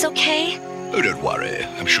Max is okay? Oh, don't worry.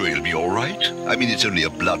 I'm sure he'll be all right. I mean, it's only a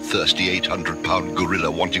bloodthirsty 800-pound gorilla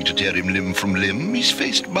wanting to tear him limb from limb. He's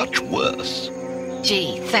faced much worse.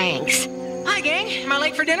 Gee, thanks. Hi, gang. Am I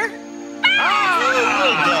late for dinner?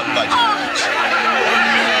 Well done, my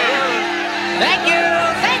Thank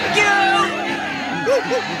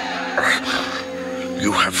you!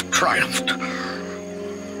 You have triumphed.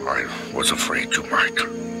 I was afraid you might.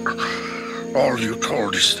 All you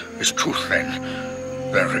told is truth, then.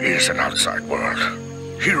 There is an outside world.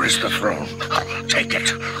 Here is the throne. Take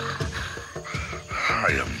it.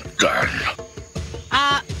 I am done.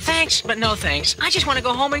 Thanks, but no thanks. I just want to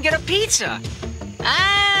go home and get a pizza.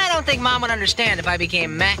 I don't think Mom would understand if I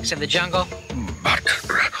became Max of the jungle. But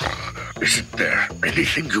isn't there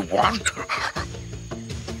anything you want?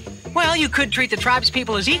 Well, you could treat the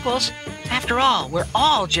tribespeople as equals. After all, we're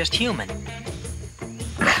all just human.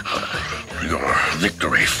 Your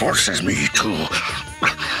victory forces me to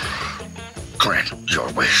grant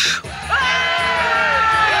your wish.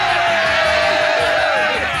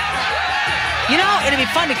 You know, it'd be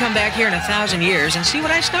fun to come back here in 1,000 years and see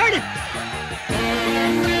what I started.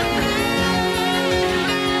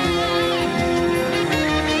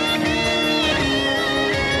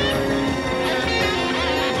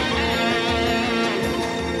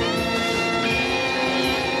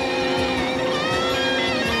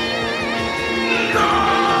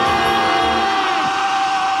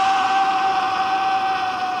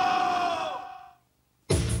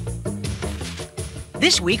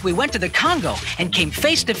 This week, we went to the Congo and came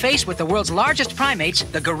face to face with the world's largest primates,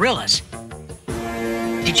 the gorillas.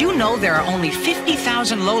 Did you know there are only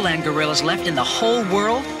 50,000 lowland gorillas left in the whole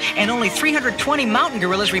world, and only 320 mountain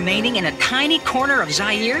gorillas remaining in a tiny corner of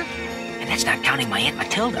Zaire? And that's not counting my Aunt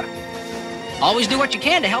Matilda. Always do what you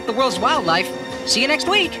can to help the world's wildlife. See you next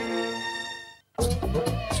week.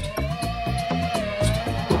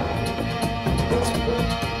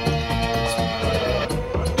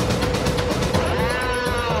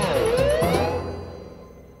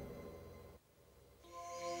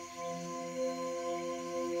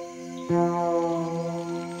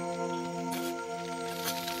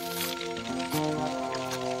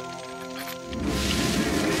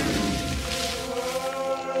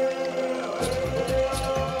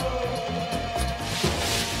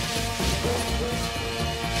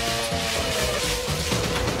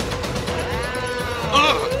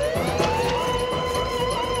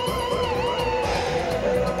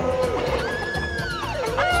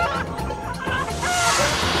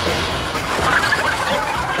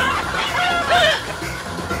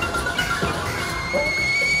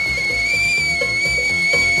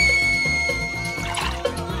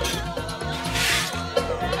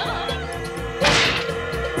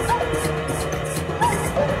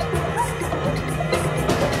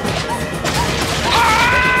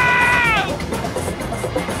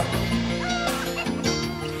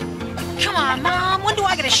 Come on, Mom. When do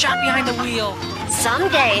I get a shot behind the wheel?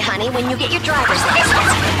 Someday, honey, when you get your driver's license.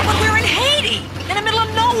 But we're in Haiti, in the middle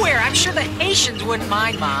of nowhere. I'm sure the Haitians wouldn't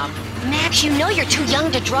mind, Mom. Max, you know you're too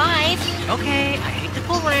young to drive. Okay, I hate to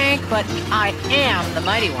pull rank, but I am the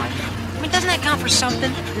mighty one. I mean, doesn't that count for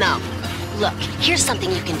something? No. Look, here's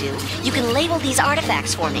something you can do. You can label these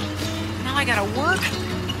artifacts for me. Now I gotta work?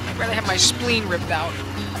 I'd rather have my spleen ripped out.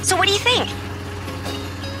 So what do you think?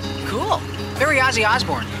 Cool. Very Ozzy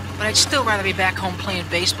Osbourne. But I'd still rather be back home playing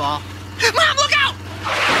baseball. Mom, look out!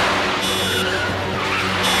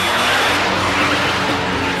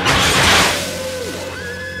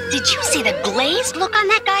 Did you see the glazed look on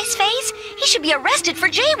that guy's face? He should be arrested for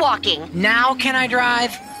jaywalking. Now can I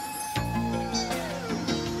drive?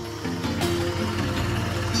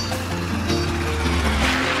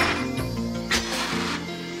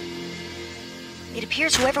 It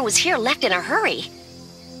appears whoever was here left in a hurry.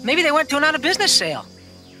 Maybe they went to an out-of-business sale.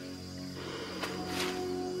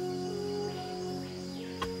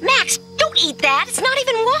 Max, don't eat that. It's not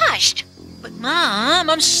even washed. But, Mom,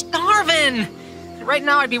 I'm starving. Right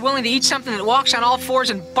now, I'd be willing to eat something that walks on all fours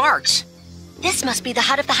and barks. This must be the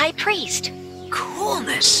hut of the High Priest.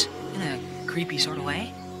 Coolness. In a creepy sort of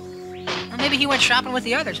way. Well, maybe he went shopping with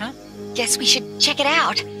the others, huh? Guess we should check it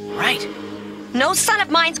out. Right. No son of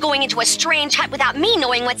mine's going into a strange hut without me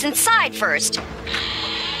knowing what's inside first.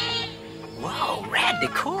 Whoa, rad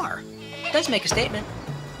decor. Does make a statement.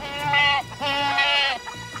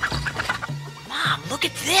 Mom, look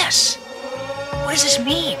at this. What does this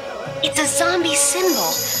mean? It's a zombie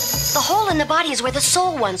symbol. The hole in the body is where the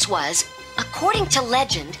soul once was. According to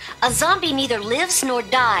legend, a zombie neither lives nor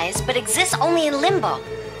dies, but exists only in limbo.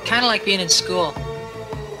 Kind of like being in school.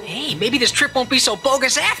 Hey, maybe this trip won't be so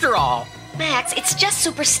bogus after all. Max, it's just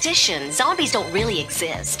superstition. Zombies don't really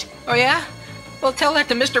exist. Oh, yeah? Well, tell that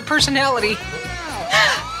to Mr. Personality.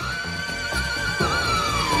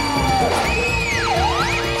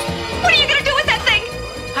 What are you gonna do with that thing?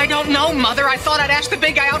 I don't know, Mother. I thought I'd ask the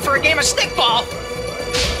big guy out for a game of stickball.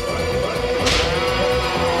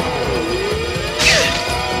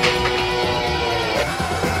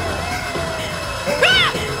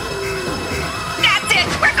 That's it!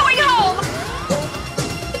 We're going home!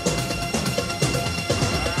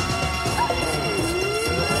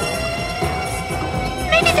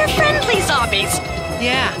 Maybe they're friendly zombies.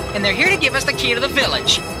 Yeah, and they're here to give us the key to the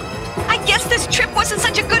village. I guess this trip wasn't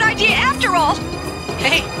such a good idea after all.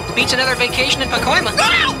 Hey, beats another vacation in Pacoima.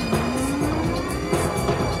 Ow!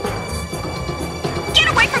 Get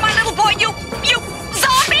away from my little boy, you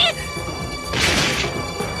zombie!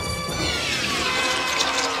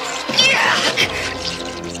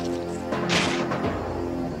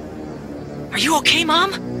 Are you okay,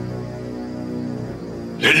 Mom?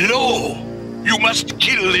 Lilo! You must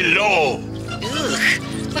kill Lilo!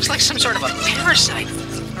 Ugh, looks like some sort of a parasite.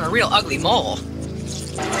 Or a real ugly mole.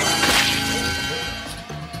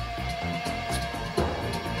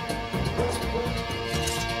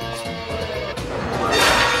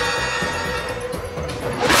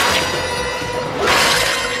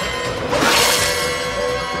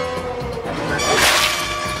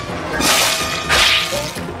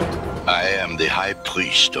 I am the High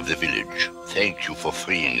Priest of the village. Thank you for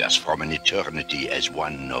freeing us from an eternity as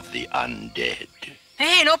one of the undead.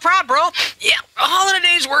 Hey, no problem, bro. Yeah, all in a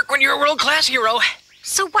day's work when you're a world-class hero.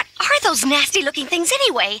 So what are those nasty-looking things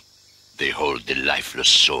anyway? They hold the lifeless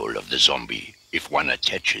soul of the zombie. If one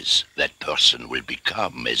attaches, that person will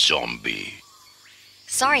become a zombie.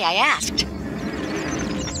 Sorry I asked.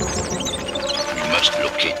 You must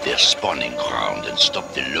locate their spawning ground and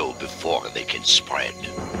stop the low before they can spread.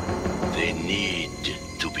 They need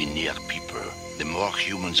to be near people. The more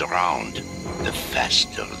humans around, the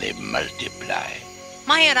faster they multiply.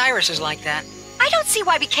 My Aunt Iris is like that. I don't see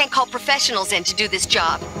why we can't call professionals in to do this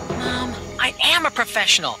job. Mom, I am a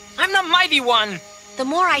professional. I'm the mighty one. The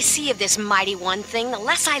more I see of this mighty one thing, the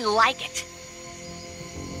less I like it.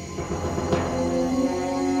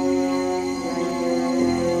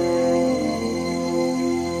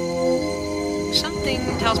 Something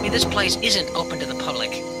tells me this place isn't open to the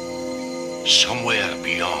public. Somewhere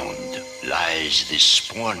beyond lies the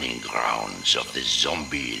spawning grounds of the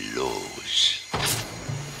zombie lows.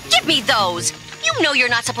 Give me those! You know you're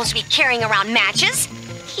not supposed to be carrying around matches.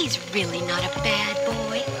 He's really not a bad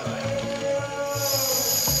boy.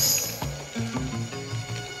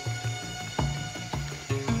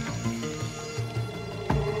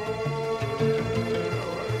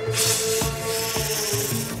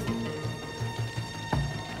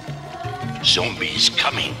 Zombies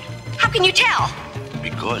coming. How can you tell?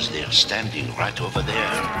 Because they're standing right over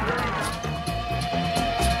there.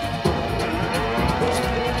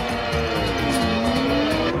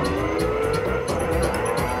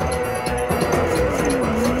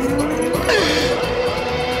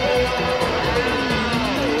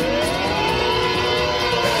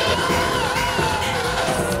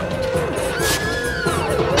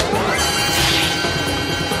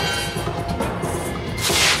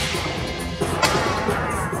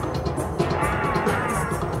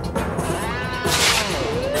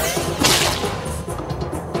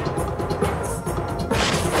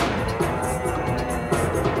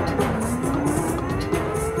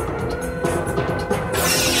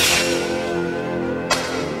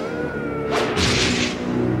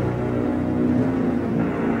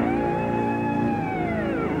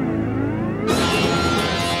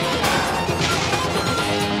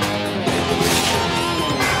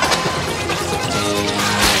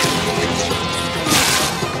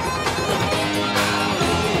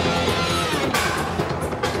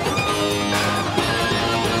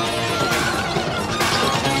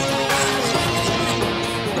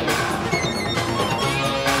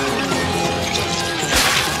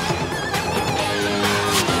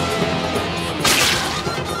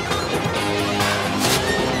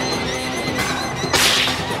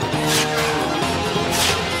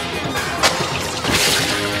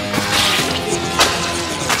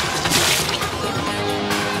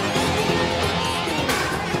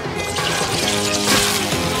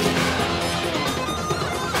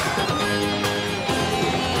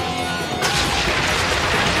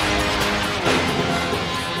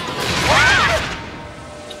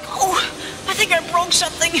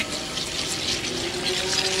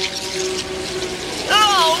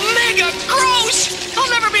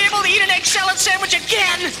 sandwich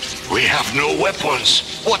again! We have no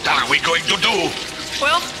weapons. What are we going to do?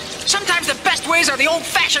 Well, sometimes the best ways are the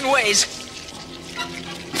old-fashioned ways.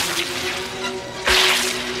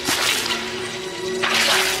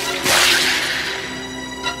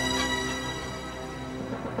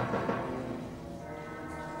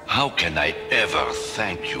 How can I ever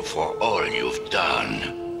thank you for all you've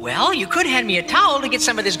done? Well, you could hand me a towel to get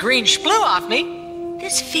some of this green splue off me.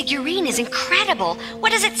 This figurine is incredible.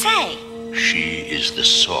 What does it say? She is the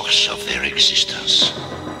source of their existence.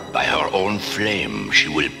 By her own flame, she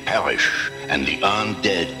will perish, and the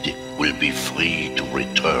undead will be free to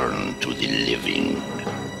return to the living.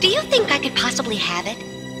 Do you think I could possibly have it?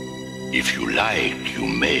 If you like, you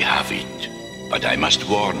may have it. But I must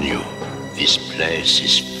warn you, this place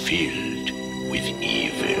is filled with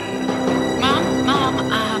evil.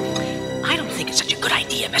 Mom, I don't think it's such a good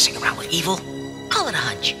idea messing around with evil. Call it a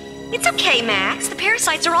hunch. It's okay, Max. The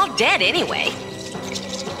parasites are all dead anyway.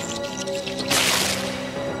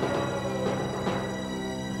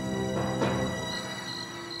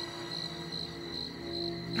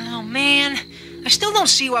 Oh, man. I still don't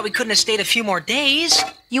see why we couldn't have stayed a few more days.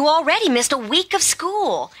 You already missed a week of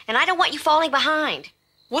school, and I don't want you falling behind.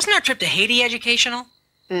 Wasn't our trip to Haiti educational?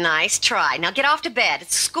 Nice try. Now get off to bed.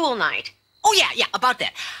 It's school night. Oh, yeah, about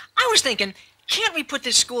that. I was thinking, can't we put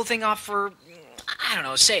this school thing off for, I don't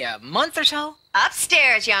know, say a month or so?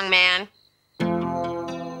 Upstairs, young man.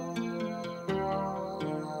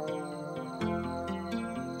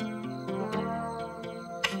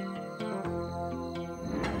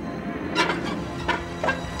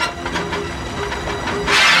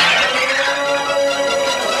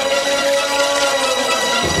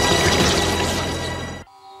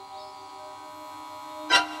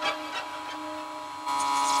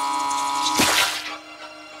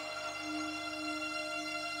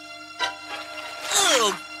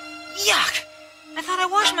 Yuck! I thought I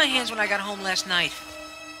washed my hands when I got home last night.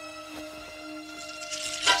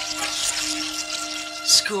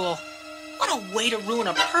 School. What a way to ruin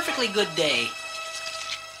a perfectly good day.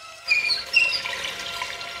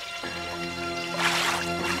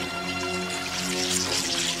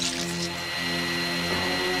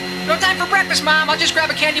 No time for breakfast, Mom. I'll just grab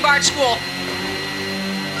a candy bar at school.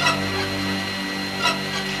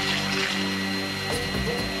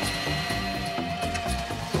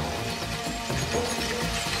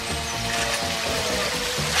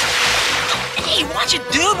 Hey, watch it,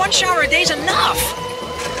 dude. One shower a day's enough.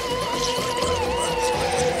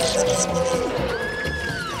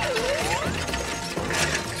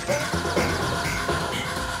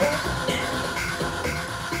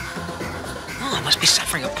 Oh, I must be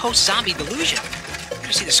suffering a post-zombie delusion.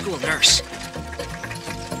 Better see the school nurse.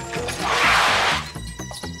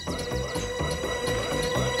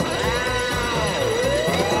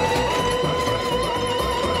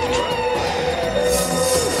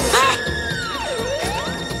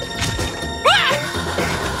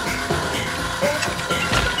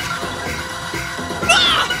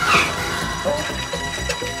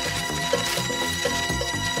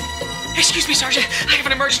 Excuse me, Sergeant. I have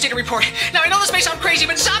an emergency to report. Now, I know this may sound crazy,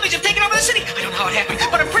 but zombies have taken over the city. I don't know how it happened,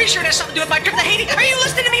 but I'm pretty sure it has something to do with my trip to Haiti. Are you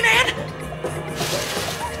listening to me, man?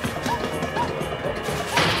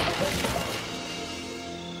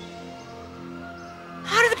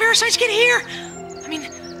 How did the parasites get here? I mean,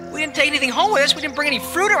 we didn't take anything home with us. We didn't bring any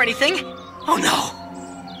fruit or anything. Oh, no.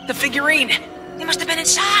 The figurine. They must have been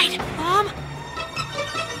inside. Mom?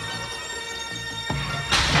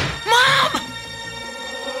 Mom!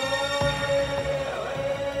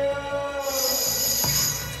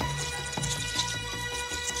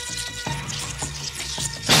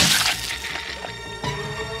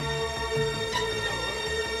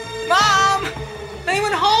 Mom!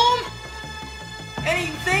 Anyone home?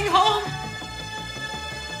 Anything home?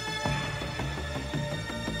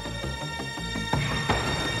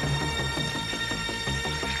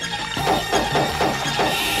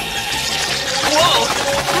 Whoa!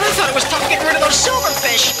 I thought it was tough getting rid of those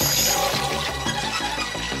silverfish!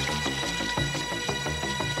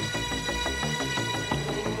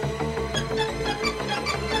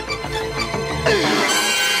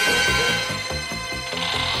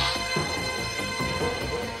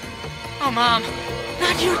 Oh, Mom.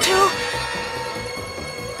 Not you, too?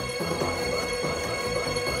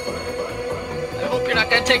 I hope you're not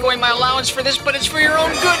gonna take away my allowance for this, but it's for your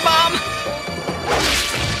own good, Mom!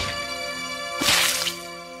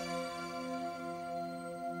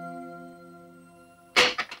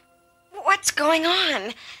 What's going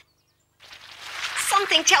on?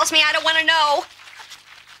 Something tells me I don't want to know.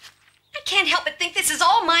 I can't help but think this is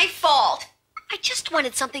all my fault. I just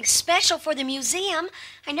wanted something special for the museum.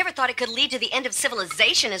 I never thought it could lead to the end of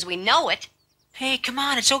civilization as we know it. Hey, come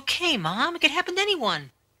on, it's okay, Mom. It could happen to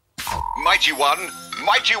anyone. Mighty One,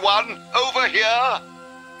 over here!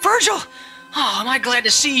 Virgil! Oh, am I glad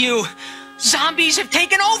to see you. Zombies have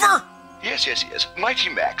taken over! Yes. Mighty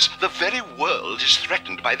Max, the very world is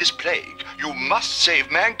threatened by this plague. You must save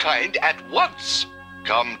mankind at once.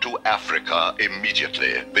 Come to Africa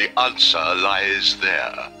immediately. The answer lies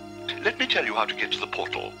there. Let me tell you how to get to the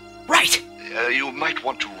portal. Right! You might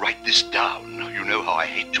want to write this down. You know how I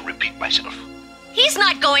hate to repeat myself. He's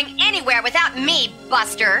not going anywhere without me,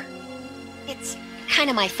 Buster. It's kind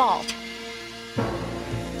of my fault.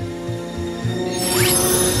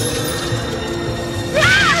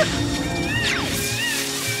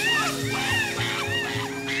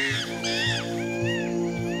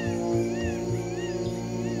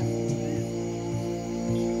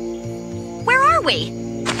 Where are we?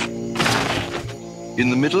 In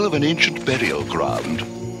the middle of an ancient burial ground.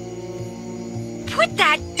 Put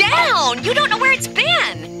that down! You don't know where it's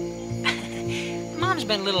been! Mom's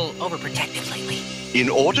been a little overprotective lately. In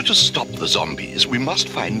order to stop the zombies, we must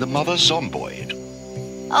find the mother zomboid.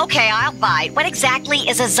 Okay, I'll bite. What exactly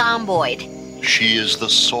is a zomboid? She is the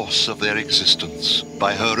source of their existence,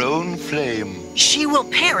 by her own flame. She will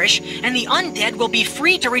perish, and the undead will be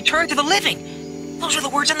free to return to the living. Those are the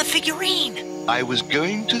words on the figurine. I was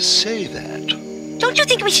going to say that. Don't you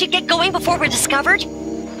think we should get going before we're discovered?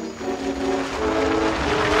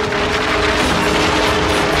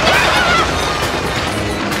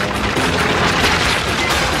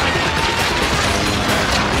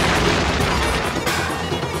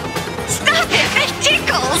 Stop it! It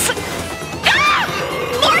tickles! Ah!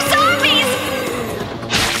 More zombies!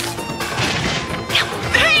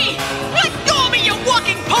 Hey! Let go of me, you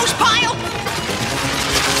walking post pile!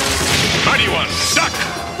 Mighty One, duck!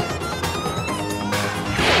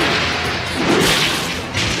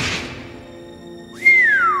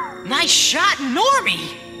 Nice shot,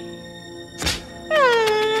 Normie!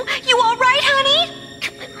 You all right, honey?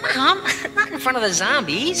 Mom, not in front of the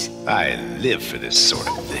zombies. I live for this sort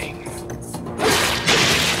of thing.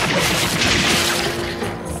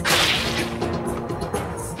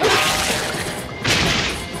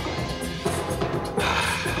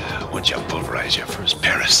 Once you pulverize your first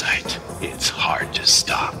parasite, it's hard to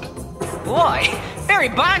stop. Boy, Barry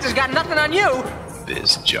Bonds has got nothing on you.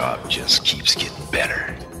 This job just keeps getting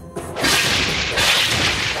better.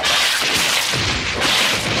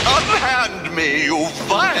 Unhand me, you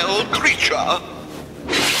vile creature!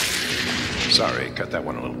 Sorry, cut that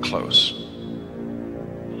one a little close.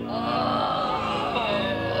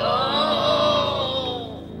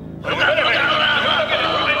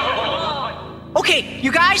 Okay,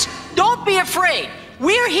 you guys, don't be afraid.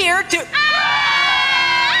 We're here to...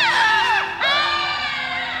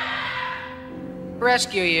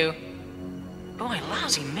 rescue you. Boy,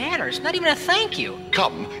 lousy manners. Not even a thank you.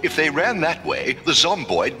 Come, if they ran that way, the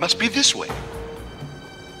zomboid must be this way.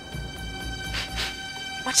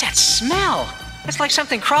 What's that smell? It's like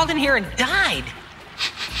something crawled in here and died.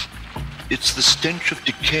 It's the stench of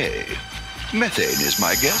decay. Methane is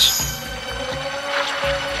my guess.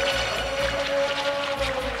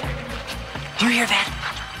 Do you hear that?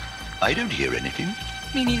 I don't hear anything.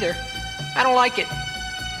 Me neither. I don't like it.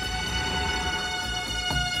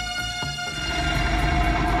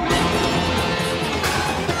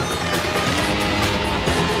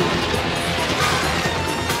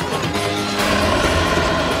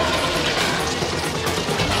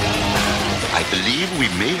 I believe we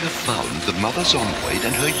may have found the mother zomboid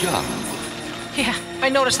and her young. Yeah, I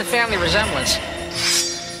noticed the family resemblance.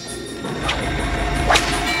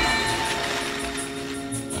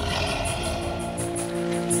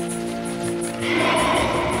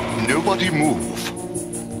 Nobody move.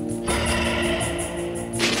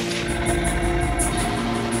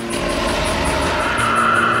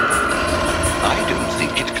 I don't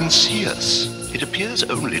think it can see us. It appears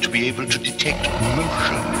only to be able to detect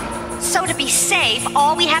motion. So to be safe,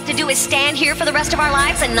 all we have to do is stand here for the rest of our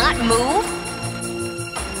lives and not move?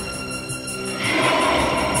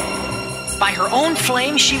 By her own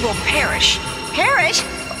flame, she will perish. Perish?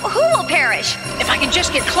 Who will perish? If I can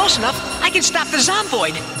just get close enough, I can stop the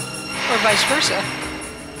zomboid. Or vice versa.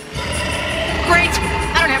 Great!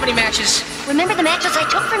 I don't have any matches. Remember the matches I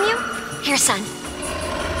took from you? Here, son.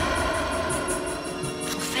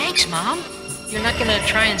 Well, thanks, Mom. You're not gonna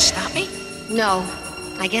try and stop me? No.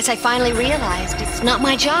 I guess I finally realized it's not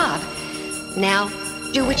my job. Now,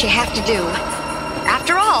 do what you have to do.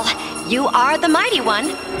 After all, you are the mighty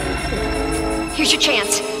one. Here's your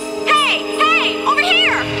chance. Hey! Hey! Over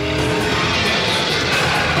here!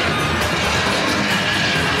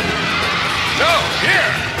 No,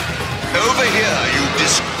 here! Over here, you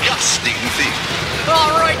disgusting thing.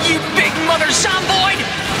 All right, you big mother zomboid!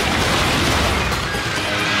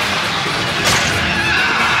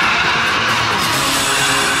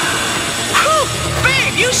 Whew!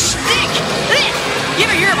 Babe, you stink! You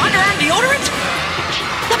ever hear of underarm deodorant?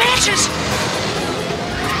 The matches!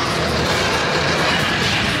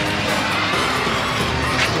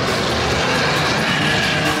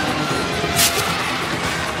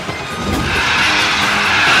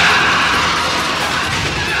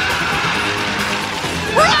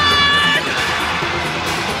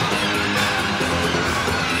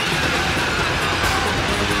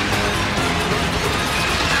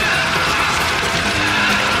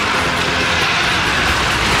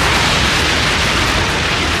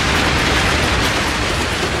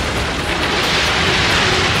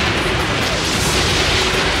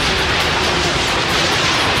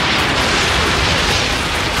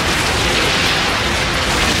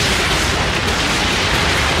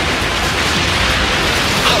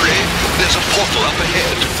 There's a portal up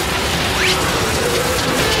ahead.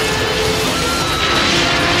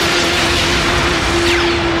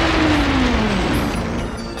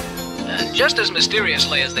 And just as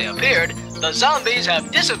mysteriously as they appeared, the zombies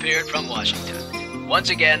have disappeared from Washington.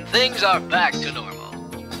 Once again, things are back to normal.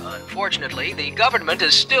 Unfortunately, the government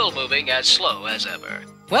is still moving as slow as ever.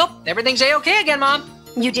 Well, everything's A-okay again, Mom.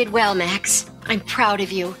 You did well, Max. I'm proud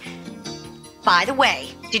of you. By the way,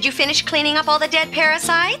 did you finish cleaning up all the dead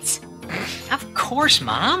parasites? Of course,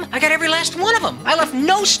 Mom. I got every last one of them. I left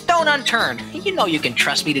no stone unturned. You know you can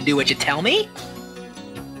trust me to do what you tell me.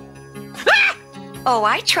 Ah! Oh,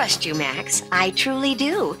 I trust you, Max. I truly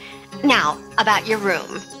do. Now, about your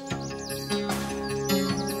room.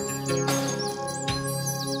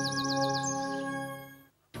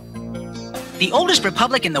 The oldest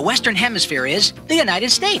republic in the Western Hemisphere is the United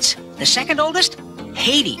States. The second oldest?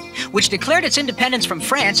 Haiti, which declared its independence from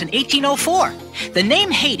France in 1804. The name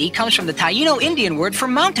Haiti comes from the Taino Indian word for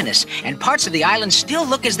mountainous, and parts of the island still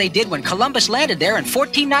look as they did when Columbus landed there in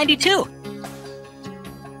 1492.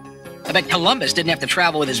 I bet Columbus didn't have to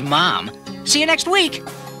travel with his mom. See you next week.